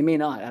all. They may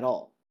not at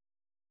all.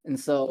 And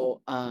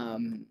so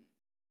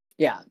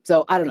yeah,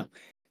 so I don't know.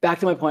 Back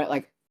to my point,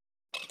 like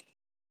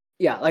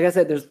yeah, like I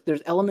said,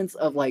 there's elements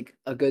of like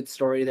a good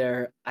story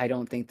there. I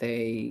don't think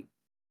they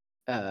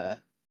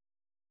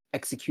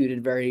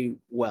executed very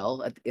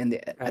well at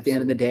the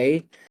end of the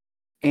day.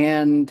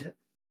 And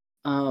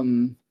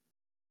to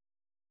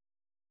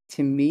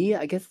me,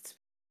 I guess it's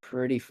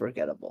pretty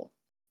forgettable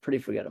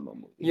movie.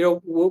 You know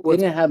They what?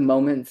 didn't have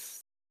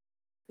moments.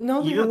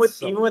 No, Even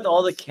with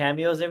all the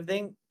cameos and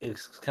everything,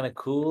 it's kind of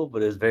cool,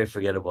 but it was very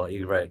forgettable.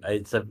 You're right.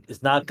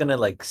 It's not gonna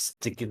like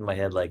stick in my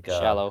head like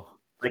Shallow.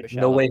 like Very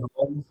No shallow. Way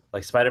Home,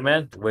 like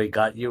Spider-Man, where it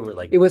got you. Were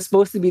like It was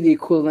supposed to be the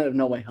equivalent of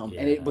No Way Home,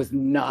 and it Yeah. was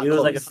not. it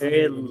was like a close.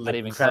 very Not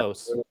even crap-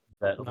 close.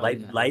 that Oh, light,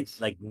 yeah. light,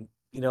 like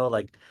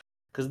like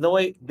because No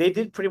Way they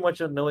did pretty much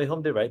what No Way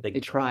Home did, right? They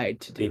tried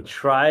to They do.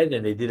 tried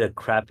and they did a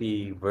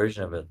crappy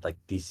version of it, like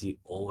DC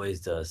always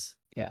does.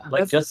 Yeah. Like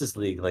That's- Justice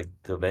League, like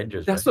the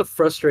Avengers. That's right? what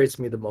frustrates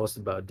me the most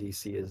about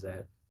DC is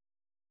that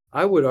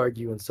I would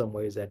argue in some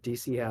ways that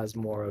DC has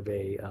more of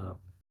a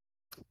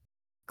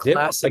They have,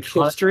 classic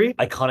iconic- history,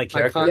 iconic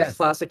characters. iconic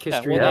classic Yeah,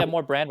 history. well, they yeah. have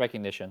more brand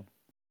recognition.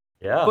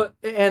 Yeah. But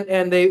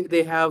and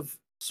they have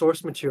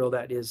source material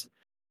that is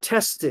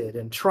tested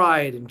and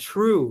tried and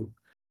true,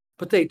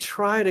 but they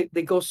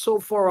go so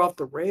far off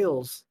the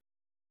rails.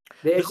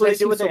 They Look what they did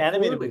execute with so the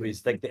animated poorly.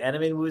 movies. Like the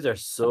animated movies are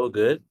so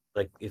good.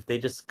 Like if they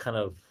just kind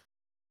of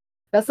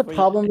That's the Well,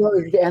 problem though.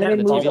 Is the And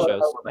animated the movies TV are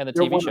shows. And the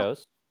they're TV one-off.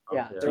 shows. Yeah,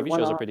 Yeah. they're TV shows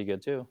are one-off, pretty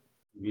good too.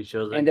 TV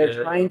shows, and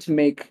they're trying to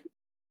make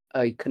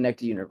a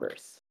connected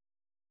universe.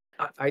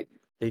 I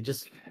they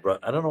just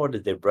I don't know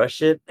what they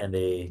brush it and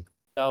they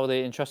No,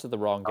 they entrusted the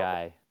wrong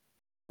guy,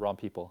 wrong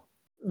people.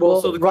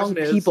 well, so the wrong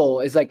question is, people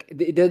is like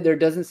there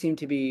doesn't seem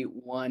to be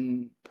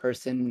one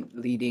person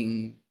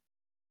leading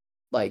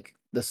like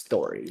the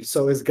stories.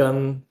 so is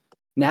Gunn.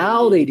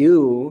 Now they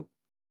do.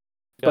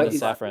 Gun But and it's-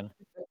 Saffron.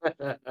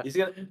 he's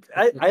gonna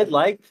I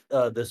liked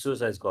the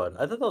Suicide Squad.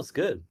 I thought that was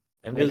good.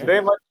 And it was Okay.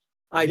 very much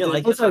I You didn't did.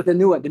 like Oh, sorry, the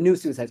new one, the new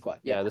Suicide Squad.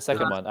 Yeah, the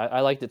second one.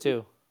 I liked it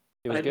too.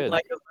 It was I didn't good.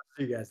 like it as much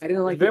as you guys. I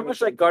didn't like very it.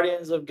 much like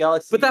Guardians of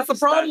Galaxy. But that's the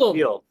style problem.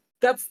 feel.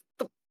 That's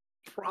the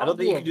problem. I don't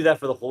think you can do that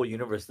for the whole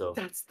universe though.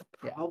 That's the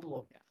Yeah.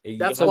 problem. You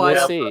That's So have to why we'll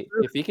have- see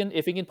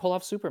if he can pull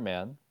off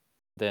Superman,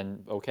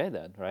 then okay,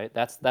 then right.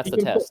 That's the can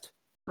pull- test,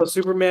 So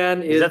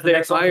Superman is that the their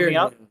next one Iron coming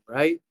out? Man,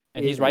 right?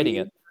 and he's writing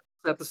it.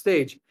 At the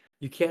stage.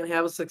 You can't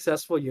have a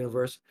successful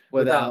universe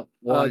Without a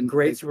one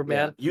great big-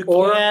 Superman You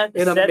or can't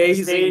an set the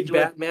amazing stage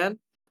with- Batman.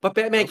 But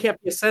Batman can't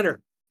be a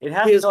center. It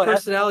has His no, it has-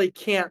 personality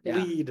can't Yeah.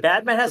 lead.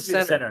 Batman has the to be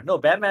the center. center. No,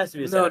 Batman has to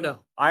be the No, center. no.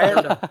 Iron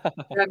No.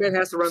 Batman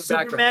has to run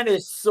background. Superman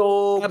is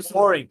so Absolutely.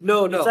 boring.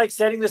 No, no. It's like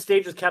setting the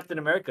stage with Captain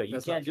America. You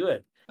That's can't not do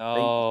it.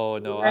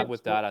 No, I'm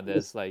with that on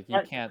this. Like you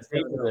can't.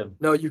 Stage with him.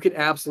 No, you can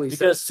absolutely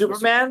Because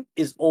Superman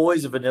is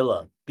always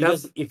vanilla.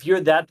 Because if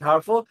you're that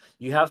powerful,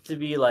 you have to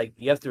be like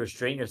you have to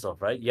restrain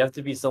yourself, right? You have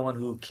to be someone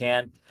who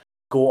can't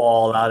go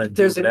all out and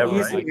There's do an whatever.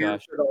 easy right? gosh.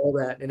 answer to all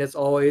that, and it's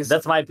always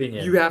That's my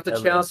opinion. you have to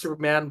at challenge least.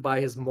 Superman by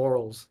his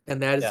morals,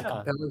 and that is a Yeah.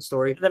 compelling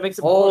story That makes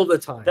it all boring. the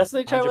time. That's what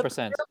they try with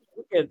 100%.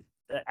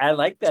 I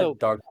like that So-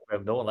 dark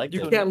Superman. No one liked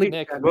You it. can't leave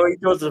Nick, Batman. Bro, he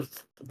throws a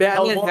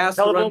Batman telephone- has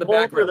to run the telephone pole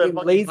for background. the Fucking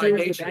fucking Laser is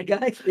the nation. bad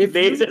guy. If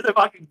Laser you, the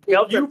fucking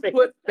if you face.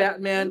 put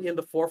Batman in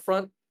the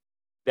forefront,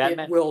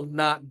 Batman. it will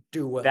not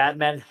do well.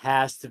 Batman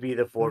has to be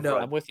the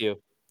forefront. I'm with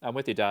you.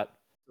 Dot.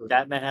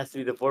 Batman has to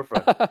be the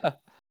forefront.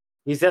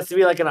 He has to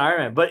be like an Iron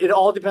Man, but it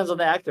all depends on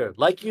the actor.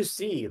 Like you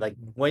see, like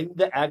when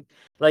the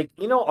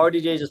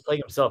RDJ is just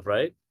playing himself,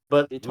 right?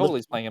 But He totally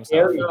is playing himself.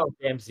 area of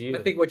the MCU.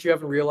 I think what you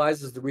haven't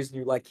realized is the reason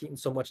you like Keaton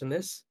so much in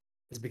this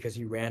is because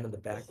he ran in the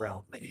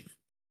background.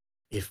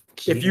 if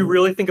If you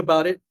really think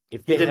about it,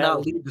 if he they did had-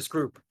 not lead this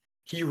group.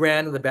 He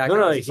ran in the no,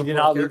 background. no, as a he did supporting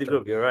not lead the character.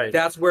 group. You're right.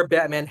 That's where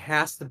Batman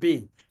has to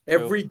be.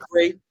 Every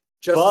great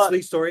Justice But-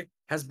 League story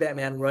has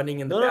Batman running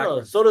in the No, no, background.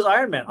 no. So does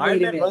Iron Man. Wait Iron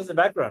a Man minute. runs in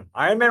the background.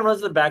 Iron Man runs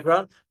in the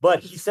background, but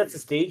he sets the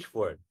stage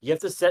for it. You have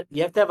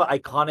to have an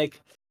iconic,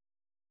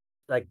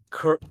 like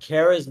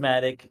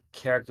charismatic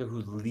character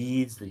who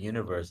leads the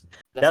universe.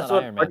 That's not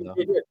what Iron Man though.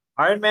 RDJ did.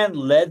 Iron Man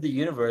led the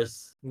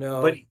universe,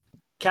 No, but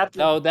Captain.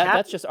 No, Cap-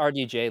 that's just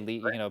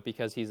RDJ,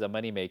 because he's a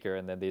moneymaker,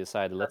 and then they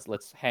decided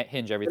let's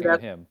hinge everything on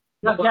him.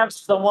 you have to have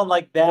someone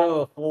like that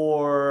No.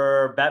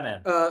 for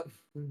Batman. uh,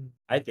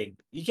 I think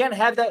you can't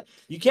have that.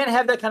 You can't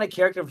have that kind of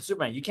character for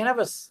Superman. You can't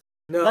have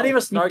no, not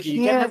even snarky.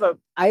 You can't have a.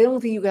 I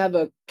don't think you can have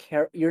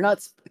a You're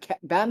not.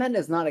 Batman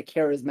is not a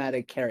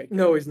charismatic character.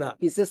 no, he's not.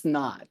 He's just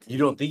not. You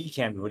don't think he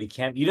can be, but he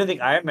can't. You don't think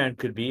Iron Man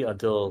could be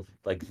until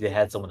like they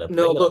had someone that played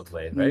No, that look,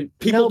 way, right?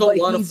 People No, don't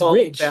but want to he's follow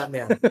rich.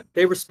 Batman.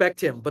 They respect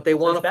him, but they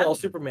want to That's follow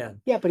Batman.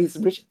 Superman. Yeah, but he's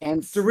rich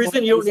and The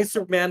reason you don't need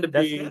Superman to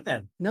That's be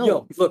Batman. No,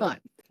 Yo, he's look, not.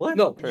 What?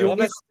 no, True. you don't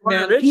need He's smart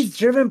and Superman. rich. He's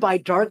driven by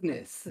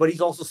darkness. But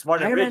he's also smart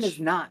and Iron Man rich. is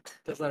not.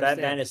 Doesn't Batman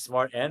understand. is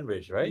smart and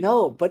rich, right?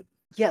 No, but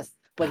yes,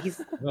 but he's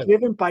Right.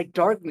 driven by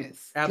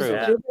darkness. Absolutely.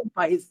 He's driven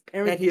by his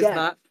parents' And he's death.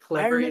 not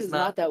clever. Iron Man He's is not.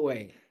 not that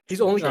way. He's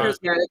only No.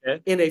 charismatic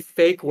Okay. in a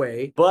fake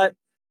way But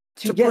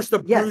to yes, push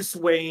the yes, Bruce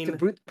Wayne to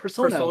brute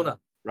persona. persona.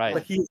 Right,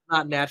 But he's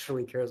not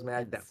naturally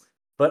charismatic that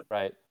way.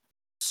 right.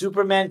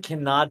 Superman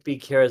cannot be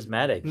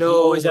charismatic. No, he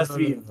always no, has no,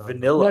 to be no, no.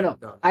 vanilla.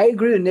 No. I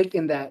agree with Nick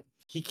in that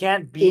He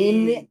can't be.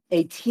 in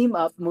a team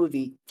up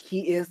movie,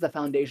 he is the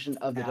foundation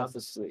of the Ab-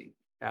 Justice League.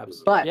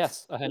 Absolutely. But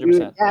Yes, I agree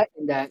with 100%. that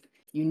in that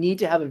you need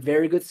to have a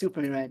very good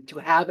Superman to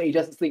have a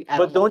Justice League. At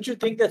But all. don't you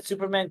think that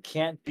Superman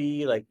can't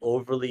be like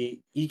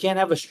overly? He can't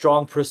have a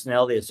strong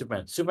personality as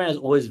Superman. Superman is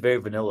always very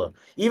vanilla.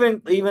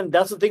 Even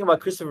that's the thing about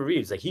Christopher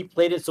Reeves. Like he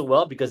played it so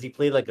well because he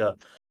played like a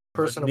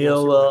Personable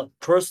vanilla,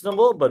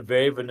 personable but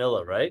very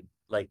vanilla, right?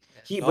 Like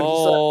he. But he's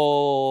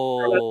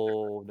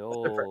Oh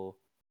no.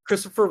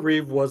 Christopher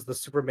Reeve was the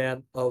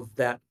Superman of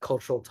that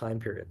cultural time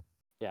period.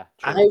 Yeah.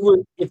 I True.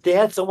 would if they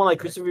had someone like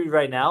Christopher Reeve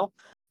right now,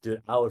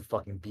 dude. I would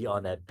fucking be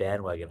on that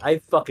bandwagon. I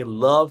fucking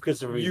love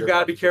Christopher Reeve. You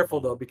gotta be careful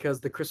though, because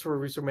the Christopher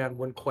Reeve Superman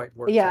wouldn't quite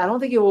work. Yeah, I don't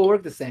think it will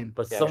work the same.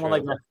 But Yeah, someone true.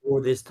 like that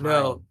for this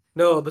time.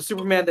 No, the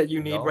Superman that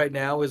you need No? right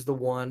now is the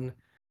one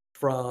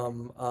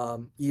from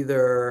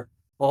either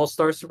All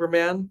Star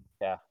Superman,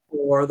 Yeah.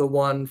 or the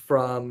one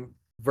from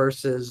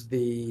versus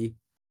that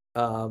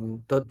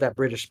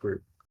British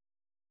group.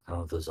 I don't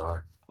know what those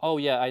are. Oh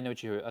yeah, I know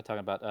what you're talking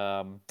about.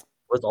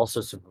 Was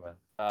also Superman.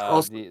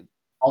 Also-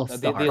 All the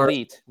star.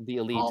 elite, the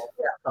elite,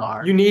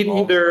 All-star. You need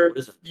All-Star. either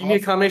This is you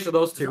need a combination of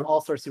those two,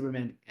 All-star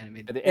Superman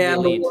animated. the and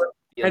the elite, one-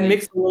 the and elite.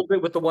 mix a little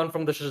bit with the one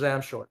from the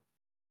Shazam short.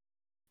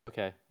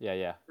 Okay,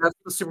 yeah. That's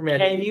the Superman.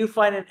 Can you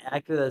find an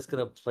actor that's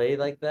gonna play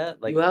like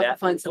that? Like you have that? to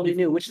find somebody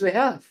new, which they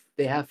have.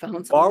 They have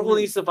found somebody Marvel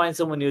new. needs to find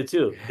someone new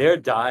too. They're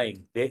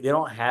dying. They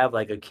don't have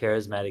like a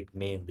charismatic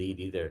main lead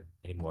either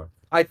anymore.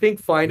 I think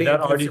finding a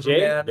Without good RDJ,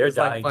 Superman they're is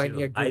like dying finding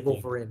too, a I good think.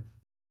 Wolverine.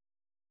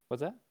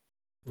 What's that?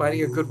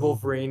 Finding a good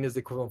Wolverine is the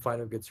equivalent of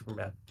finding a good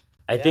Superman.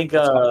 I Yeah, think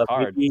it's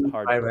hard. maybe It's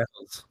hard. Ryan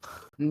Reynolds.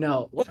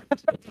 No.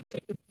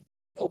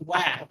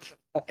 Whack.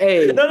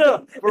 Hey,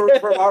 No,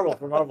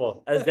 for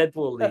Marvel as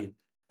Deadpool lead.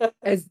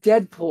 as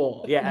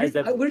Deadpool. Yeah, as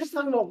Deadpool. We're just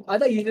talking about. I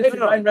thought you just said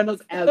No. Ryan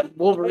Reynolds as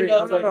Wolverine. No,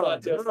 I was like, no,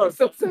 that no. makes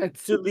no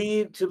sense. To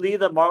lead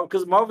the Marvel,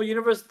 because Marvel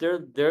Universe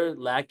they're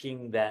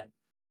lacking that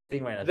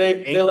thing right now.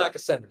 They Anchor. lack a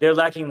center. They're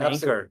lacking the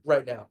Absolutely. anchor.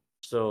 Right now.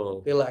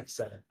 So They lack a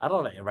center. I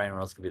don't think Ryan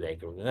Reynolds could be the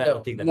anchor. I No.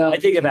 don't think that. No. I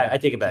take it back. I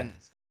take it back.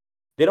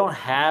 They don't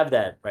have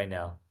that right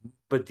now,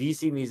 but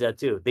DC needs that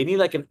too. They need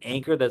like an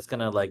anchor that's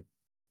gonna like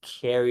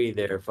carry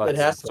their fucking.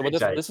 has to. So this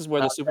franchise. is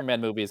where the Superman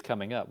movie is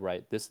coming up,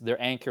 right?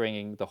 They're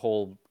anchoring the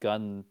whole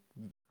gun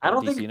I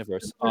don't DC think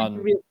universe Superman on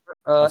can be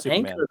on an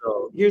Superman. anchor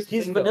though. Here's the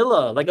He's thing, though.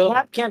 vanilla. Like No.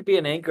 Cap can't be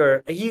an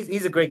anchor.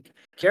 He's a great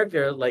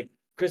character. Like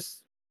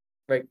Chris,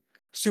 right?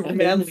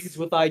 Superman Evans- leads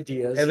with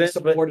ideas. Evans-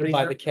 He's but supported he's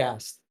by not- the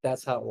cast.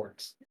 That's how it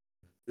works.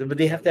 But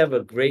they have to have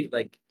a great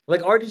like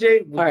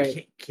RDJ would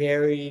Alright.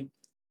 carry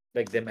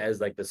like them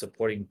as like the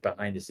supporting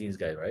behind the scenes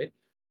guy, right?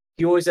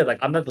 He always said like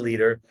I'm not the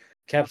leader,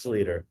 Cap's the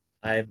leader.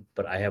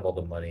 But I have all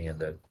the money and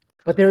the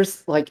But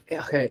there's like,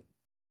 okay,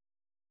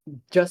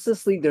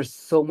 Justice League. There's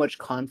so much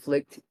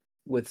conflict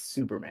with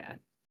Superman.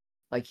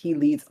 Like he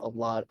leads a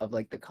lot of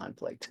like the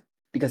conflict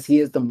because he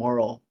is the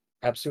moral.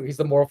 Absolutely. He's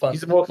the moral fun.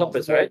 He's the moral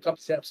compass, right?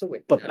 Compass, absolutely.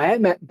 But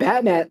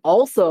Batman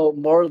also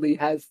morally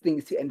has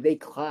things too, and they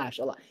clash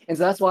a lot. And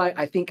so that's why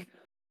I think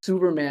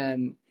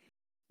Superman,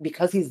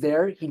 because he's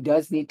there, he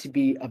does need to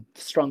be a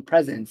strong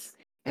presence,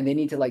 and they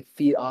need to like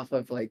feed off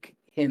of like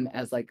him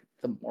as like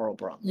the moral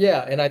bro.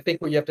 Yeah, and I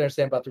think what you have to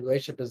understand about the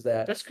relationship is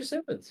that that's Chris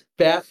Evans.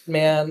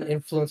 Batman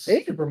influences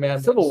Hey, Superman,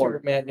 Civil but War.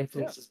 Superman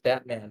influences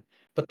Batman.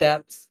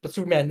 But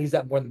Superman needs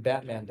that more than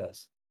Batman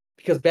does.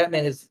 Because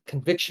Batman is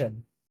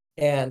conviction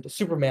and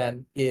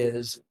Superman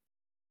is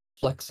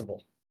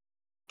flexible.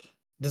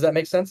 Does that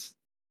make sense?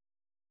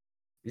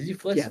 Is he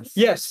flexible? Yes.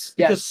 Yes,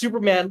 because Yes.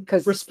 Superman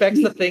 'Cause respects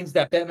he- the things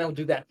that Batman would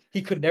do that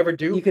he could never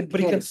do, but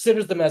he can't.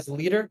 considers them as a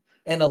leader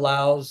and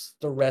allows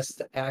the rest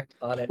to act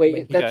on it. Wait,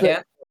 when he that's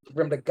can't,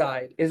 for him to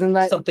guide Isn't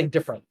that something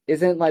different.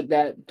 isn't like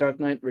that Dark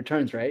Knight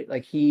Returns, right?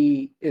 Like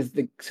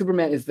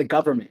Superman is the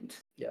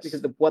government Yes,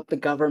 because of what the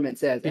government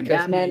says, and Because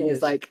he Batman is-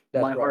 is like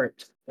that's my right.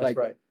 heart, that's like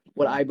right.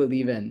 what I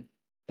believe in.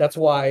 That's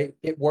why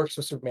it works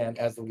with Superman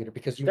as the leader,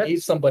 because you That's-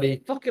 need somebody.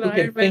 Fucking Who can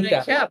Iron Man think and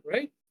that way. Cap,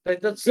 right?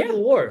 Like that's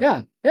Civil War.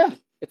 Yeah.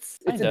 It's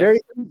Kind a of.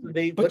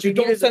 very But you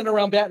don't center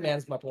around Batman,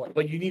 is my point.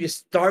 But you need to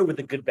start with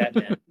a good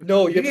Batman.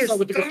 No, you you need have to to start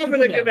with the good start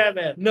with a good Superman.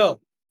 Batman.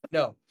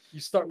 No, you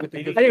start with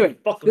the good. Anyway,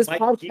 Fucking this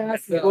Michael Keaton podcast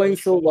back is going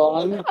so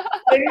long.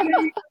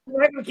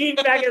 Michael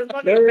Keaton back as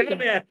fucking There-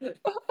 Batman.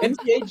 And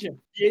the agent.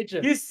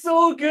 He's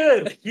so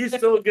good. He's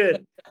so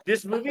good.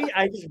 This movie,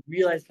 I just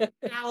realized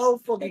how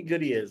fucking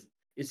good he is.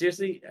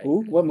 Seriously,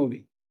 Ooh, what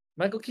movie?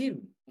 Michael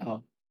Keaton.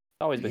 Oh,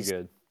 Always been He's-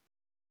 good.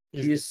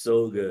 He is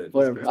so good.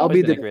 whatever. He's I'll always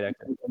be been the a great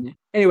actor.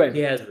 Anyway. He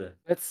has the.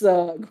 Let's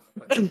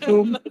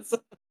boom.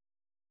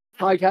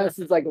 Podcast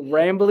is like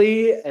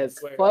rambly as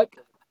fuck.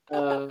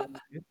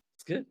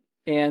 It's good.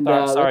 And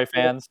Sorry,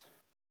 fans.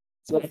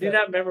 I do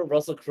not remember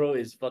Russell Crowe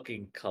is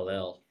fucking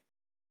Kal-El.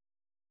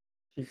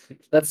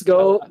 let's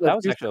go. That Let's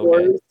was do actually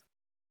okay. scores.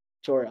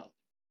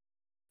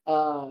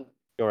 Jor-El.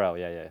 Jor-El,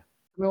 yeah.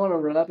 We want to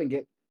run up and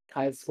get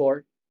Kai's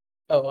score.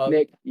 Oh,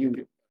 Nick,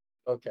 you.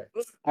 okay.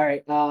 All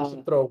right. You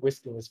should throw a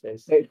whiskey in his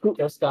face. Wait,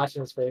 Throw scotch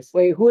in his face.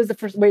 who is the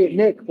first? Wait,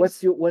 Nick,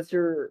 what's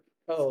your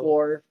Oh,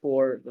 score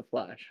for the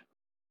Flash?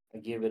 I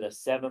give it a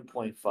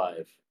 7.5.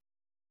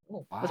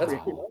 wow. Wow. That's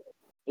pretty low.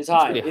 It's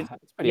That's high. pretty, It's-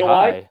 that's pretty you know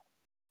why? high.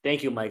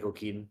 Thank you, Michael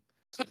Keaton.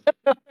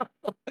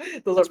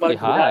 Those That's are my pretty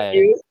high.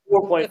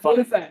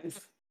 4.5.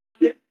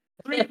 that?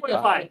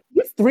 3.5.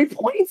 It's 3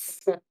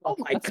 points. Oh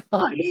my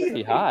god.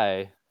 Pretty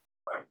high.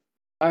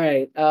 All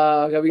right.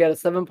 Okay, we got a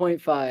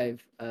 7.5.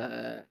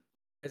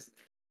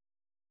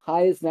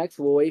 High is next.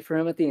 We'll wait for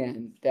him at the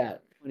end. Dad,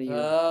 what do you?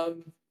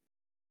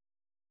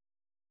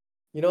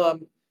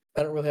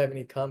 I don't really have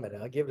any comment.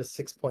 I'll give it a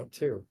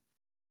 6.2.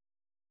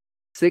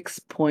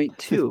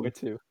 6.2. Me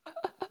too.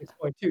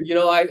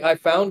 6.2. I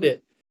found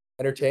it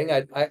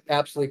entertaining. I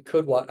absolutely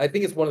could watch. I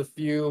think it's one of the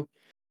few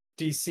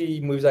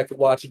DC movies I could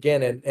watch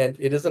again, and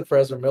it isn't for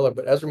Ezra Miller,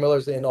 but Ezra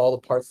Miller's in all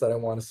the parts that I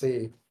want to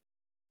see,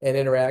 and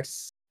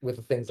interacts with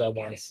the things I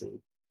want to see,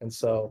 and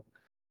so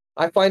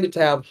I find it to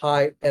have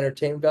high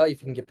entertainment value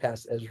if you can get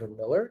past Ezra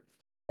Miller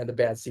and the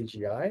bad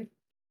CGI.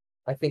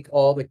 I think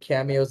all the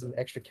cameos and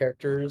extra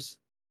characters,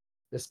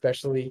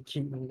 especially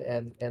Keaton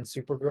and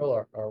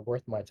Supergirl, are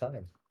worth my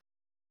time.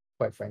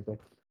 quite frankly.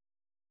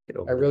 Get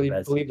over I the really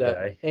bad believe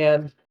that.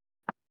 CGI.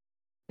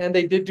 And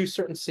they did do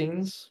certain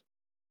scenes,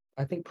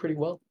 I think, pretty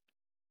well.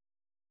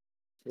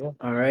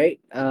 All right.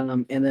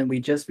 And then we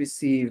just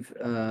received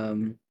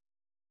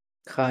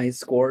Kai's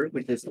score,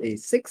 which is a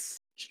 6.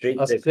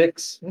 Straight A 6.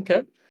 6. Okay.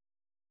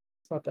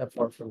 It's not that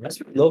far from That's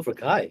us. pretty low for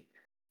Kai.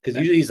 Because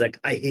usually he's like,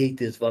 I hate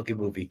this fucking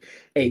movie.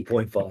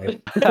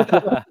 8.5.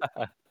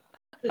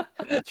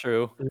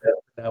 True.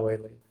 That way,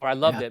 Lee. Or I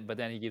loved Yeah. it, but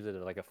then he gives it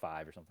like a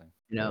 5 or something.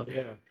 You know,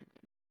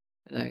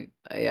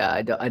 Yeah.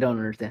 I don't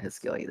understand his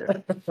skill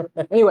either.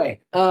 Anyway,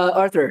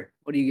 Arthur,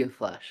 what do you give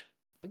Flash?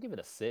 I'll give it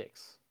a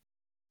 6.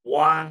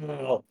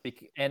 Wow.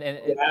 And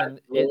Yeah,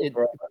 it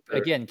bro.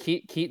 again,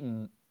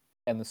 Keaton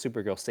and the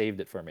Supergirl saved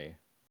it for me.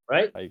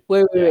 Right? Like,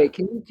 Wait. Yeah.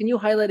 Can you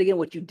highlight again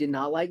what you did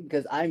not like?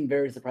 Because I'm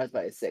very surprised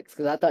by a 6.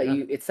 Because I thought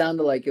Yeah. it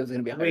sounded like it was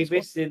gonna be a I higher mean, score.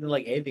 basically didn't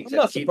like anything. I'm except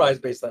not Keaton.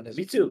 surprised based on this.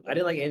 Me too. I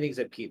didn't like anything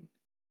except Keaton.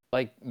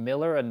 like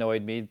Miller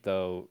annoyed me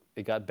though.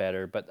 It got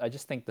better, but I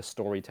just think the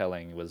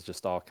storytelling was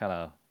just all kind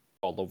of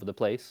all over the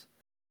place.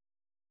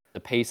 The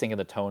pacing and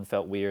the tone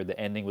felt weird. The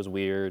ending was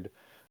weird.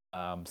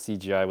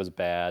 CGI was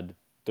bad.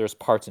 There's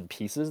parts and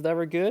pieces that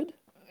were good,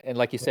 and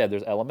like you said,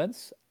 there's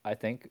elements I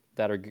think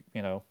that are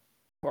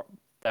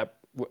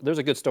there's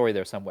a good story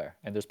there somewhere,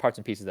 and there's parts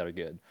and pieces that are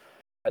good,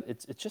 but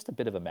it's just a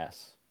bit of a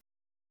mess.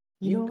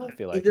 You know I what?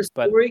 feel In like, the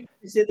but story,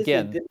 you said this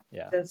again, didn't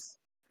yeah. make sense.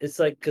 It's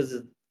like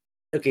because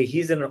okay,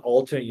 he's in an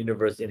alternate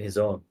universe in his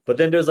own, but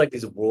then there's like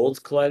these worlds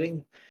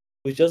colliding,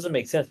 which doesn't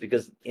make sense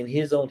because in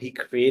his own he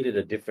created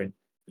a different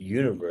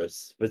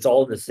universe, but it's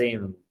all in the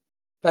same.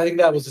 I think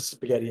that was a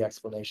spaghetti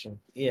explanation.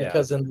 Yeah.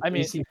 Because in I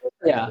mean, DC,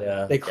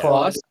 Yeah. they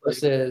cross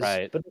versus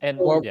Right. But And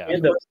more yeah.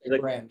 in the, they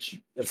branch.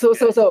 So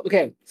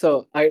okay.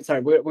 So sorry,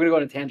 we're gonna go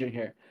on a tangent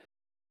here.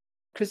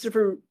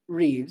 Christopher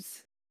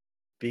Reeves.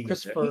 being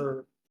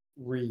Christopher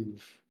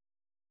Reeve.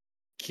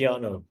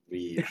 Keanu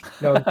Reeves,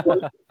 No,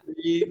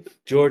 Reeve.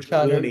 George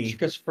Keanu, Clooney,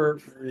 Christopher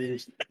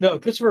Reeves. No,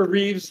 Christopher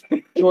Reeves.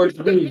 George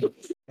Reeves.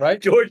 Right?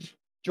 George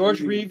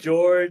Reeves.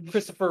 George.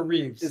 Christopher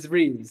Reeves. Is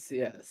Reeves,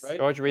 yes. Right?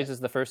 George Reeves is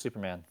the first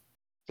Superman.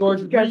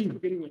 George You guys are Reeves,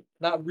 forgetting me.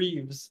 not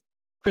Reeves.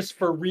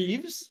 Christopher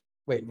Reeves.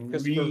 Wait,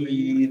 Christopher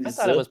Reeves. I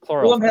thought it was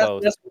plural One for has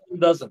both. yes, one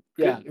doesn't.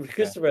 Yeah,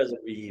 Christopher has a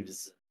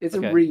Reeves. it's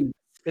Okay. a Reeves.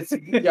 It's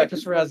yeah,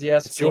 Christopher has the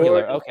S. It's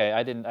singular. George- Okay,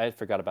 I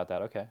forgot about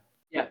that. Okay.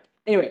 Yeah.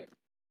 Anyway,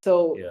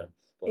 so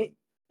Yeah.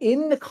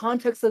 in the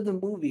context of the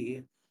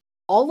movie,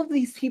 all of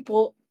these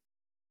people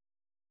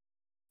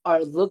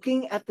are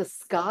looking at the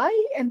sky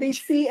and they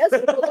see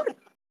Ezra.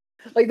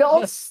 Like they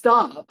all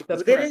stop,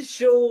 That's But they correct. didn't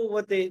show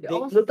what they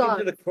all looked stop,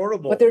 into the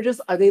chronoball. but they're just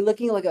are they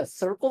looking like a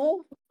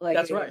circle? Like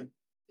That's right.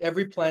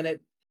 Every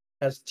planet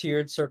has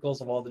tiered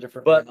circles of all the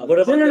different. But planets. what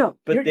about No.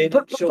 But You're- they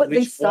didn't show but they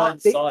which stop. one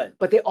saw it.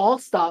 But they all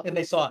stop And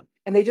they saw it.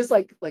 and they just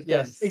like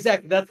Yes, this.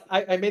 exactly. That's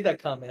I made that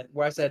comment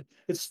where I said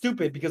it's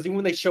stupid because even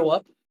when they show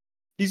up,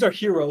 these are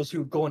heroes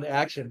who go into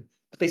action,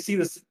 but they see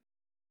this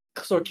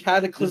sort of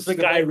cataclysmic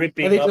The sky event,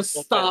 ripping and they up just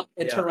open. stop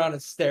and Yeah. turn around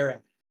and stare at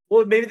it.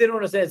 Well, maybe they don't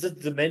understand. It's just a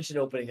dimension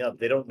opening up.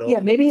 They don't know. Yeah,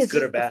 maybe if it's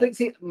good or just, bad. like,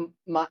 see,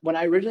 when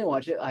I originally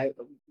watched it,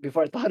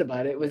 before I thought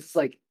about it, it was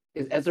like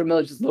is Ezra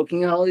Miller just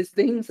looking at all these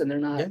things and they're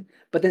not? Yeah.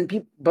 But then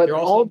They're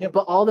all seeing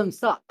him. all of them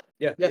stop.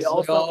 Yeah. Yes, They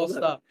all they all stop.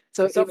 stop.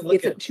 So Stop and look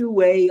it's a at it.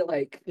 two-way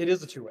like. It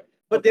is a two-way.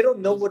 But they don't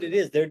know what it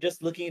is. They're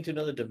just looking into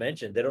another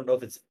dimension. They don't know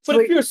if it's. But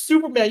if you're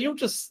Superman, you don't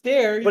just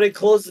stare. But it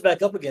closes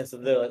back up against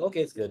them. They're like, okay,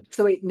 it's good.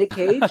 So wait, Nick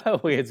Cage.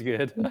 Wait, it's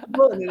good. And then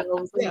all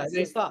of a sudden yeah, and then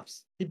he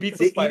stops. He beats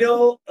the You spider.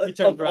 know, He turns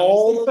of around.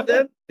 all of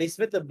them, they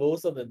spent the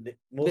most on the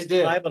most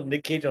did. time on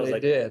Nick Cage. I was They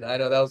like, did. I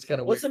know that was kind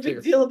of what's the weird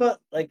big too. deal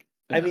about like?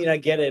 I Yeah. mean, I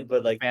get it,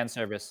 but like, Fan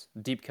service,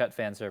 deep cut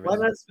fan service. why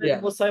not spend Yeah.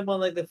 most time on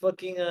like the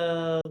fucking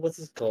what's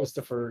this called?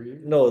 Christopher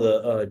Reeve. No,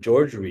 the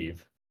George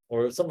Reeve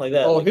or something like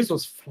that. Oh, Like, his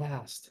was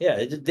fast. yeah,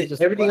 it just,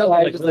 just- everything else yeah,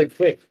 was like just really like-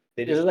 quick.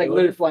 They It was just like showed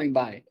literally it- flying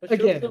by. but showed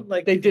Again, some,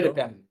 like, they you did know, it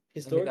better.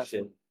 Historic that's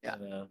shit. Yeah.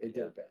 They did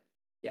it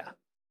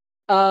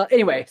better.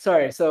 Anyway,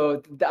 sorry.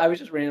 So I was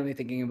just randomly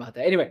thinking about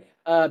that. Anyway,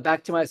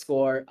 back to my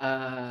score.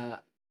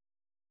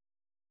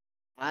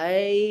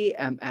 I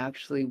am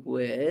actually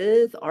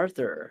with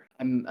Arthur.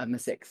 I'm a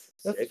 6.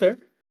 That's Six. fair.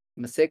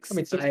 I'm a 6. I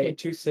mean,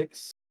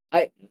 6.26.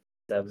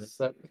 Seven.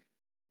 Seven.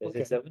 Is Okay.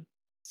 it seven?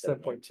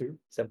 7.2.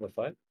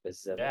 7.5? It's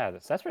 7. Yeah,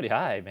 that's pretty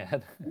high,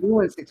 man. You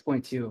went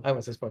 6.2. I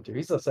went 6.2.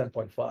 He's a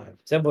 7.5.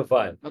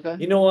 7.5. Okay.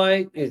 You know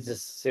why? It's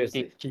just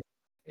seriously.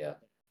 That's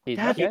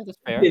That's- okay, that's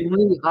fair. Did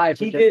really high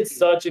for He Jesse. did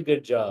such a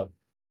good job.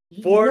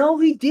 For No,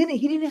 he didn't.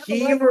 He didn't have a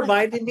he line.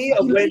 reminded me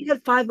of He when only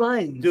had 5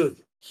 lines. dude,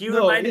 he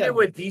No, reminded yeah. me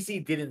when DC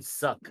didn't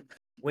suck.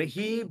 When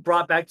he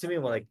brought back to me,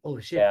 we're like, oh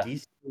shit, Yeah.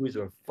 DC movies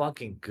were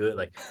fucking good.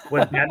 Like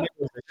when Batman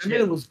was the Batman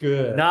shit, was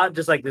good. not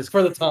just like this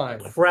for the time.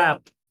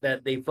 crap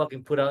that they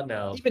fucking put out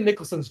now. Even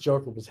Nicholson's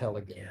Joker was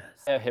hella good. Yes.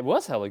 Yeah, it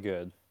was hella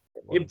good.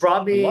 It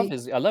brought I love me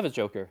his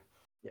Joker.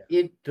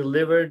 it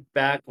delivered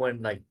back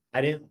when like I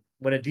didn't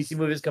when a DC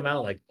movies come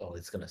out, like, oh,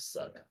 it's gonna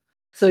suck.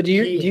 So do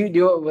you Keaton.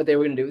 know what they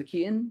were gonna do with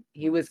Keaton?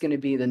 He was gonna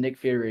be the Nick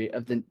Fury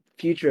of the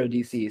future of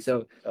DC.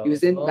 So he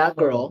was in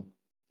Batgirl.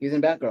 He was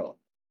in Batgirl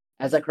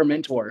as like her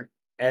mentor.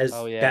 as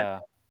Oh that yeah.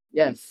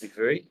 Yes. Nick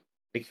Fury.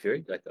 Nick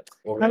Fury, like the Kind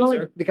of organizer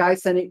like the guy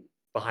sending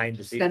behind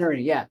the scenes.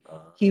 centering. Yeah.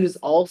 He was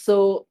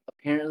also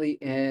apparently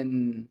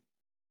in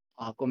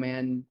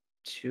Aquaman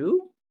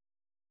 2.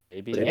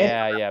 Maybe.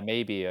 Yeah. Yeah,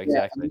 maybe Yeah,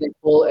 exactly. and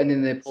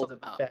then they pulled him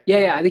out. Back.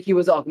 Yeah, I think he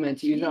was Aquaman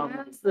 2. He You know,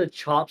 has the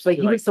chops. but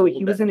to, he was like, he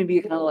hold was that. going to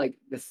be kind of like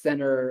the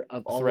center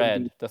of all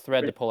of The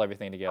thread to pull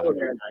everything together.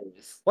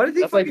 Why did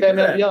they That's like fucking do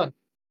Batman that? Beyond.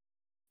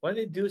 Why did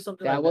they do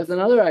something That like was that?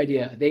 another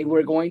idea. They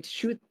were going to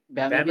shoot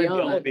Batman, Batman Beyond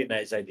Beyond, would be a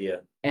nice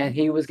idea. and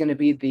he was going to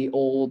be the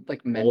old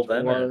like Old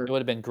Batman. mentor. It would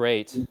have been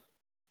great.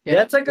 Yeah.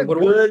 That's like a It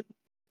would've good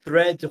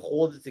thread to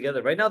hold it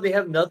together. Right now, they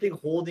have nothing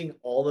holding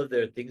all of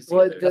their things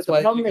Well, together. the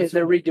why problem you is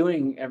they're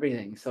redoing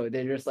everything, so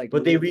they're just like.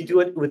 But they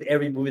redo it with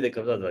every movie that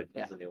comes out. Like,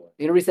 Yeah. there's a new one.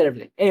 They're gonna reset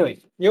everything. Anyway,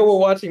 We're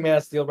watching Man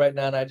of Steel right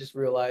now, and I just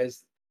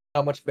realized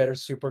how much better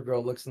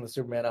Supergirl looks in the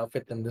Superman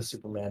outfit than this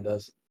Superman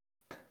does.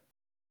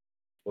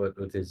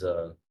 With his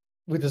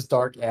With his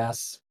dark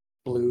ass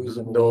blues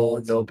and no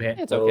reds.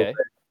 pants. It's okay.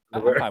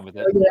 I'm fine with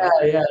it.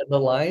 Yeah. The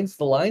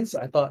lines.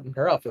 I thought in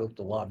her outfit looked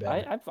a lot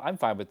better. I'm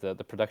fine with the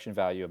production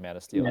value of Man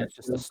of Steel. Yeah. It's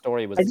just the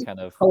story was I just- kind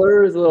of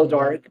color is a little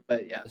dark,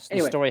 but yeah. the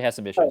Anyway, story has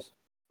some issues.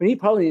 we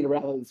probably need to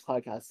wrap up this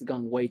podcast. It's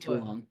gone way too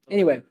What? long.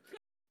 Anyway,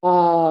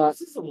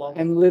 This is a long.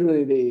 I'm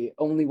literally the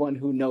only one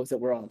who knows that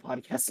we're on a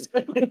podcast.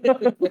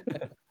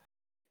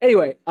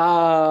 Anyway,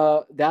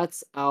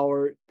 that's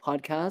our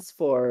podcast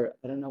for,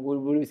 I don't know, what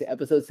do we say,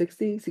 episode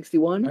 60,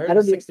 61? I I heard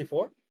don't know.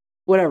 64.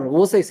 Whatever,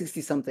 we'll say 60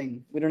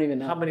 something. We don't even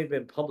know. How many have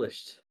been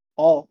published?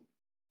 All.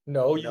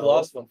 No, you No.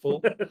 lost one,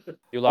 fool.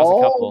 You lost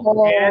a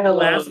couple. Yeah, the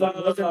last one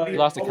wasn't You You being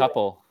lost a published.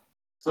 couple.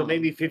 So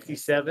maybe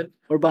 57.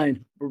 We're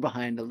behind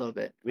a little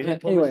bit. We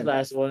didn't publish Anyway, the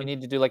last We one.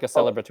 need to do like a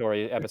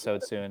celebratory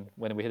episode soon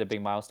when we hit a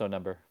big milestone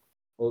number.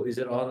 Oh, is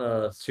it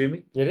on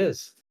streaming? It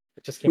is.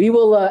 It just came. we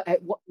will,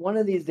 one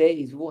of these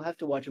days, we'll have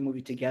to watch a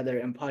movie together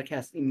and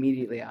podcast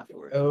immediately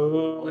afterwards.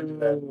 Oh.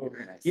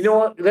 You know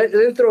what? Let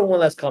me throw one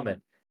last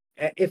comment.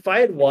 If I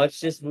had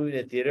watched this movie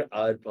in the theater,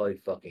 I would probably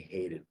fucking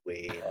hate it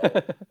way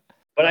more.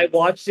 But I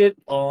watched it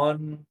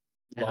on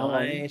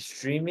my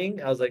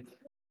streaming. I was like,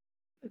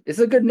 It's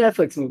a good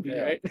Netflix movie,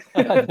 Yeah. right?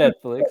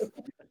 Netflix.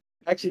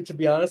 Actually, to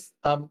be honest,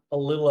 I'm a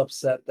little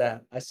upset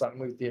that I saw it in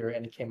the movie theater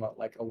and it came out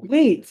like a week.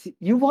 Wait,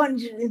 you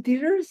watched it in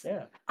theaters?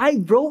 Yeah.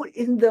 I wrote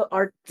in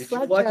our did you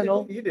Slack watch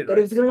channel it? You did, that it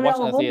right? was going to I be watched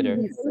it on in the home theater.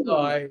 release. No,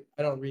 I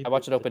don't read. I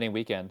watched it opening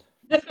weekend.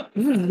 This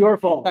is your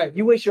fault. Hey,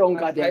 You waste your own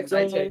I goddamn don't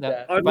time. take No,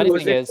 that. the funny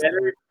Was thing it is,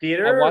 better in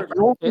theater? I watched.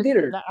 I watched it in it-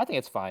 theater. no, I think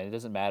it's fine. It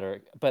doesn't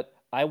matter. But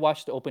I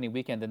watched the opening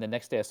weekend, and the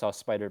next day I saw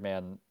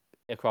Spider-Man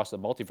Across the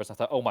Multiverse. I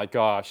thought, oh my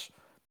gosh,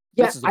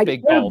 Yeah, this is a I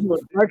big told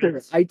gulp. you,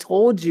 Arthur, I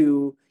told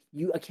you,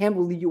 I can't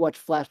believe you watched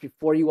Flash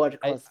before you watched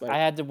I Across the Spider.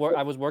 had to work.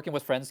 I was working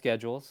with friends'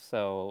 schedules,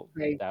 so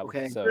Okay, that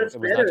okay. so That's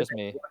it was not better. just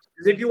me.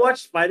 Because if you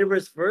watch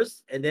Spider-Verse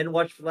first and then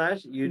watch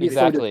Flash, you'd You be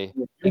so Exactly.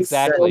 did-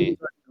 Exactly.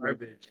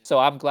 garbage. So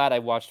I'm glad I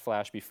watched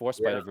Flash before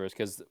Yeah. Spider-Verse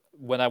because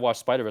when I watched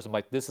Spider-Verse, I'm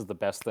like, this is the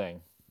best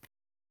thing.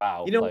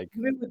 Wow. You know, like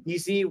even with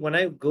DC, when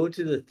I go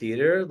to the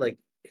theater, like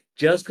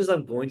just because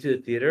I'm going to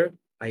the theater,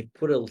 I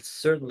put a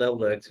certain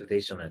level of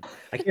expectation on it.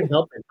 I can't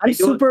help it. I'm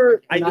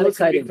super I know not it's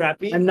gonna be excited.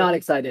 crappy. I'm but not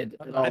excited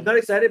at all. I'm not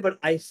excited, but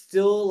I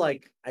still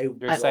like you're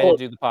I excited hope-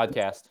 to do the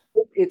podcast.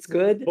 It's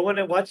good. But when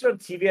I watch it on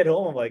TV at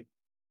home, I'm like,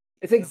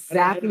 It's I don't give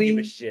a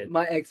exactly shit.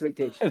 my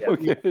expectation.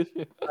 Okay.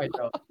 I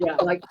know. Yeah,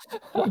 like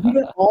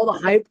even all the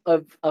hype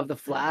of the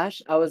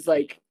Flash, I was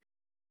like,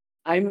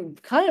 I'm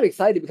kind of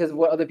excited because of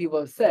what other people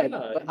have said,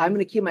 Yeah. but I'm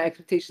gonna keep my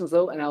expectations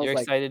low. And I was You're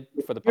like, excited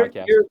for the you're,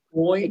 podcast. you're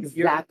going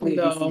exactly.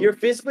 No. DC. You're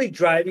physically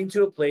driving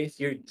to a place.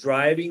 You're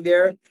driving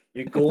there.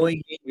 You're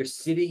going in. You're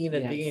sitting in a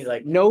thing. And Yes. you're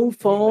like, no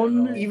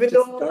phone. even just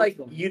though dark like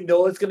phone. you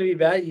know it's gonna be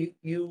bad,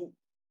 you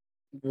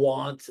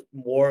want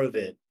more of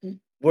it.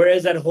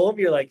 Whereas at home,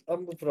 you're like,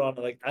 I'm gonna put it on.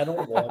 Like I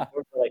don't want more.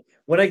 But, like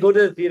when I go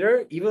to the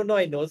theater, even though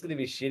I know it's gonna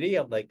be shitty,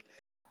 I'm like,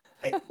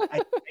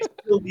 I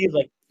still need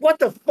like, what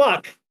the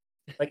fuck?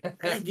 Like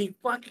you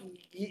fucking,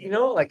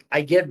 like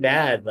I get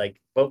mad. Like,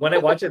 but when I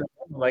watch it, at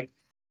home, I'm like,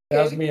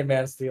 That was me and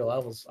Man of Steel. I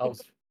was.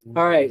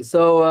 All right,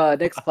 so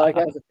next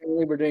podcast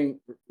apparently we're doing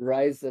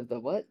Rise of the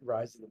what?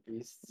 Rise of the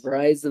Beasts.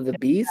 Rise of the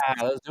Beast.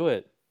 Yeah, let's do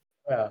it.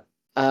 Yeah,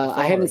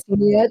 I haven't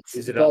seen it yet.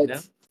 Is it out now?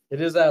 it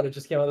is out. It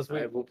just came out this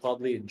I week. will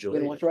probably enjoy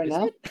We're gonna it. watch it right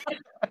now.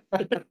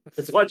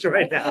 Let's watch it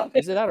right now.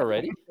 Is it out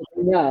already?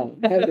 No,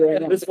 I have it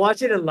right now. Let's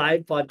watch it and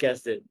live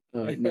podcast it.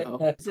 Oh,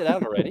 no, Is it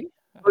out already?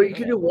 Oh, you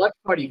could do watch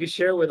party. You could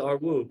share with our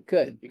woo.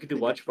 good. You could do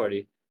watch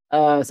party.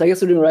 So I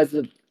guess we're doing Rise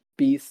of the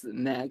Beast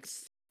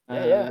next.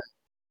 Yeah.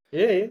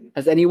 Yeah.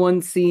 Has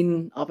anyone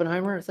seen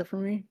Oppenheimer except for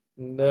me?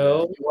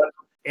 No.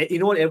 You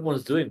know what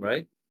everyone's doing,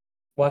 right?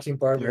 Watching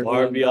Barbie.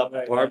 Barbie up,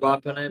 Barbie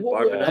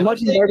Yeah. I'm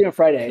watching Barbie on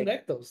Friday.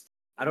 Connect those.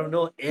 I don't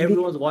know.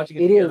 Everyone's watching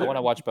it. It is. I together. want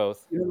to watch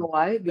both. You don't know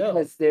why?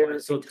 Because they're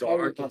It's so entirely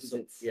dark. And so,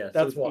 opposites. yeah,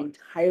 That's so why.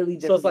 Entirely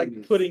different. So it's like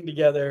movies. putting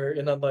together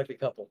an unlikely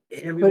couple.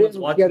 everyone's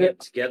watching together, it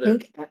together.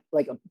 pink,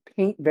 like a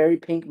pink, very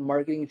pink,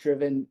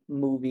 marketing-driven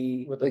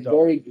movie, With a like dark,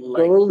 very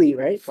like, girly,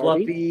 right?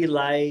 Barbie? Fluffy,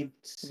 light,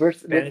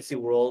 Versus- fantasy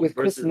world with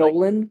Chris versus like,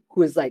 Nolan,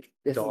 who is like,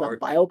 this dark. is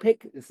a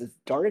biopic. This is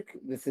dark.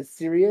 This is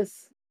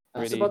serious.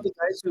 It's Pretty- about the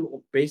guys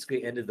who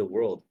basically ended the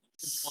world.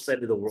 Almost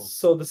ended the world.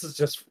 So this is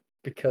just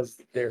because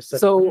they're such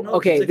So No,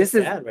 okay, it's like this a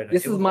is band right now.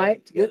 this is Everyone's my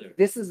working together.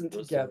 this is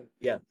together.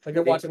 Yeah, Like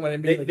you're watching one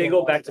and they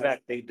go back to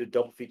back. They do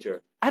double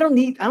feature. I don't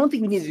think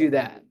we need to do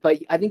that, but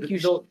I think you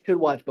No. should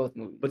watch both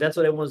movies. But that's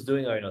what everyone's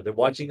doing right now. They're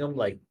watching them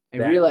like I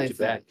back realize to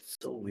back. that. It's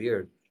so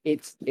weird.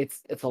 It's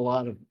a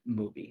lot of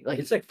movie. Like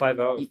It's like 5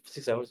 hours,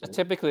 6 hours.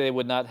 Typically, they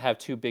would not have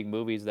two big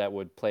movies that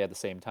would play at the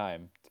same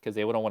time because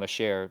they wouldn't want to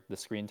share the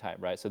screen time,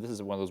 right? So this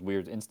is one of those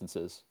weird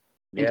instances.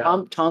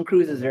 and Tom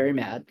Cruise is very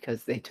mad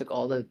because they took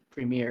all the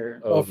premiere,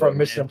 Oh, from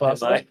Mission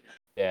Impossible?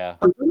 Yeah,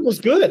 I heard it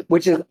was good.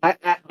 which is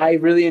I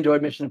really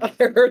enjoyed Mission I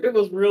Impossible. heard it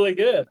was really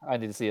good. I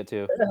need to see it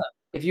too.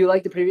 If you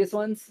like the previous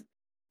ones,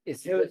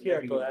 it's Yeah, yeah,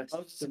 very go good. ahead. I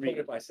was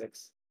disappointed by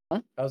 6.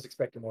 Huh? I was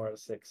expecting more out of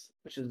 6.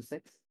 Which is the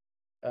 6?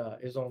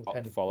 It was only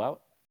pending.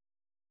 Fallout.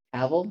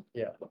 Cavill?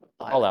 Yeah.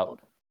 Fallout.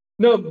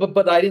 No,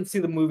 but I didn't see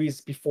the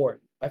movies before.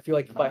 I feel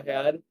like if I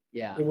had,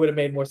 Yeah. it would have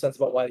made more sense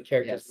about why the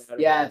characters Yes.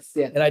 mattered. Yes.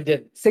 Yes. And I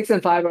didn't. 6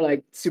 and 5 are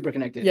like super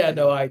connected. Yeah,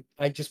 no, I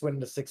just went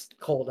into 6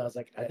 cold. I was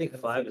like, I think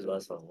 5 is the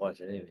last one to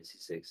watch. I didn't even see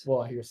 6.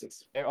 Well, I hear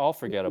 6. They're all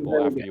forgettable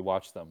Very after good. you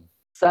watch them.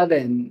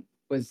 7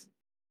 was,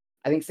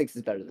 I think 6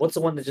 is better. Than What's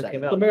the one that just 7.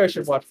 came So out? maybe I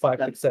should watch 5,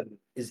 6, 7.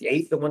 Is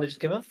 8 the one that just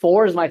came out?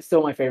 4 is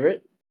still my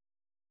favorite.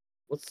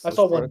 What's I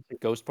saw one.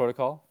 Ghost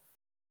Protocol.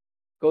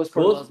 Ghost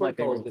Protocol Ghost is my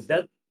Protocol? favorite. Is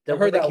that I the heard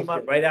one that that came was out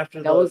good. right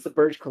after That was the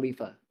Burj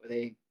Khalifa. Where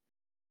they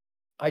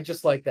I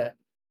just like that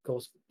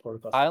Ghost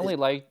Protocol. I only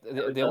liked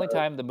the only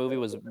time the movie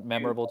was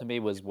memorable to me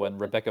was when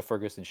Rebecca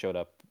Ferguson showed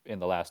up in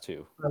the last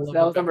two. I love that was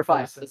Rebecca number 5.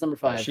 Ferguson. That's number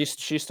Yeah, 5.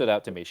 she stood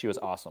out to me. She was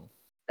awesome.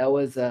 That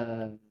was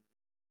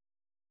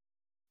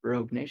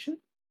Rogue Nation.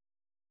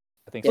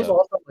 I think Those are so.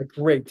 also like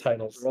great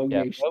titles. Rogue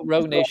Yeah, Nation.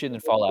 Rogue Nation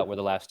and Fallout were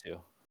the last two.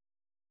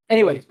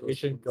 Anyway, We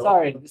should go.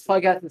 sorry, this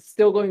podcast is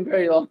still going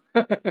very long.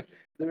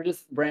 We're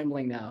just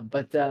rambling now,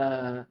 but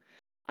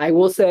I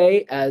will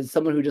say, as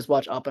someone who just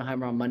watched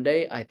Oppenheimer on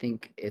Monday, I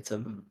think it's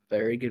a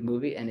very good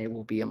movie, and it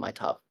will be in my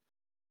top.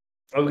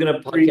 Are we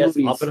gonna 3 podcast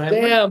movies. Oppenheimer?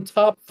 Damn,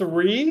 top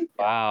 3?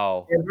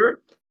 Wow.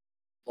 Ever?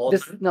 All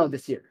This time?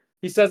 this year.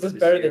 He says it's This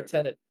better year. than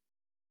Tenet.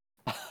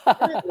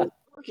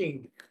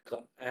 Fucking.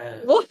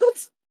 What?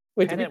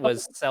 Wait, did we Tenet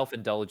was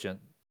self-indulgent.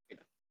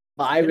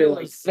 But I Tenet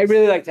really, was I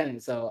really like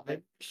Tenet, so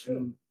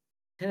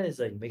Tenet is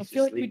like makes I feel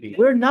you like we- sleepy.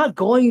 we're not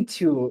going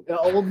to an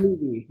old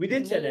movie. We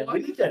did Tenet.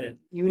 We did Tenet.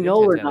 You We did know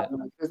we're Tenet. not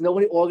because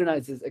nobody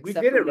organizes. We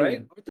Except did for it me.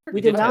 right.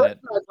 We did not. Tenet.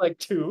 That's like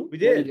 2. We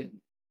No, you did.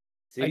 didn't.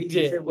 See, I he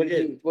did. said What we did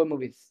you did. do? What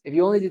movies? If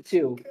you only did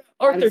 2,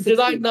 Arthur, did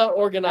I 16. not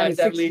organize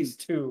at 16.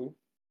 least 2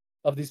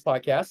 of these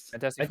podcasts? I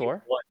Fantastic think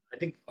Four one. I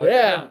think.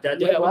 Yeah, That,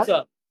 yeah. What's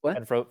up?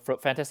 and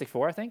Fantastic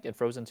Four, I think, and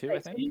Frozen 2, I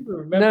think.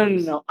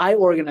 No. I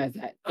organized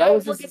that. That I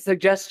was a organized-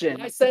 suggestion.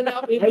 I sent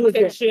out I was there.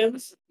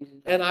 invitations,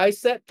 and I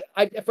set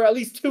for at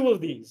least 2 of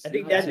these. I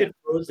think that did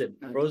Frozen.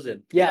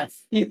 Frozen.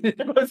 Yes.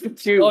 Frozen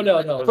 2. Oh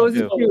no, Frozen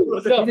Frozen 2.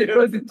 Frozen He did two.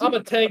 Frozen 2. I'm a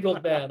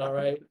Tangled man. All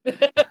right.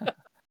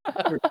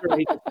 For sure,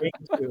 he did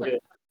Frozen 2.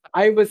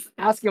 I was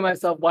asking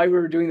myself why we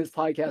were doing this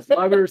podcast,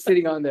 why we were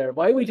sitting on there.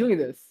 Why are we doing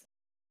this?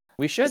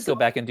 We should go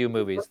back and do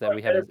movies that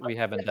we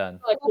haven't done.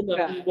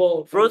 We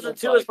won't. Frozen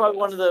 2 is probably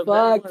one of the. Fuck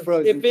better ones.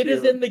 Frozen. If it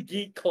is 2. in the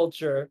geek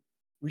culture,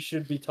 we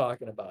should be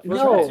talking about it. No.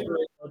 Frozen 2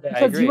 is I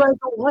Because agree. you guys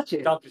don't watch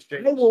it. Doctor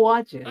Strange. I will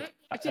watch it. I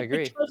I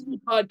agree. Because we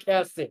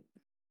podcasting.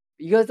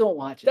 You guys don't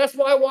watch it. That's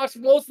why I watch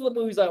most of the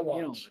movies I You don't watch.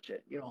 watch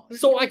it. You don't. Watch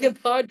So I can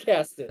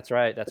podcast it. That's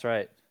right. That's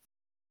right.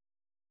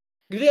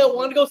 You think I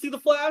want to go see the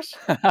Flash?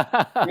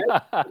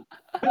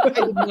 I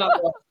did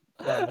not watch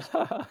the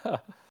Flash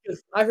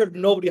because I heard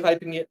nobody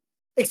hyping it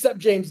except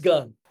James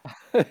Gunn.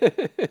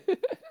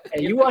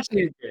 Hey, you watched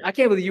it. I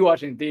can't believe you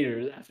watched it in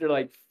theaters after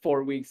like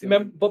 4 weeks.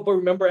 But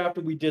remember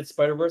after we did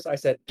Spider-Verse, I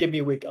said, "Give me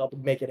a week, I'll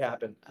make it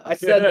happen." I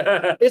said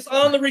that. It's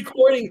on the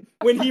recording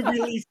when he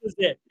releases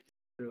it.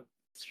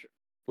 It's true.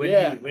 When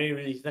Yeah. he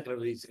release, he's not gonna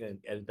release. He's gonna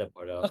edit that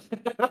part out.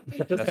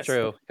 That's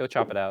true. He'll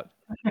chop it out.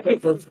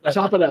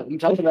 Chop it up. I'm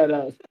chopping that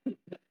up.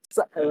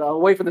 I'll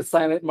wait for the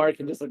silent mark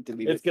and just like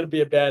delete It's it. gonna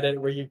be a bad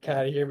edit where you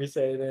kind of hear me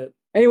saying it.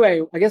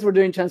 Anyway, I guess we're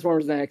doing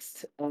Transformers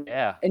next.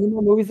 Yeah. Any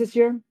more movies this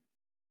year?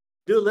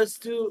 Dude, let's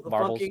do the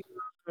Marvels. fucking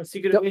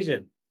Secret Yep.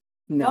 Invasion.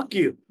 No. Fuck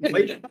you.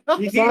 Wait, you Fuck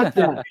see, that.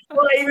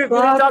 before I even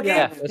Fuck finish talking,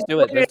 Yeah. Let's do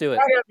it. Let's do it.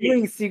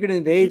 Doing Secret He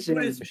Invasion.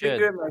 put his We should.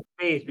 finger in my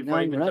face before No,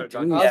 I even we're start not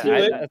talking. doing I'll that. do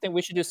it. I think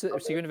we should do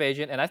Secret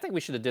Invasion, and I think we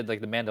should have did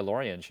like the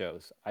Mandalorian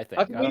shows. I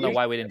think. Okay, I don't know we-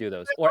 why we didn't do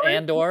those. Or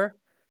Andor or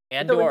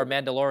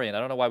Mandalorian. I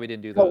don't know why we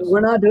didn't do No, those. we're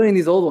not doing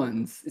these old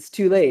ones. It's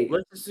too late.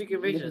 Let's do Secret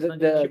Invasion. It's The- not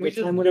the- even- Can we the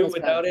just time do window it is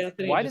without past.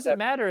 Anthony? Why Just does it have-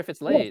 matter if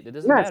it's late? It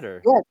doesn't Yes,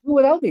 matter. Yeah, do it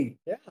without me.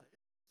 Yeah.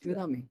 Do it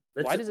without me.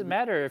 let's Why just- does it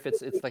matter if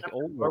it's like let's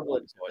old Marvel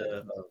world?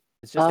 it,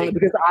 It's just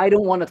Because I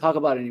don't want to talk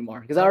about it anymore.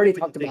 Because I already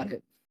talked about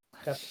it.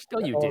 no,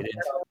 you didn't.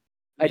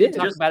 I You didn't.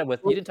 talk about it with.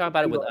 You didn't talk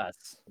about it with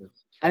us.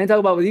 I didn't talk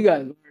about it with you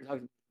guys. We were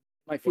talking-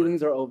 My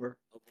feelings are over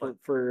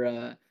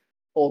for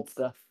old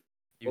stuff.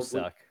 You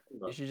suck.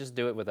 You should just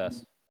do it with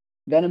us.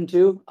 Venom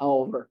 2,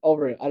 I'm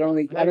over it. I don't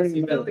even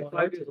He's know. like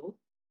 5 years old.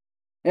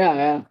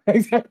 Yeah,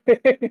 exactly.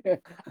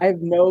 I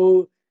have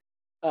no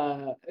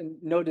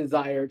no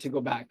desire to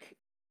go back.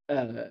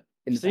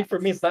 In the See, for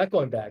me, past. it's not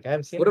going back. I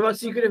haven't seen What it. about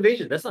Secret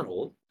Invasion? That's not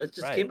old. That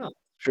just Right. came out.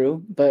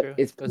 True, but True.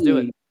 it's Let's do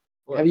it.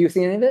 pretty- Have you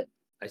seen any of it?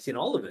 I seen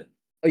all of it.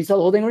 Oh, you saw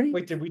the whole thing already?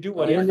 Wait, did we do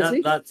what You if? didn't Not, see?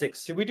 not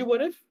 6. Did we do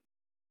what if?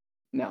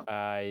 No.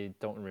 I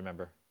don't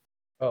remember.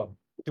 Oh,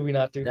 do we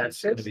not do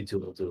That's this? gonna be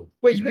too old too.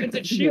 Wait, you guys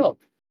did She-Hulk.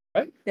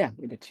 Yeah,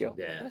 we did Shield.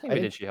 Yeah. I think I we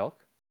didn't- did She-Hulk.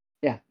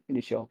 Yeah, we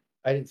did Shield.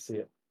 I didn't see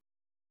it.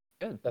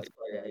 Good. That's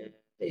Yeah,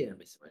 didn't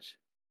miss much.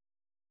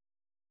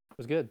 It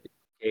was good.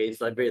 Okay,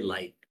 it's like very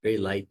light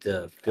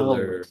Oh,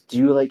 filler. do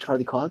you like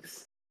Charlie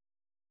Cox?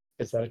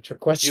 is that a trick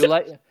Do question? you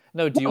like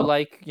no? Do you No.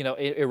 like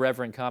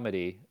irreverent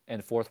comedy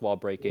and fourth wall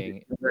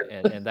breaking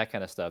and that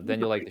kind of stuff? Then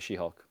you'll like the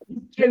She-Hulk.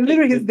 And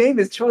literally, his name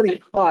is Charlie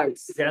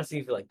Cox. He's asking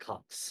if you like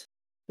Cox.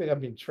 I think I'm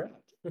being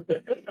trapped.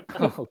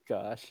 Oh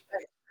gosh.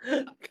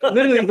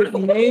 Literally, his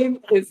name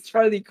is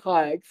Charlie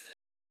Cox.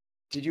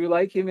 Did you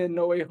like him in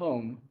No Way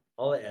Home?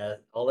 all I heard.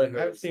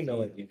 haven't seen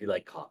no if you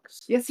like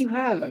Cox. Yes, you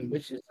have.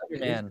 Which is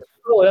Man,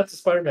 Oh, that's a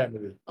Spider-Man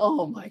movie.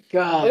 Oh my Oh,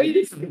 god.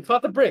 he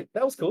caught the break.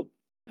 That was cool.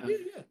 Uh, Yeah,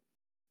 yeah.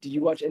 Did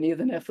you watch any of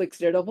the Netflix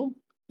Daredevil?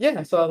 Yeah,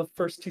 I saw the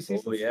first 2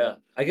 seasons. Oh yeah,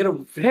 I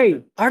gotta.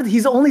 Hey,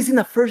 he's only seen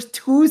the first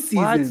 2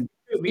 seasons.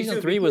 Me season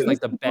too, 3 me was too. like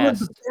the One of best.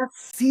 the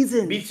best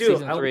seasons. Me too.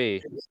 Season I-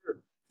 3.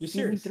 You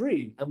Season serious?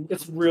 3.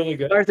 It's really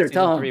good. Arthur, Season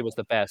tell 3 him. was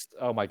the best.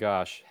 Oh my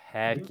gosh.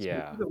 Heck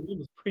yeah. Season 1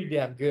 was pretty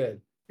damn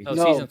good. No,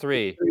 No. season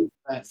 3.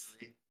 Best.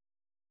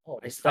 Oh,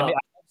 I I stopped. mean,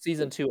 I love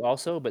season 2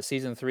 also, but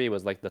season 3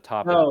 was like the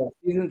top. No,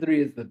 season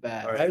 3 is the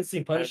best. All I haven't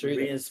seen I'm Punisher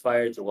either.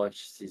 re-inspired to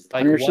watch season.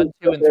 Like Punisher's 1,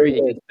 2, and very 3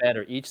 good. gets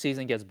better. Each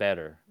season gets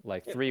better.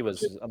 Like 3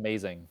 was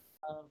amazing.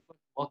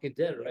 Walking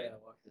Dead, right?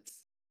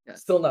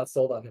 Still not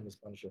sold on him as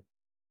Punisher.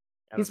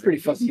 He's pretty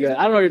fucking good.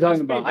 I don't know what you're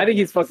talking about. I think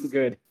he's fucking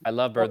good. I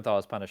love Bernthal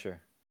as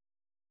Punisher.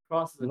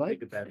 Cross the Like?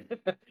 big bad.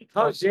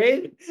 Tom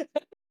Shade,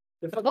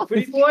 the fucking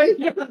pretty boy.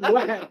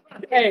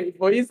 Hey,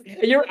 boys,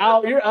 you're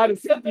out. You're out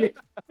of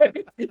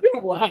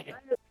You're whack.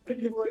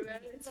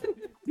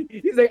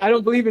 He's like, I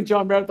don't believe in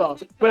John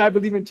Bernthal, but I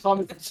believe in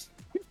Thomas.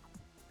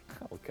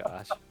 Oh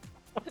gosh.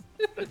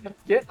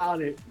 Get out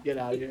of here. Get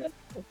out of here.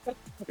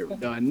 You're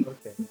done.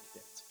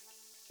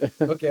 Okay.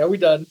 Okay, are we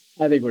done?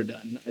 I think we're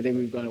done. I think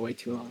we've gone way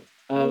too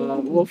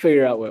long. We'll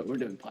figure out what we're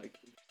doing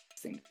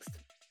podcasting next.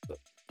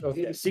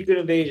 Okay. Secret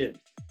Invasion.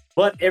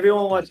 But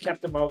everyone watch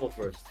Captain Marvel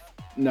first.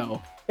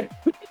 No.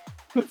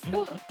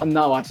 I'm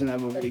not watching that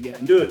movie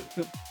again. Dude,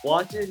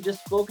 watch it and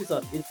just focus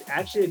on it. It's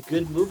actually a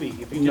good movie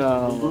if you just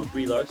No. remove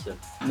Brie Larson.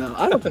 No,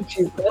 I don't think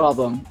she's the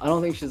problem. I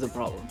don't think she's a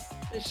problem.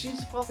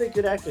 She's probably a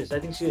good actress. I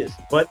think she is.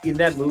 But in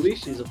that movie,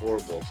 she's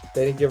horrible.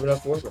 They didn't give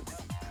enough work.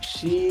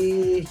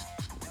 She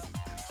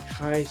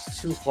tries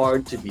too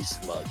hard to be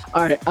smug.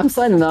 All right, I'm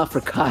signing off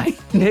for Kai,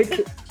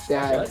 Nick,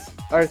 Dad,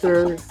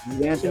 Arthur,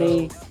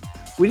 Anthony.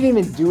 We didn't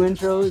even do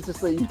intros,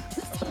 just like you.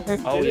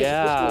 Oh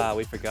yeah,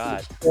 we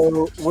forgot.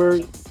 So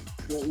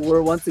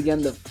we're once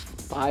again the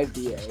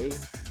 5DA.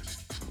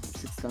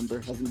 6th number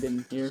hasn't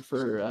been here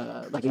for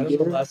like I a don't know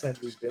the year. last time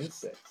we've been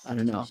 6. I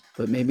don't know,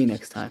 but maybe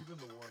next time.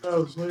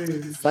 Oh,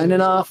 please.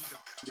 Signing off.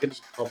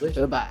 Publish.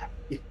 Goodbye.